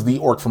the, I was the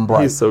orc from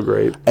Bright. He's so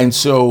great. And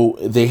so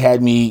they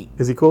had me.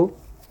 Is he cool?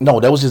 No,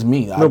 that was just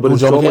me. No, but is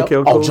Joel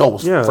McHale cool? Oh, Joel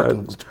was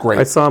freaking great.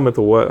 I saw him at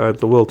the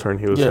Will turn.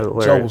 He was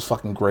hilarious. Joel was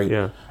fucking great.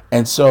 Yeah.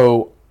 And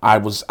so I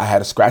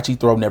had a scratchy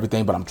throat and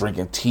everything, but I'm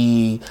drinking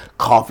tea,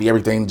 coffee,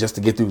 everything just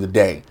to get through the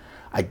day.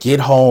 I get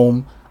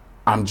home.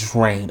 I'm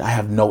drained. I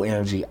have no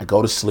energy. I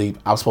go to sleep.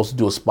 I was supposed to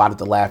do a spot at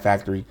the Laugh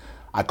Factory.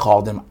 I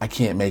called them. I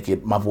can't make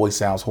it. My voice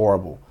sounds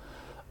horrible.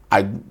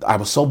 I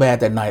was so bad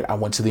that night, I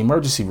went to the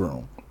emergency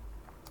room.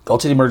 Go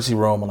to the emergency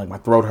room, and like my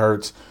throat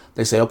hurts.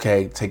 They say,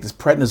 okay, take this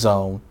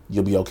prednisone.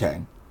 You'll be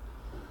okay.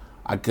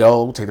 I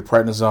go, take the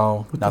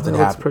prednisone. Nothing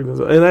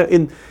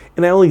happened.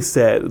 And I only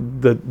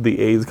said the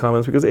AIDS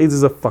comments because AIDS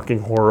is a fucking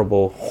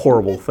horrible,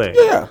 horrible thing.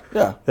 Yeah.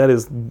 That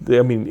is,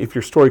 I mean, if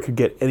your story could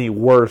get any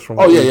worse from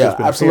what you've just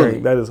been absolutely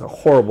hearing, that is a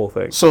horrible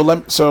thing. So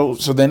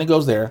then it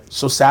goes there.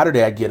 So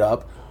Saturday I get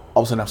up.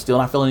 All of a sudden I'm still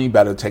not feeling any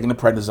better. Taking the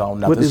prednisone.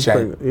 Nothing's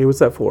changed. What's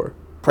that for?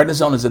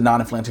 Prednisone is a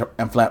non-inflammatory.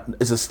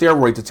 It's a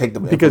steroid to take the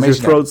because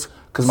inflammation your throat's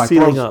my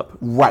sealing throat's up.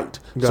 Right.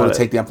 So to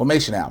take the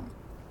inflammation out.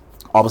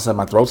 All of a sudden,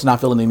 my throat's not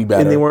feeling any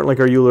better. And they weren't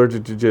like, "Are you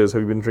allergic to jizz?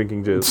 Have you been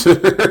drinking jizz?"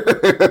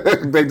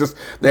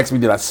 They asked me,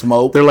 "Did I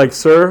smoke?" They're like,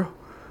 "Sir,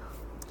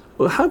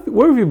 where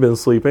have you been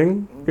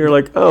sleeping?" You're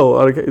like, "Oh,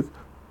 okay.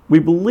 We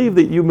believe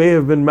that you may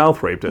have been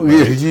mouth raped at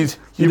night.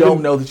 You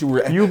don't know that you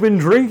were. You've been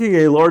drinking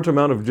a large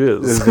amount of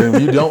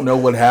jizz. You don't know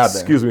what happened.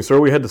 Excuse me, sir.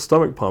 We had to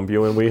stomach pump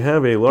you, and we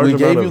have a large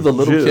amount of jizz. We gave you the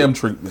little Kim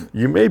treatment.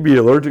 You may be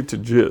allergic to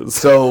jizz."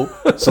 So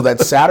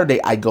that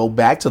Saturday, I go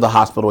back to the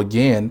hospital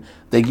again.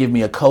 They give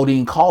me a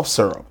codeine cough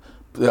syrup.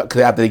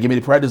 Because after they give me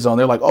the prednisone,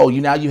 they're like, "Oh,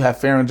 you have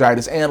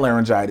pharyngitis and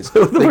laryngitis."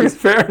 What the fuck is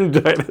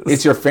pharyngitis?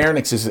 It's your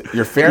pharynx is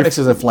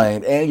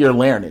inflamed and your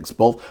larynx.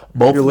 Both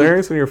your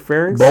larynx and your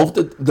pharynx.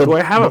 Both do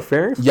I have a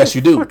pharynx? Yes,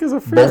 you do. What the fuck is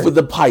a pharynx? Both of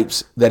the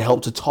pipes that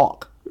help to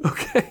talk,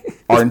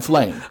 are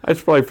inflamed.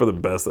 It's probably for the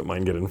best that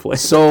mine get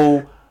inflamed.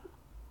 So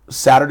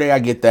Saturday I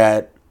get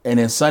that, and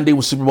then Sunday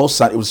was Super Bowl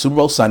Sunday. It was Super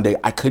Bowl Sunday.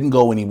 I couldn't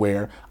go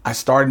anywhere. I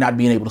started not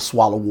being able to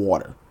swallow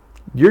water.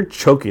 You're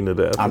choking to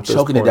death. I'm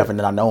choking to death and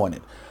not knowing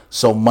it.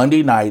 So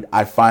Monday night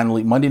I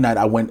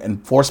went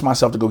and forced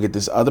myself to go get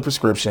this other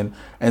prescription,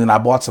 and then I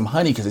bought some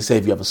honey because they say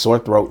if you have a sore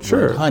throat,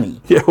 drink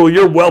honey. Yeah, well,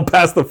 you're well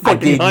past the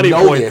fucking honey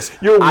point.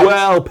 You're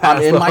well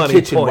past the honey point. I'm in my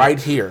kitchen right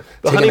here.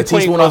 The honey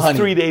point was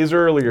 3 days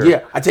earlier.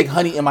 Yeah, I take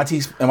honey in my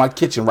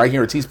kitchen right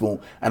here, a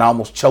teaspoon, and I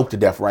almost choked to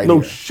death right here.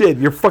 No shit,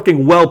 you're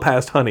fucking well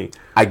past honey.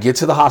 I get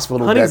to the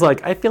hospital. Honey's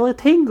like, I feel a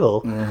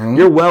tingle. Mm-hmm.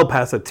 You're well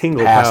past a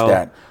tingle, past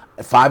that.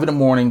 At 5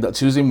 a.m,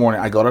 Tuesday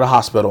morning, I go to the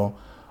hospital.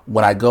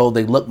 When I go,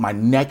 they look, my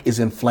neck is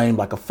inflamed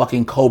like a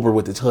fucking cobra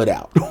with its hood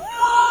out.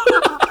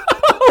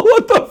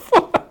 What the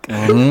fuck?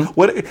 Mm-hmm.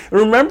 What?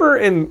 Remember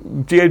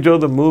in G.I. Joe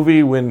the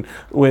movie when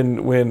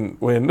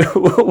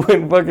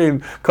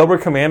fucking Cobra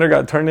Commander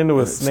got turned into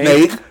a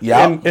snake?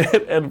 Yeah.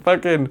 And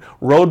fucking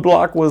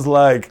Roadblock was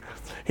like,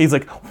 he's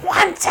like,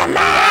 once a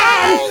man.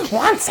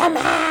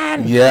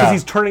 Yeah. Because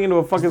he's turning into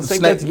a fucking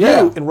snake. That's you.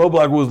 And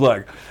Roadblock was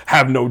like,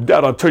 have no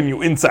doubt I'll turn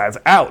you insides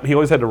out. He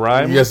always had to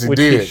rhyme. Yes, he which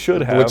did. He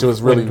should have. Which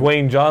was really...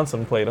 Dwayne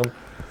Johnson played him.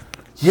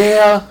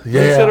 Yeah. He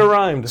should have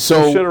rhymed.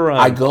 So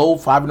I go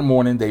 5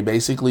 a.m. They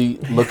basically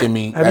look at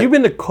me. Have you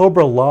been to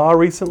Cobra Law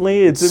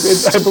recently? I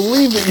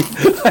believe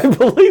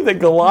that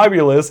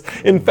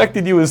Globulus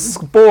infected you with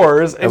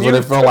spores. That's what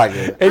it felt like.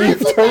 And you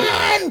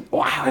turned.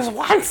 I was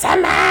once a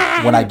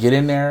man. When I get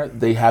in there,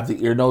 they have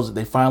the ear, nose.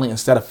 They finally,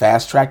 instead of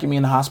fast tracking me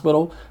in the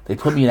hospital, they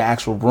put me in an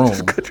actual room.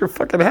 Just cut your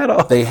fucking head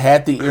off. They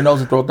had the ear, nose,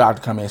 and throat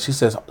doctor come in. She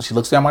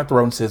looks down my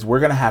throat and says, "We're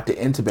gonna have to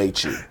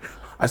intubate you."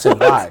 I said,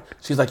 "Why?"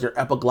 She's like, "Your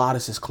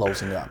epiglottis is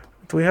closing up."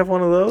 Do we have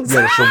one of those?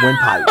 Yeah, that's your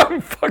windpipe.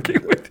 I'm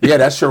fucking with you. Yeah,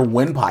 that's your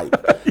windpipe.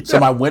 Yeah. So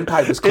my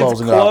windpipe is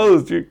closing up.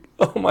 It's closed.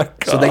 Oh my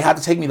God. So they have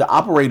to take me to the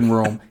operating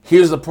room.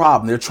 Here's the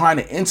problem. They're trying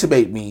to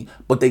intubate me,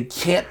 but they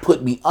can't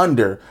put me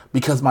under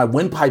because my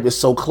windpipe is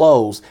so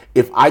closed.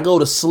 If I go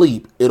to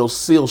sleep, it'll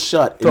seal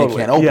shut and they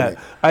can't open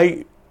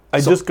it. I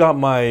just got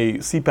my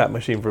CPAP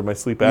machine for my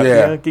sleep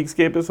apnea,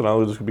 Geekscapist, and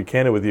I'll just be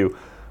candid with you.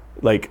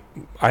 Like,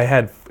 I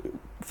had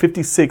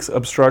 56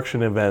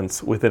 obstruction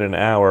events within an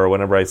hour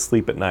whenever I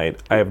sleep at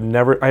night. I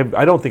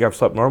don't think I've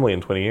slept normally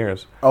in 20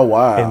 years. Oh,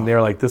 wow. And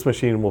they're like, this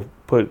machine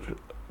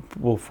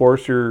will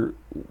force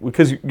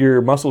because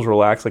your muscles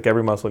relax like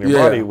every muscle in your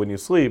body when you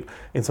sleep,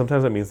 and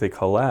sometimes that means they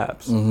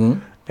collapse.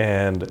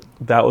 And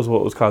that was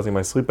what was causing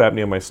my sleep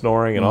apnea, my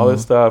snoring, and all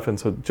this stuff. And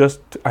so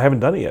I haven't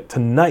done it yet.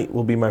 Tonight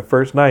will be my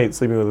first night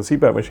sleeping with a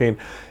CPAP machine, and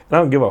I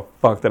don't give a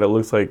fuck that it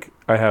looks like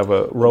I have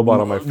a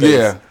robot on my face.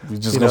 Yeah, you're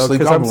just gonna sleep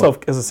because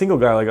as a single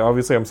guy, like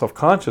obviously I'm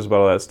self-conscious about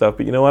all that stuff.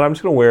 But you know what? I'm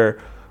just gonna wear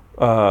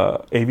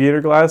aviator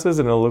glasses,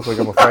 and it'll look like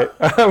I'm a fight.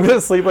 I'm gonna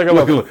sleep like I'm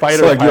a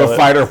fighter. Like pilot. you're a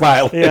fighter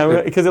pilot.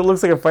 Yeah, because it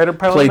looks like a fighter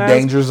pilot. Play mask.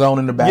 Danger Zone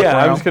in the background.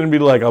 Yeah, I'm just gonna be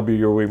like, I'll be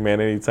your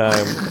wingman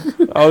anytime.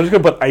 I was just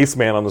gonna put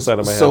Iceman on the side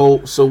of my head.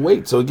 So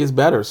wait, so it gets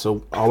better.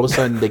 So all of a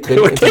sudden they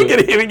couldn't.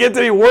 If it gets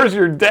any worse,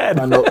 you're dead.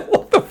 I know.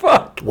 What the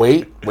fuck?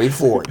 Wait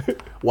for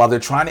it. While they're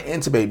trying to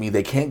intubate me,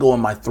 they can't go in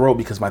my throat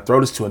because my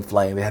throat is too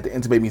inflamed. They have to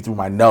intubate me through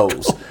my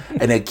nose,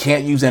 and they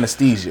can't use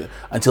anesthesia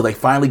until they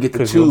finally get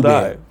the tube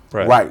in.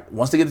 Right.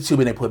 Once they get the tube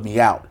in, they put me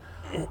out.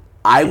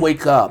 I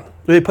wake up.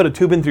 They put a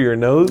tube in through your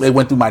nose? They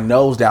went through my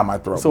nose down my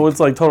throat. So it's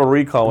like Total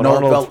Recall when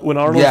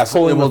Arnold's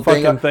pulling the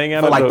fucking thing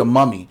out of like the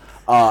mummy.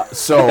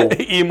 So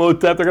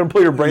Emotep, they're gonna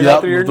pull your brain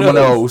out through your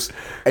nose.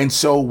 And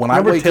so when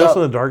Remember I wake Tales up,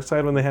 from the Dark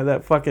Side when they had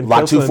that fucking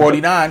Lot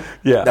 249.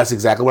 Yeah, that's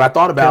exactly what I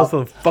thought about. Tales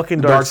from the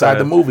fucking Dark Side,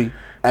 the movie.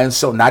 And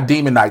so not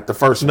Demon Knight, the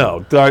first one. No,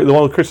 the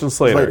one with Christian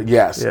Slater.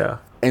 Yes. Yeah.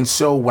 And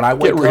so when I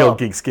wake up... Get real,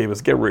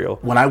 Geekscape. Get real.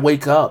 When I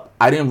wake up,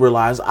 I didn't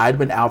realize I'd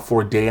been out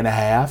for a day and a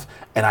half,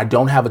 and I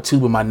don't have a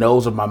tube in my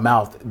nose or my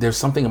mouth. There's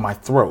something in my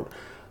throat.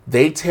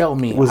 They tell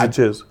me... Was it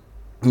jizz?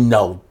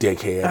 No,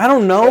 dickhead. I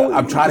don't know.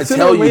 I'm trying to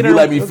tell you. If you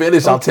let me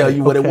finish, I'll tell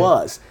you what it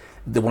was.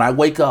 When I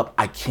wake up,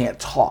 I can't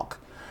talk.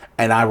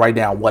 And I write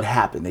down what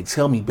happened. They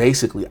tell me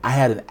basically I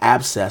had an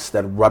abscess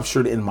that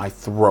ruptured in my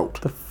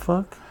throat. The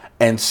fuck?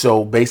 And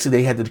so basically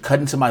they had to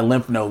cut into my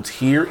lymph nodes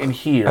here and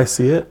here. I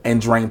see it.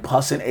 And drain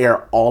pus and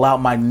air all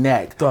out my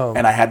neck. Dumb.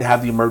 And I had to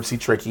have the emergency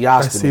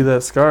tracheostomy. I see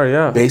that scar,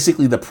 yeah.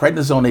 Basically the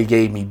prednisone they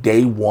gave me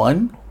day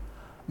one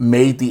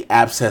made the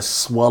abscess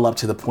swell up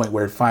to the point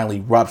where it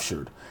finally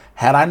ruptured.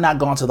 Had I not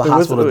gone to the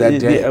hospital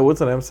that day. Yeah,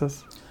 what's an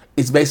abscess?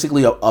 It's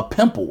basically a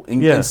pimple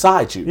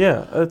inside you.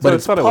 Yeah, but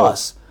it's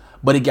pus.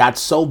 But it got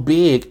so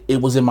big,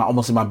 it was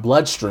almost in my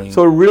bloodstream.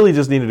 So it really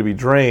just needed to be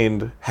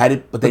drained.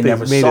 But they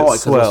never saw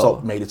it because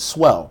it made it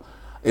swell.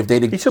 If they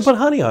You should put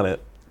honey on it.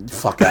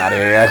 Fuck out of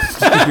here.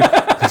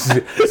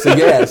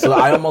 So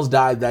I almost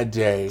died that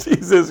day.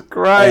 Jesus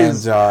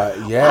Christ.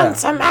 And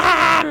Once a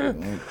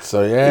man.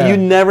 So yeah. You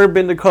never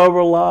been to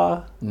Cobra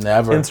Law?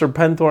 Never. In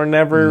Serpentor,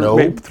 never?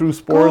 Nope. Threw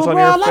spores on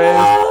your face?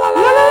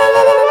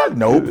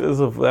 Nope.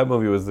 That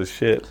movie was the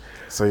shit.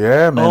 So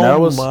yeah, man.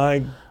 Oh my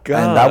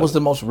God. And that was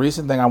the most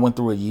recent thing I went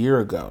through a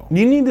year ago.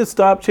 You need to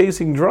stop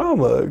chasing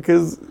drama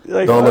because,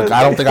 I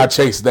don't think I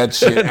chased that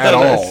shit at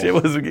all.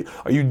 Shit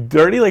are you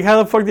dirty? Like,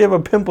 how the fuck do you have a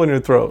pimple in your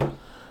throat?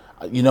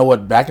 You know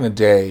what? Back in the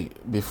day,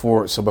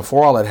 before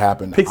all that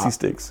happened, Pixie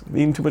sticks.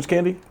 Eating too much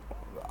candy?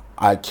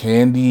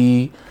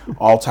 Candy,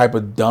 all type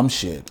of dumb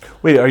shit.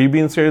 Wait, are you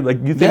being serious? Like,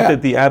 you think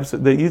that the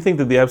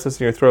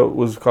abscess in your throat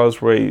was caused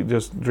by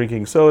just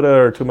drinking soda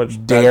or too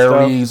much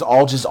dairies,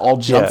 all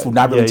junk food,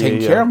 not really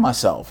taking care of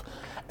myself.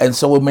 And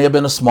so it may have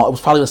been it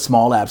was probably a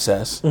small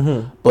abscess.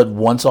 Mm-hmm. But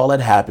once all that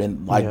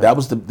happened,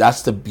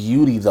 that's the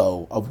beauty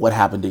though of what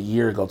happened a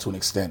year ago to an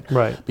extent.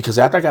 Right. Because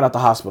after I got out the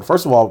hospital,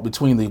 first of all,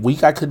 between the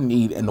week I couldn't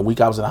eat and the week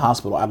I was in the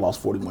hospital, I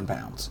lost 41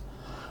 pounds.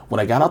 When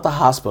I got out the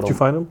hospital. Did you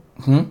find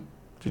them?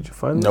 Did you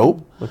find them?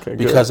 Nope. Okay, good.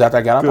 Because after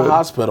I got out the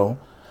hospital,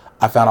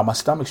 I found out my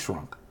stomach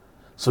shrunk.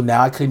 So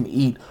now I couldn't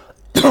eat.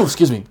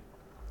 Excuse me.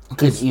 I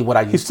couldn't eat what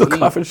I used to eat. You still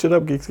coughing shit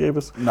up,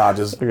 Geekscape? Nah,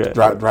 just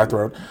dry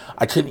throat.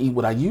 I couldn't eat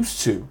what I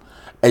used to.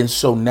 And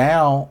so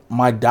now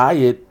my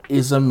diet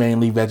is a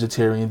mainly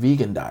vegetarian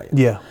vegan diet.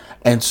 Yeah.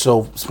 And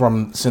so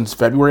since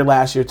February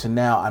last year to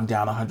now, I'm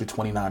down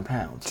 129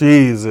 pounds.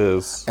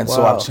 Jesus. And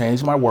so I've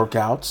changed my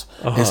workouts.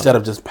 Instead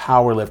of just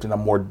powerlifting,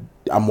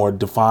 I'm more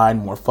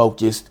defined, more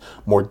focused,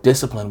 more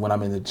disciplined when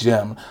I'm in the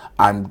gym.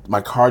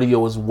 My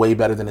cardio is way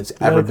better than it's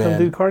ever been. Come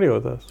do cardio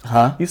with us.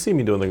 Huh? You see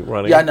me doing the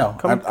running. Yeah, I know.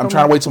 I'm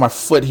trying to wait till my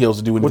foot heals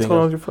to do anything. What's going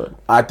on with your foot?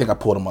 I think I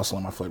pulled a muscle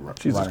in my foot.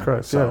 Jesus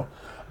Christ, yeah.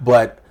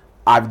 But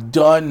I've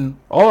done...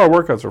 All our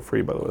workouts are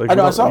free, by the way. Like, I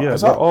know, I saw.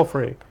 They're all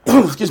free.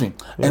 Excuse me.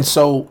 Yeah. And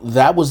so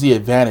that was the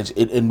advantage.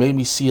 It made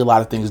me see a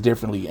lot of things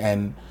differently.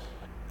 And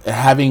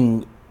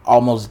having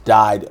almost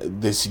died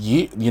this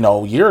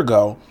year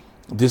ago,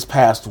 this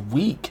past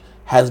week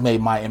has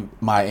made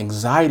my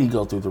anxiety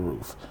go through the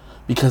roof.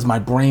 Because my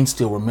brain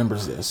still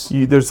remembers this.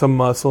 There's some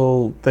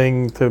muscle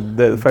thing to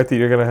the fact that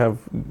you're going to have...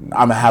 I'm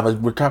going to have a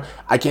recovery.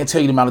 I can't tell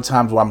you the amount of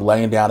times where I'm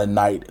laying down at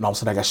night and all of a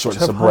sudden I got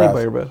shortness of breath. Have honey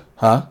by your bed.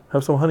 Huh?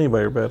 Have some honey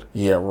by your bed.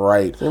 Yeah,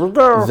 right. There we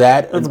go.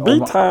 It's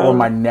beat time. Or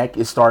my neck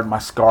is starting, my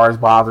scars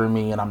bothering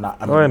me and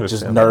I'm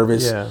just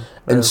nervous. Yeah,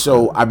 and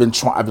so I've been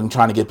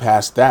trying to get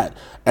past that.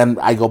 And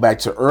I go back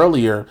to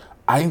earlier,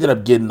 I ended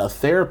up getting a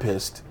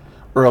therapist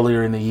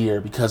earlier in the year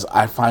because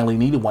I finally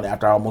needed one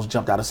after I almost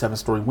jumped out a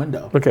 7-story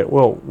window. Okay,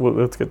 well,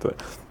 let's get to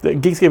it. The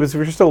Geekscape is, if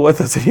you're still with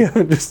us and you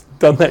haven't just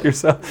done that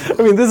yourself.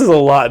 I mean, this is a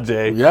lot,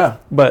 Jay. Yeah.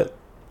 But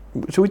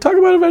should we talk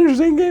about Avengers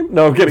Endgame?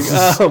 No, I'm kidding.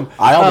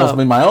 I almost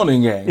made my own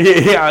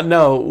Endgame. Yeah,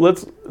 no.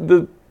 Let's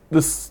the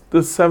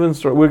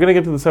 7-story. We're gonna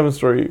get to the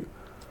 7-story.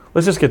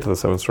 Let's just get to the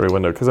 7-story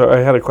window because I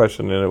had a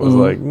question and it was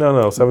like, no,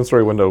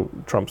 7-story window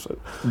trumps it.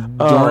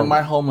 During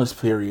my homeless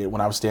period, when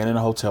I was staying in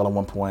a hotel at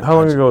one point. How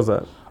long ago was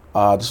that?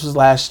 This was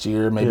last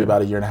year, maybe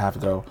about a year and a half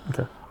ago.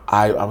 Okay.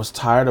 I was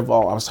tired of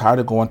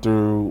going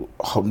through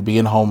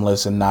being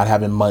homeless and not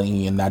having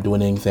money and not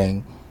doing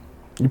anything.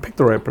 You picked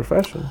the right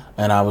profession.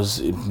 And I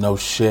was no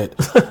shit.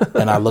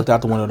 And I looked out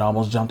the window and I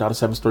almost jumped out a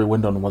 7-story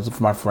window, and it wasn't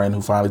for my friend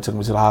who finally took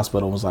me to the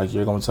hospital and was like,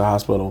 "You're going to the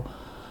hospital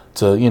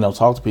to,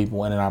 talk to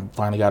people." And then I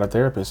finally got a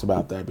therapist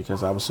about that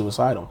because I was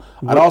suicidal.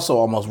 I'd also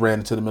almost ran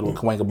into the middle of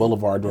Cahuenga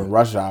Boulevard during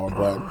rush hour,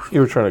 but... You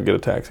were trying to get a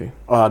taxi.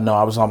 No,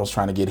 I was almost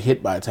trying to get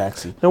hit by a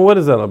taxi. Now, what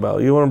is that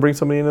about? You want to bring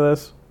somebody into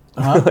this?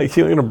 Huh? Like,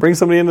 you're going to bring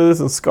somebody into this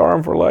and scar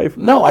them for life?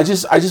 No, I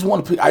just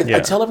want to...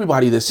 I tell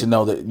everybody this to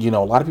know that, a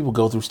lot of people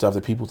go through stuff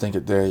that people think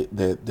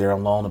that they're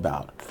alone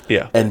about.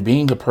 Yeah. And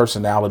being a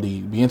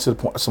personality, being to the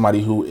point,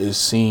 somebody who is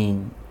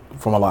seen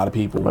from a lot of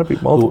people... There might be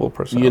multiple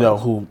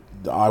personalities. Who...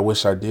 I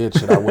wish I did.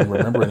 Shit, I wouldn't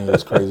remember any of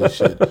this crazy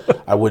shit.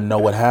 I wouldn't know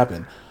what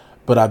happened.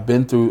 But I've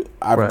gone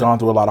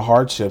through a lot of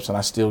hardships, and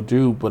I still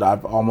do. But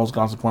I've almost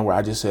gone to the point where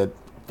I just said,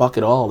 fuck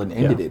it all, and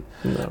ended it.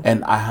 No.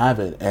 And I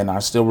haven't. And I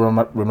still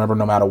remember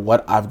no matter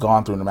what I've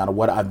gone through, no matter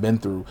what I've been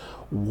through,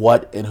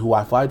 what and who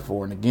I fight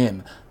for. And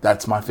again,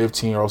 that's my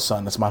 15-year-old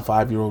son. That's my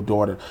 5-year-old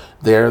daughter.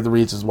 They're the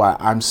reasons why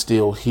I'm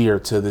still here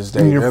to this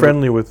day. And you're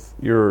friendly with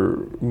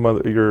your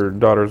mother, your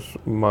daughter's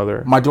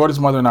mother. My daughter's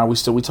mother and I,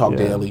 we talk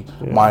daily.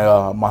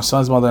 Yeah. My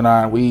son's mother and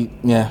I,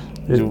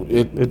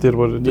 it did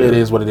what it did. It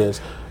is what it is.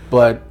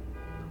 But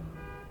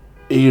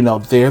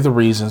they're the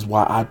reasons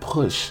why I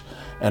push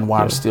and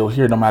why I'm still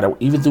here, no matter,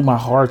 even through my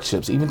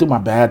hardships, even through my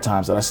bad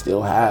times that I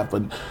still have.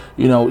 But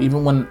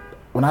even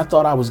when I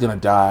thought I was gonna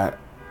die,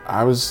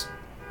 I was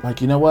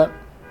like, you know what?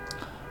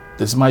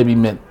 This might be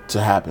meant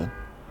to happen.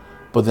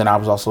 But then I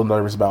was also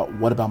nervous about,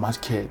 what about my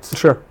kids?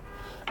 Sure.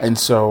 And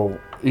so,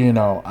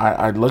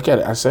 I look at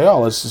it, I say,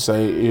 let's just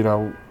say,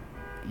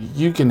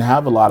 you can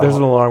have a lot There's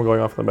an alarm going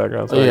off in the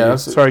background.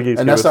 Sorry, Geeks.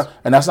 And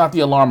that's not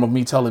the alarm of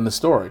me telling the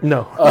story.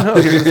 No,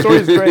 the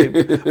story's great.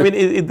 I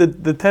mean,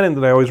 the tenet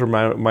that I always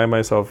remind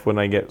myself when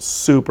I get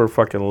super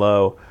fucking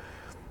low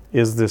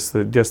is just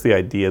the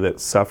idea that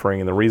suffering,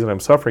 and the reason I'm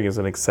suffering is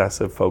an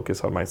excessive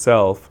focus on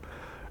myself.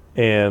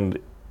 And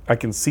I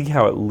can see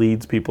how it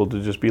leads people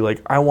to just be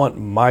like, I want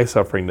my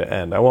suffering to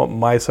end. I want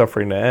my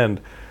suffering to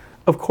end.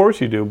 Of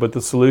course you do, but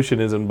the solution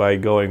isn't by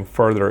going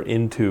further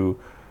into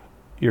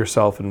your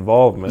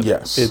self-involvement.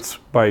 Yes. It's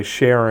by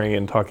sharing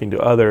and talking to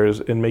others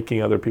and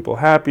making other people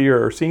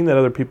happier, or seeing that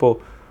other people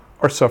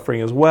are suffering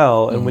as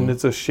well. And when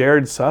it's a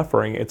shared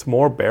suffering, it's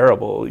more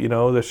bearable.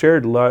 The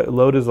shared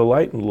load is a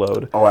lightened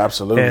load. Oh,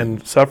 absolutely.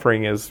 And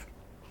suffering is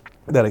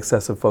that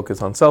excessive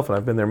focus on self. And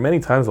I've been there many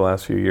times the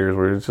last few years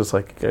where it's just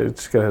like, I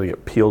just got to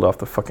get peeled off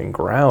the fucking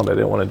ground. I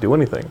didn't want to do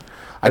anything.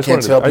 I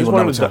can't tell people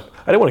I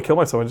didn't want to kill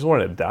myself. I just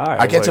wanted to die.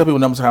 I can't tell people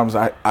how many times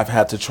I've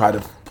had to try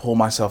to pull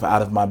myself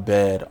out of my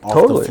bed,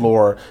 off the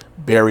floor,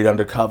 buried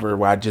under cover,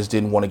 where I just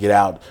didn't want to get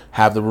out,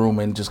 have the room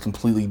in just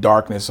completely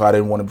darkness. So I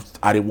didn't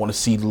want to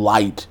see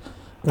light.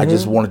 I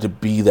just wanted to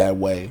be that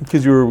way.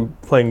 Because you were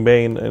playing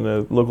Bane in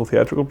a local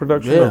theatrical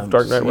production of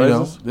Dark Knight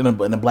Rises? In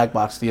a black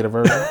box theater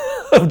version.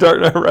 Of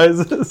Dark Knight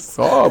Rises.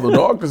 Oh, the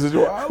darkness is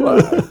your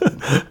ally.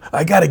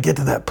 I got to get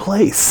to that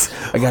place.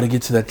 I got to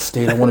get to that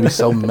state. I want to be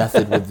so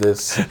method with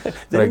this. Does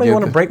anybody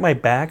want to break my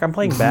back? I'm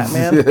playing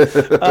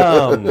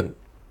Batman.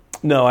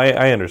 No,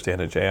 I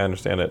understand it, Jay. I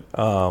understand it.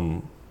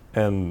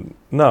 And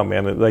no,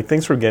 man,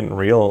 thanks for getting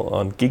real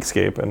on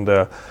Geekscape. And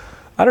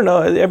I don't know.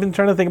 I've been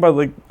trying to think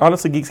about,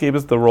 honestly, Geekscape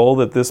is the role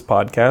that this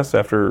podcast,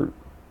 after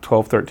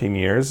 12, 13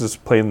 years, is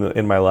playing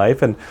in my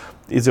life. And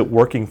is it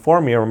working for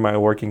me, or am I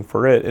working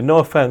for it? And no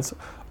offense,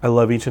 I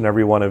love each and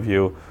every one of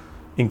you,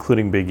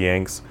 including Big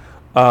Yanks.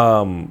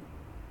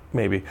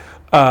 Maybe.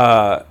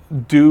 I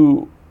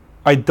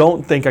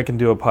don't think I can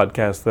do a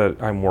podcast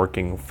that I'm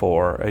working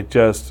for.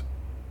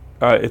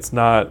 It's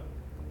not.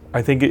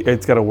 I think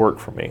it's got to work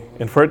for me.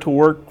 And for it to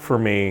work for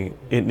me,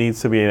 it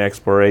needs to be an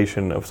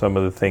exploration of some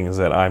of the things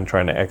that I'm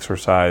trying to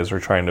exercise or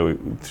trying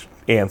to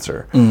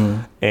answer.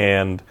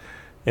 And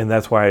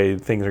that's why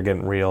things are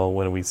getting real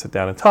when we sit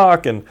down and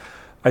talk. And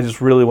I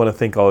just really want to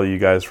thank all of you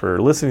guys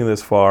for listening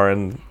this far.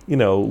 And,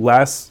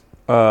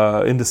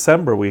 in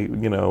December, we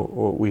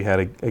had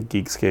a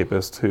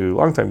Geekscapist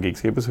longtime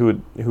Geekscapist who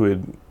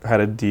had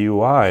a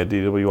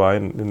DWI,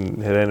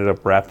 and had ended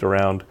up wrapped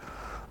around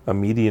a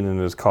median in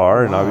his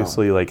car. And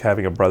obviously,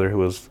 having a brother who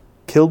was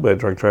killed by a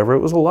drunk driver, it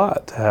was a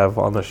lot to have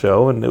on the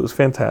show. And it was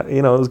fantastic.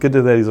 It was good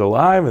that he's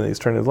alive and he's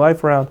turned his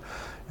life around.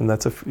 And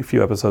that's a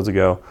few episodes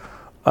ago.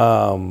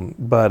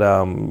 But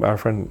our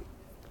friend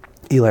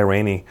Eli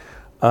Rainey,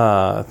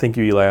 thank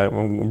you, Eli.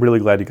 I'm really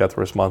glad you got the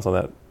response on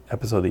that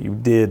episode that you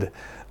did.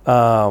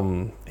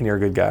 And you're a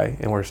good guy,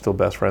 and we're still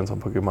best friends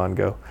on Pokemon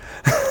Go.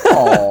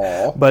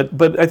 Aww.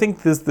 But I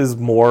think this is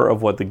more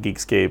of what the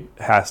Geekscape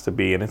has to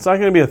be, and it's not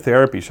going to be a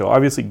therapy show.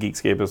 Obviously,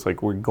 Geekscape is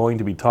like, we're going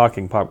to be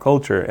talking pop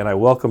culture, and I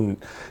welcome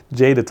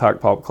Jay to talk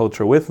pop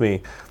culture with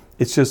me.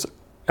 It's just,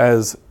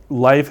 as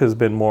life has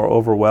been more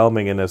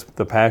overwhelming and as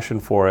the passion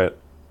for it,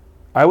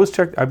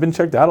 I've been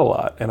checked out a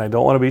lot, and I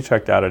don't want to be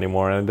checked out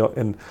anymore.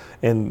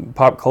 And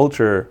pop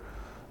culture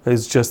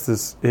is just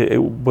this.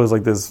 It was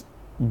like this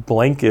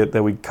blanket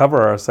that we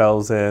cover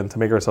ourselves in to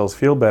make ourselves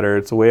feel better.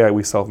 It's the way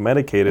we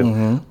self-medicated.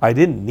 Mm-hmm. I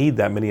didn't need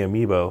that many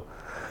amiibo.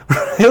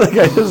 Like,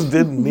 I just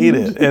didn't need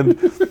it.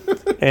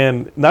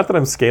 And not that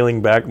I'm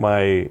scaling back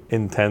my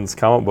intense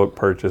comic book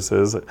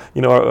purchases.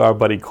 You know, our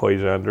buddy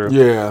Koijandru.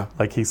 Yeah.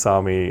 Like, he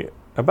saw me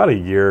about a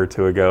year or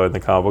two ago in the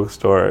comic book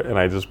store, and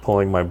I just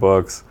pulling my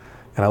books,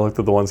 and I looked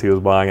at the ones he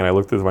was buying, and I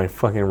looked at my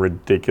fucking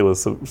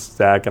ridiculous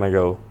stack, and I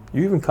go,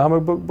 "You even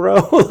comic book, bro?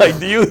 Like,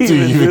 do you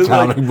even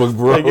comic book,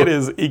 bro?" Like, it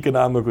is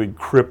economically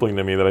crippling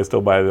to me that I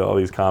still buy all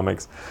these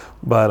comics,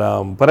 but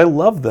I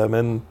love them,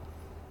 and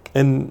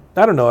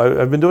I don't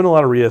know. I've been doing a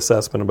lot of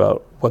reassessment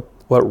about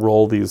what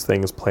role these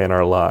things play in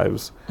our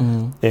lives,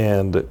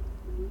 and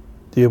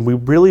we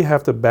really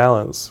have to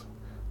balance,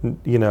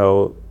 you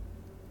know,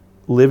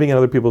 living in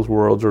other people's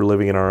worlds or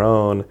living in our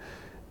own,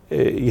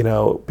 you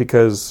know,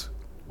 because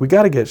we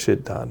got to get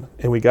shit done,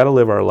 and we got to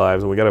live our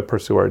lives, and we got to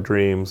pursue our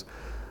dreams.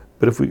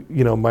 But if we,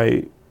 you know,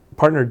 my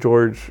partner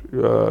George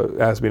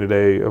asked me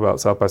today about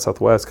South by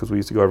Southwest, because we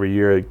used to go every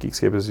year at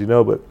Geekscape, as you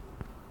know. But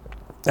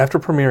after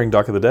premiering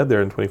Dawn of the Dead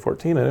there in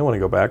 2014, I didn't want to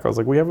go back. I was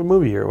like, we have a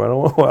movie here. I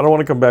don't want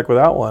to come back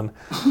without one.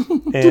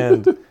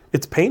 And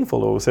it's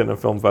painful to sit in a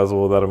film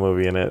festival without a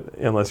movie in it,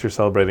 unless you're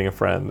celebrating a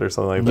friend or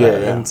something like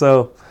that. Yeah. And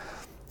so,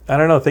 I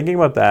don't know. Thinking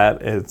about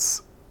that,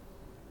 it's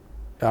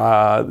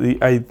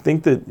I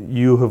think that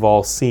you have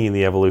all seen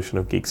the evolution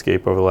of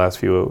Geekscape over the last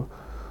few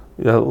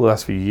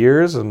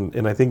years,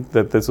 and I think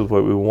that this is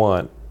what we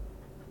want.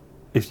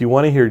 If you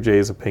want to hear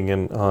Jay's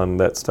opinion on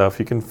that stuff,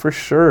 you can for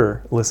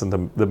sure listen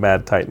to the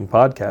Mad Titan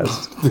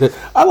podcast.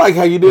 I like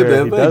how you did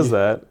that. He does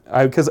that.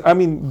 Because, I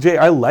mean, Jay,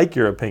 I like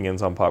your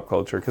opinions on pop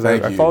culture, because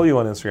I follow you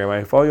on Instagram,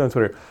 I follow you on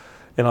Twitter,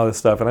 and all this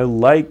stuff, and I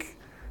like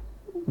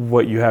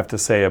what you have to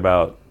say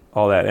about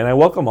all that. And I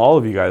welcome all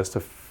of you guys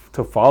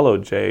to follow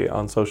Jay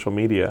on social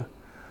media.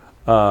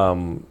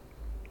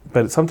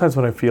 But sometimes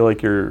when I feel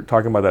like you're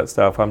talking about that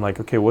stuff, I'm like,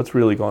 okay, what's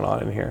really going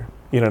on in here?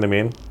 You know what I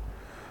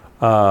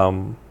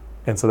mean?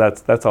 And so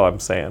that's all I'm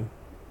saying.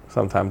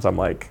 Sometimes I'm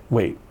like,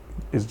 wait,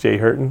 is Jay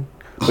hurting?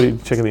 What, are you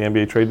checking the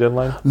NBA trade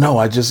deadline? No,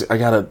 I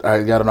got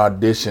an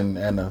audition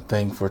and a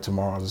thing for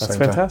tomorrow at the same time.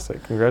 That's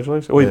fantastic.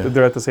 Congratulations. Wait,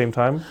 they're at the same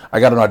time? I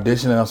got an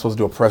audition and I'm supposed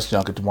to do a press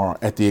junket tomorrow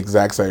at the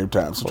exact same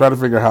time. So try to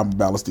figure out how to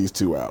balance these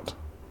two out.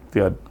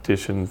 The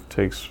audition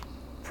takes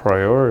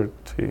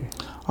priority.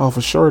 Oh,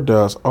 for sure it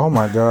does. Oh,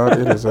 my God.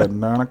 It is at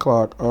 9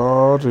 o'clock.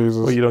 Oh, Jesus.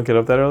 Well, you don't get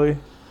up that early?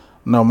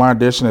 No, my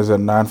audition is at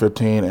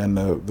 9:15, and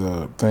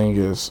the thing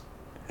is...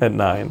 At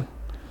 9.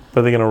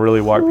 But they're going to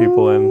really walk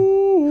people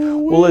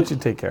in. We'll let you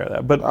take care of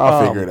that. But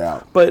I'll figure it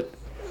out. But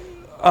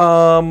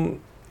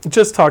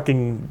just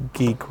talking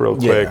geek real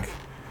quick. Yeah.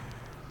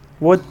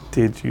 What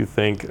did you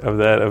think of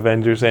that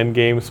Avengers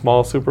Endgame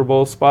small Super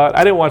Bowl spot?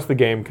 I didn't watch the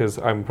game because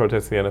I'm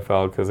protesting the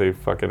NFL because they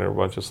fucking are a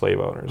bunch of slave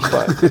owners.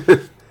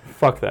 But...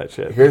 Fuck that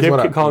shit.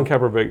 Give Colin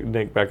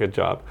Kaepernick back a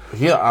job.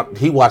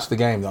 He watched the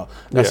game, though.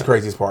 That's the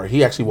craziest part.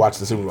 He actually watched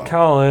the Super Bowl.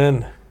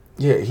 Colin.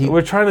 Yeah,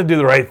 we're trying to do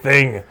the right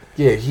thing.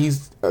 Yeah,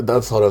 he's...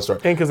 that's the whole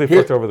story. And because they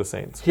fucked over the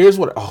Saints. Here's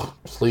what... Oh,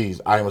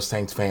 please. I am a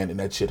Saints fan, and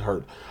that shit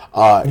hurt.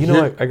 I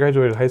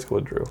graduated high school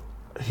with Drew.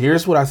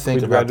 Here's what I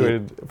think about... We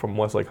graduated from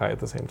Westlake High at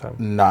the same time.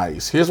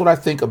 Nice. Here's what I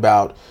think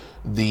about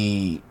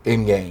the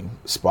in-game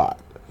spot.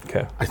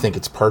 Okay. I think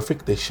it's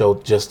perfect. They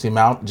showed just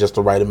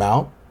the right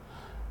amount.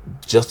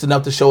 Just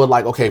enough to show it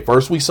like, okay,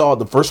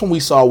 the first one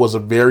we saw was a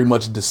very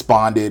much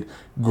despondent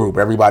group.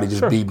 Everybody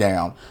just beat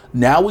down.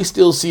 Now we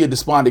still see a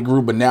despondent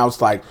group, but now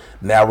it's like,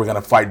 now we're going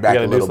to fight back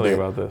a little bit.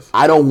 About this.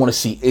 I don't want to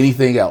see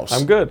anything else.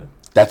 I'm good.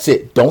 That's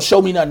it. Don't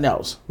show me nothing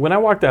else. When I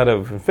walked out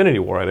of Infinity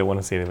War, I didn't want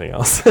to see anything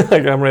else.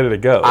 Like, I'm ready to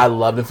go. I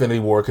loved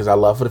Infinity War because I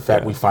love for the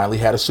fact we finally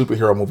had a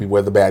superhero movie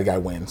where the bad guy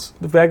wins.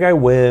 The bad guy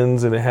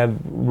wins, and it had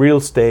real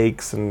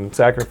stakes and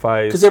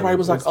sacrifice. Because everybody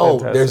was like,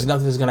 there's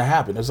nothing that's going to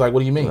happen. It's like,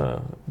 what do you mean?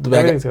 The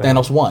bad guy,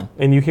 Thanos won.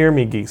 And you hear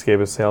me,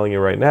 Geekscape is telling you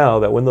right now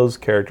that when those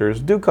characters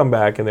do come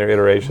back in their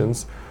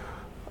iterations,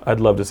 I'd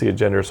love to see a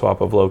gender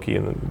swap of Loki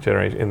in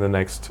the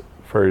next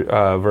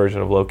version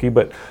of Loki.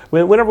 But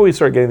whenever we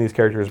start getting these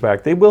characters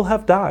back, they will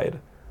have died.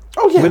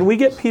 Oh yeah. When we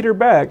get Peter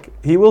back,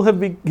 he will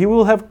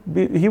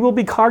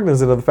be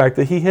cognizant of the fact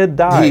that he had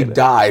died. He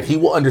died. He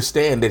will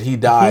understand that he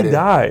died. He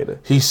died.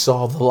 He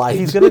saw the light.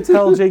 He's going to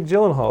tell Jake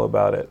Gyllenhaal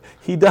about it.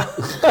 He died.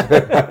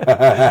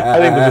 I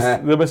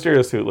think the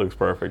Mysterio suit looks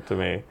perfect to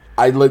me.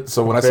 When I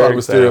saw the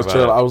Mysterio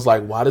trailer, I was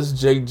like, why does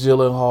Jake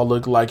Gyllenhaal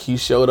look like he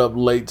showed up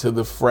late to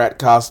the frat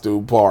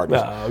costume party?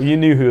 No, you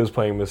knew who was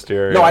playing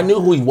Mysterio. No, I knew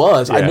who he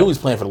was. Yeah. I knew he was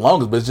playing for the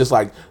longest, but it's just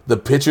like the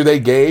picture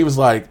they gave was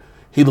like,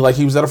 He looked like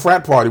he was at a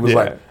frat party. He was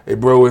like, "Hey,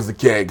 bro, where's the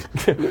keg?"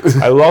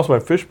 I lost my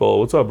fishbowl.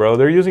 What's up, bro?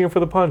 They're using it for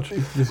the punch.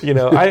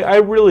 I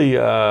really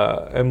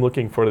am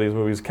looking forward to these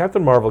movies.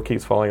 Captain Marvel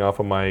keeps falling off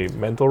of my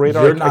mental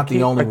radar. You're not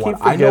the only one.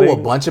 I know a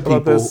bunch of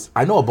people.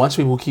 I know a bunch of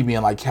people who keep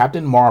being like,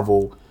 Captain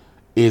Marvel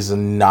is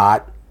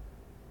not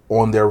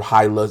on their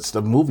high list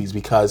of movies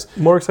because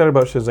more excited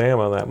about Shazam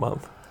on that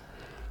month.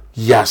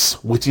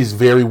 Yes, which is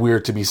very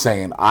weird to be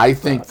saying. I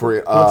think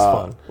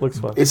looks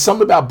fun. It's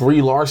something about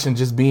Brie Larson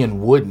just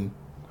being wooden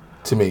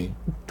to me.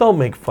 Don't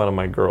make fun of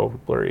my girl,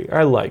 Brie.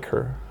 I like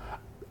her.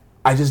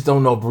 I just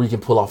don't know if Brie can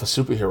pull off a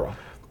superhero.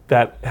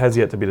 That has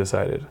yet to be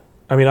decided.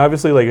 I mean,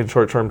 obviously, like in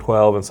Short Term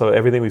 12 and so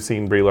everything we've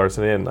seen Brie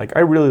Larson in, like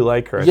I really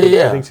like her. I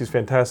think she's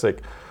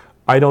fantastic.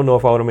 I don't know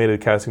if I would have made a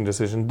casting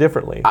decision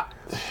differently.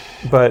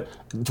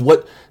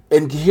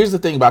 And here's the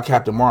thing about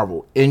Captain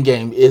Marvel.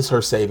 Endgame is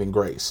her saving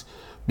grace.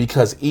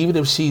 Because even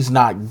if she's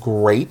not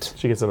great...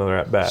 She gets another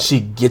at-bat. She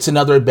gets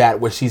another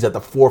at-bat where she's at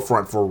the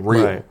forefront for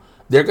real. Right.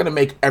 They're going to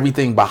make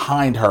everything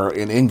behind her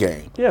in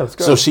Endgame. Yeah, let's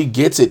go. So she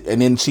gets it,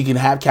 and then she can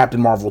have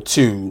Captain Marvel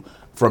 2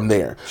 from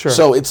there. Sure.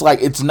 So it's like,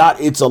 it's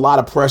a lot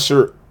of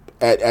pressure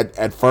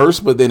at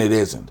first, but then it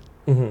isn't.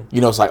 Mm-hmm.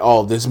 It's like,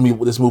 oh, this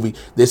movie,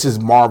 this is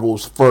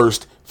Marvel's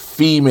first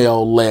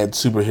female-led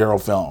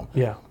superhero film.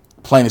 Yeah.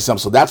 Plain and simple.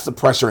 So that's the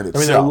pressure in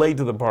itself. I mean, they're late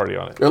to the party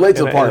on it. They're late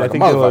to the party. I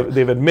think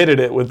they've admitted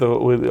it with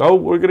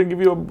we're going to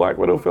give you a Black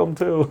Widow film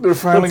too. They're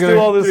finally going to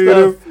do all this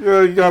stuff.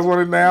 Yeah, you guys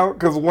want it now?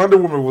 Because Wonder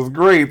Woman was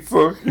great.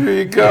 So here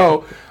you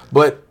go.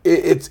 But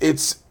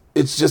it's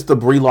just the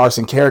Brie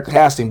Larson character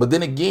casting. But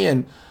then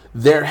again,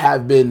 there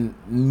have been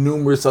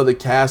numerous other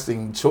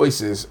casting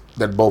choices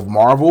that both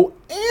Marvel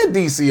and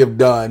DC have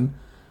done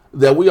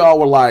that we all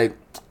were like,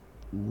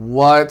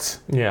 what?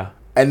 Yeah.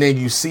 And then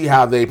you see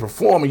how they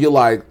perform, and you're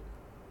like,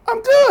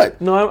 I'm good.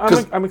 No,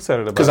 I'm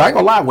excited about it. Because I ain't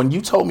gonna lie, when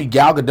you told me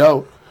Gal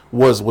Gadot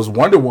was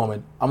Wonder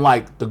Woman, I'm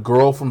like, the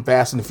girl from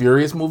Fast and the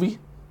Furious movie?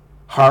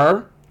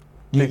 Her?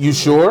 You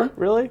sure?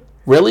 Really?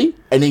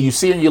 And then you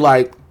see her and you're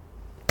like,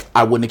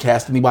 I wouldn't have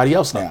cast anybody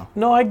else now.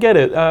 No, I get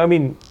it. I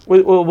mean,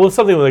 with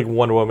something like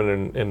Wonder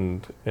Woman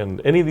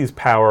and any of these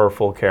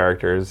powerful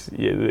characters,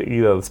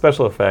 the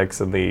special effects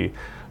and the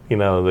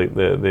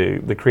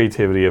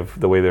creativity of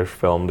the way they're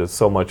filmed is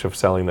so much of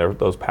selling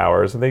those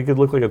powers, and they could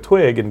look like a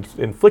twig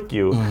and flick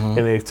you, and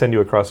they send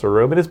you across the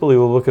room. It is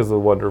believable because of the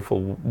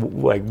wonderful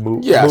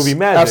movie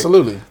magic.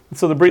 Absolutely.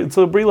 So the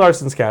Brie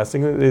Larson's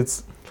casting,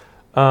 it's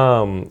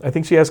I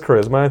think she has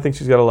charisma. I think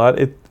she's got a lot.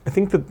 I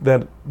think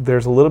that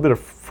there's a little bit of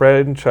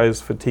franchise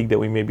fatigue that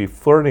we may be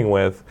flirting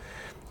with,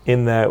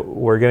 in that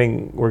we're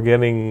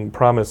getting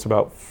promised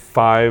about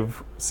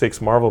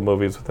 5-6 Marvel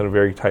movies within a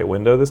very tight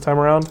window this time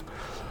around.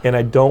 And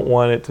I don't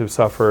want it to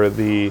suffer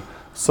the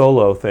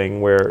Solo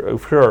thing where,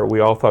 sure, we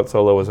all thought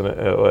Solo was an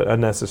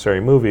unnecessary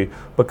movie,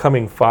 but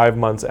coming 5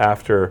 months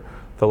after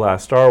the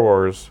last Star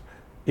Wars,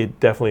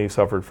 it definitely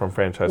suffered from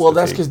franchise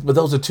fatigue. But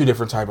those are two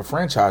different type of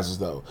franchises,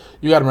 though.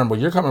 You got to remember,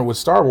 you're coming with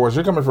Star Wars,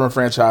 you're coming from a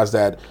franchise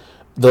that,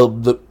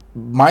 the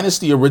minus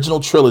the original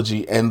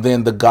trilogy and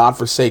then the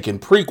godforsaken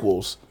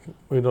prequels.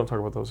 We don't talk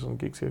about those on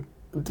Geekscape.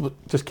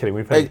 Just kidding.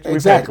 We've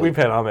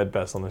had Ahmed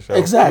Best on the show.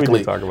 Exactly. We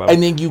did talk about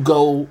and then you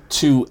go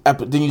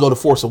to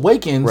Force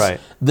Awakens. Right.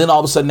 Then all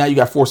of a sudden now you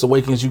got Force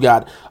Awakens. You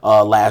got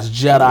Last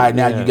Jedi.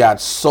 Now you got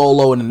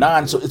Solo and the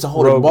 9. So it's a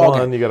whole different ballgame. Rogue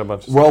One. You got a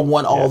bunch of Rogue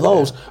One. All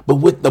those. Yeah. But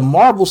with the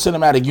Marvel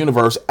Cinematic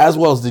Universe as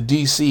well as the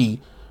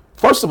DC,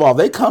 first of all,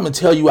 they come and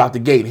tell you out the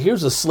gate,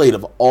 here's a slate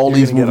of all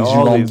these movies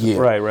you're going to get.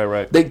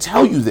 Right. They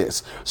tell you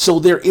this. So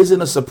there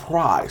isn't a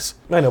surprise.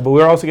 I know, but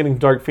we're also getting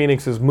Dark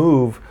Phoenix's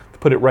move.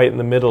 Put it right in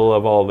the middle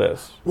of all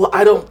this. Well,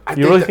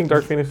 you really think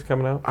Dark Phoenix is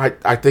coming out?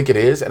 I think it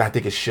is, and I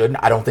think it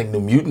shouldn't. I don't think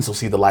New Mutants will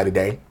see the light of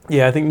day.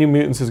 Yeah, I think New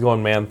Mutants is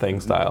going Man-Thing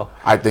style.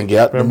 I think,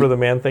 yeah. Remember the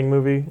Man-Thing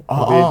movie?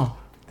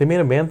 They made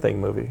a Man-Thing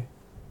movie.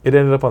 It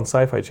ended up on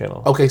Sci-Fi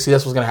Channel. Okay, see,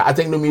 that's what's going to happen. I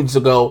think New Mutants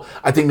will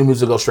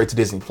go straight to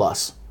Disney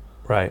Plus.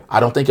 Right.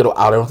 I don't think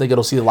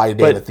it'll see the light of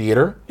day in the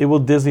theater. It will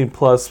Disney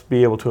Plus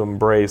be able to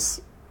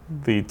embrace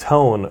the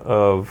tone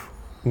of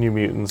New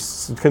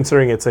Mutants,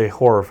 considering it's a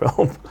horror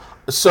film.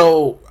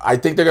 So I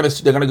think they're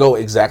gonna go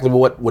exactly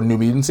what New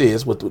Mutants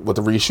is, what the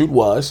reshoot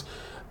was.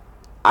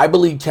 I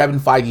believe Kevin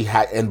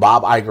Feige and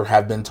Bob Iger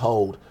have been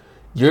told,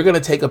 you're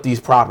gonna take up these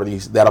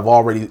properties that have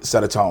already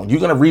set a tone.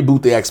 You're gonna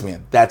reboot the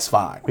X-Men. That's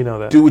fine. We know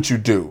that. Do what you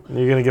do.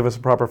 You're gonna give us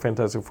a proper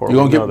Fantastic Four. We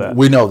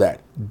know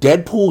that.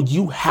 Deadpool,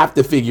 you have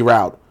to figure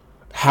out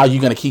how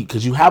you're gonna keep,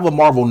 because you have a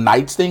Marvel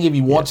Knights thing if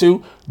you want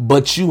to,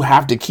 but you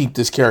have to keep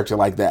this character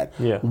like that.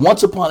 Yeah.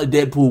 Once Upon a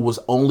Deadpool was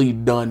only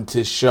done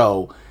to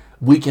show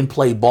we can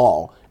play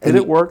ball. Did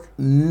it work?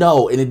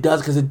 No, and it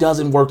does, because it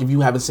doesn't work if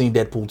you haven't seen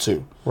Deadpool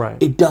 2. Right.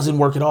 It doesn't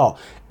work at all.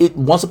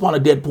 Once Upon a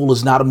Deadpool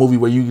is not a movie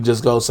where you can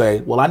just go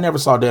say, well, I never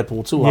saw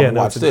Deadpool 2.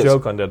 It's a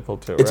joke on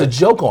Deadpool 2. It's a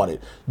joke on it.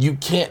 You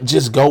can't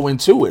just go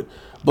into it.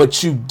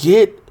 But you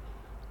get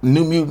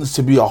New Mutants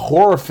to be a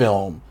horror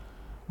film,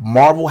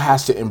 Marvel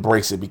has to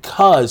embrace it,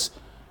 because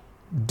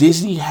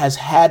Disney has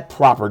had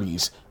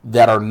properties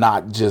that are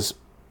not just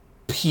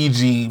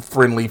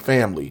PG-friendly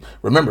family.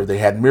 Remember, they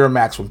had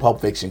Miramax when Pulp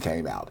Fiction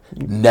came out.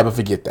 Never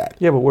forget that.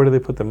 Yeah, but where do they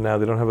put them now?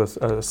 They don't have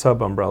a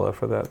sub-umbrella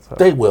for that. So.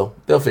 They will.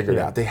 They'll figure it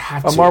out. They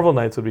have to. A Marvel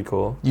Knights would be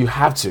cool. You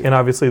have to. And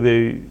obviously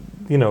they,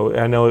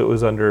 I know it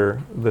was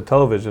under the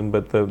television,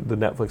 but the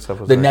Netflix stuff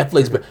was the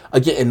Netflix. But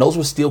again, and those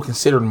were still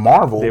considered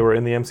Marvel. They were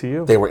in the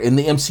MCU. They were in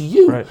the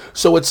MCU. Right.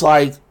 So it's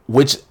like,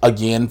 which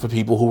again, for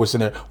people who were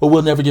sitting there, well,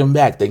 we'll never give them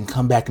back. They can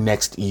come back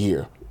next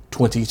year.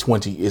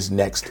 2020 is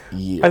next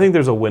year. I think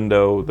there's a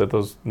window that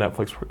those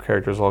Netflix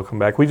characters all come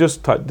back. We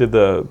just did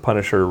the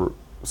Punisher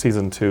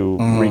season 2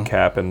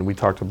 recap, and we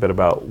talked a bit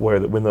about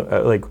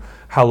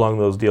how long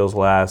those deals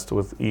last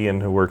with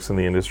Ian, who works in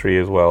the industry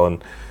as well,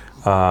 and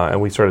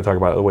we started talking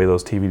about the way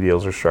those TV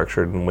deals are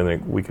structured and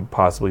when we could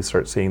possibly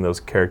start seeing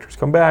those characters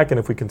come back, and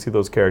if we can see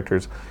those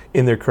characters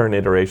in their current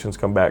iterations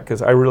come back,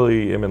 because I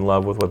really am in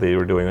love with what they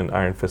were doing in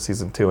Iron Fist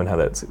season 2 and how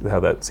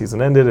that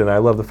season ended, and I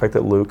love the fact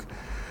that Luke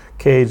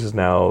Cage is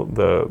now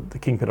the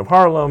Kingpin of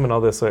Harlem and all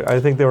this. I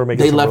think they were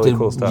making some really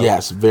cool stuff.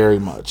 Yes, very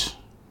much.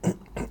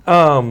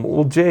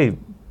 Well, Jay,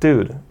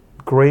 dude,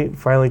 great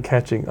finally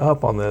catching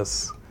up on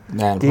this.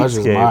 Man,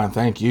 pleasure's mine.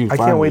 Thank you. I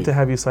can't wait to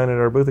have you sign at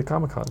our booth at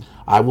Comic-Con.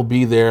 I will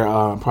be there.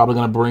 I'm probably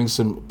going to bring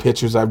some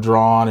pictures I've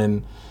drawn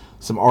and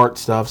some art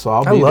stuff. So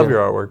I love your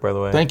artwork, by the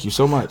way. Thank you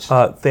so much.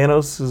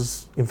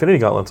 Thanos' Infinity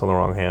Gauntlet's on the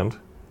wrong hand.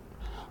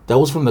 That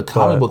was from the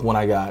comic book one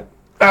I got.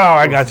 Oh,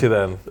 I got you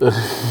then.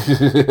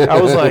 I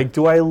was like,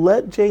 do I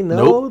let Jay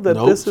know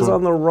this is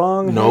on the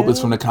wrong hand? Nope, it's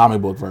from the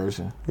comic book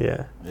version.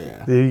 Yeah.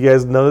 Did you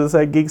guys notice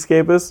that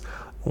Geekscape?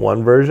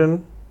 One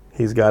version,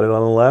 he's got it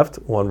on the left.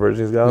 One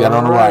version, he's got it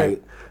on the right.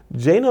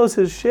 Jay knows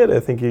his shit. I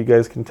think you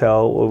guys can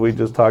tell. We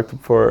just talked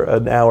for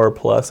an hour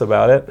plus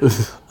about it.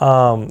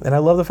 And I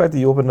love the fact that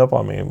you opened up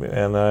on me.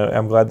 And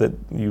I'm glad that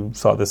you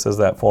saw this as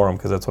that forum,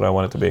 because that's what I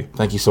want it to be.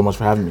 Thank you so much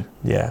for having me.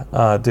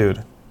 Yeah.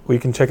 Dude, we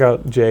can check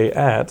out Jay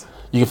at...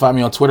 You can find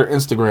me on Twitter,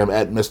 Instagram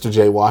at Mr.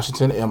 J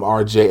Washington,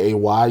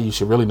 MRJAY. You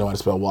should really know how to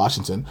spell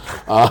Washington.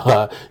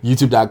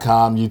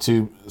 YouTube.com,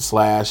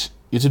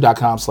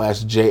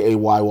 YouTube.com/JAY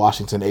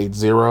Washington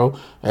 80.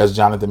 As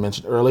Jonathan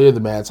mentioned earlier, the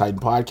Mad Titan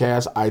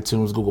Podcast,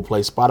 iTunes, Google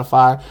Play,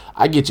 Spotify.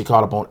 I get you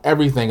caught up on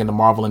everything in the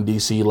Marvel and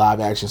DC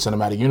live action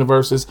cinematic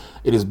universes.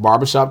 It is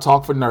barbershop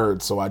talk for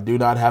nerds, so I do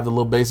not have the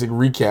little basic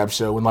recap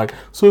show and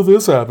so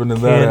this happened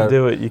and that happened. Can't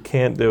do it. You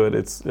can't do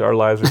it. Our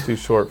lives are too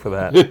short for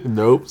that.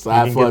 Nope. So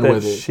I have fun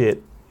with it.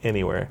 Shit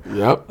anywhere.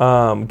 Yep.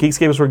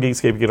 Geekscape is where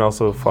Geekscape. You can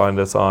also find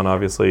us on,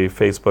 obviously,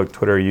 Facebook,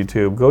 Twitter,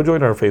 YouTube. Go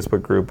join our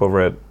Facebook group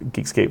over at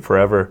Geekscape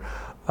Forever.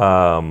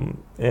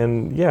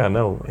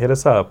 Hit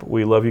us up.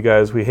 We love you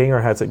guys. We hang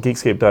our hats at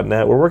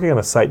Geekscape.net. We're working on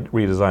a site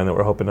redesign that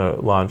we're hoping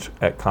to launch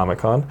at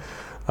Comic-Con.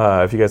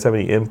 If you guys have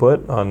any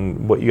input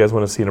on what you guys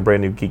want to see in a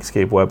brand new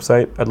Geekscape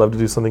website, I'd love to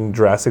do something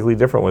drastically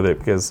different with it,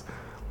 because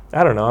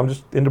I don't know, I'm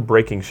just into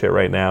breaking shit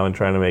right now and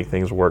trying to make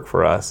things work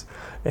for us.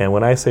 And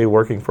when I say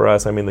working for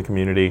us, I mean the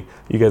community.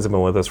 You guys have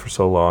been with us for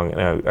so long,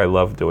 and I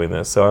love doing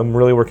this. So I'm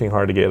really working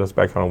hard to get us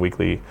back on a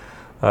weekly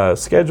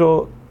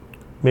schedule.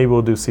 Maybe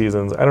we'll do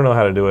seasons. I don't know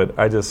how to do it.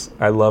 I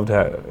loved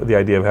the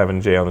idea of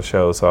having Jay on the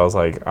show, so I was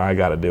like, I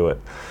got to do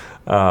it.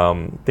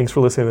 Thanks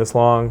for listening this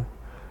long.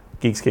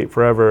 Geekscape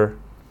Forever.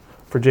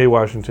 For Jay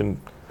Washington.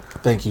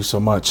 Thank you so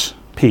much.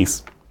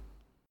 Peace.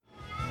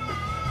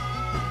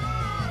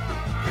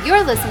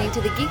 You're listening to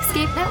the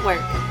Geekscape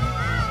Network.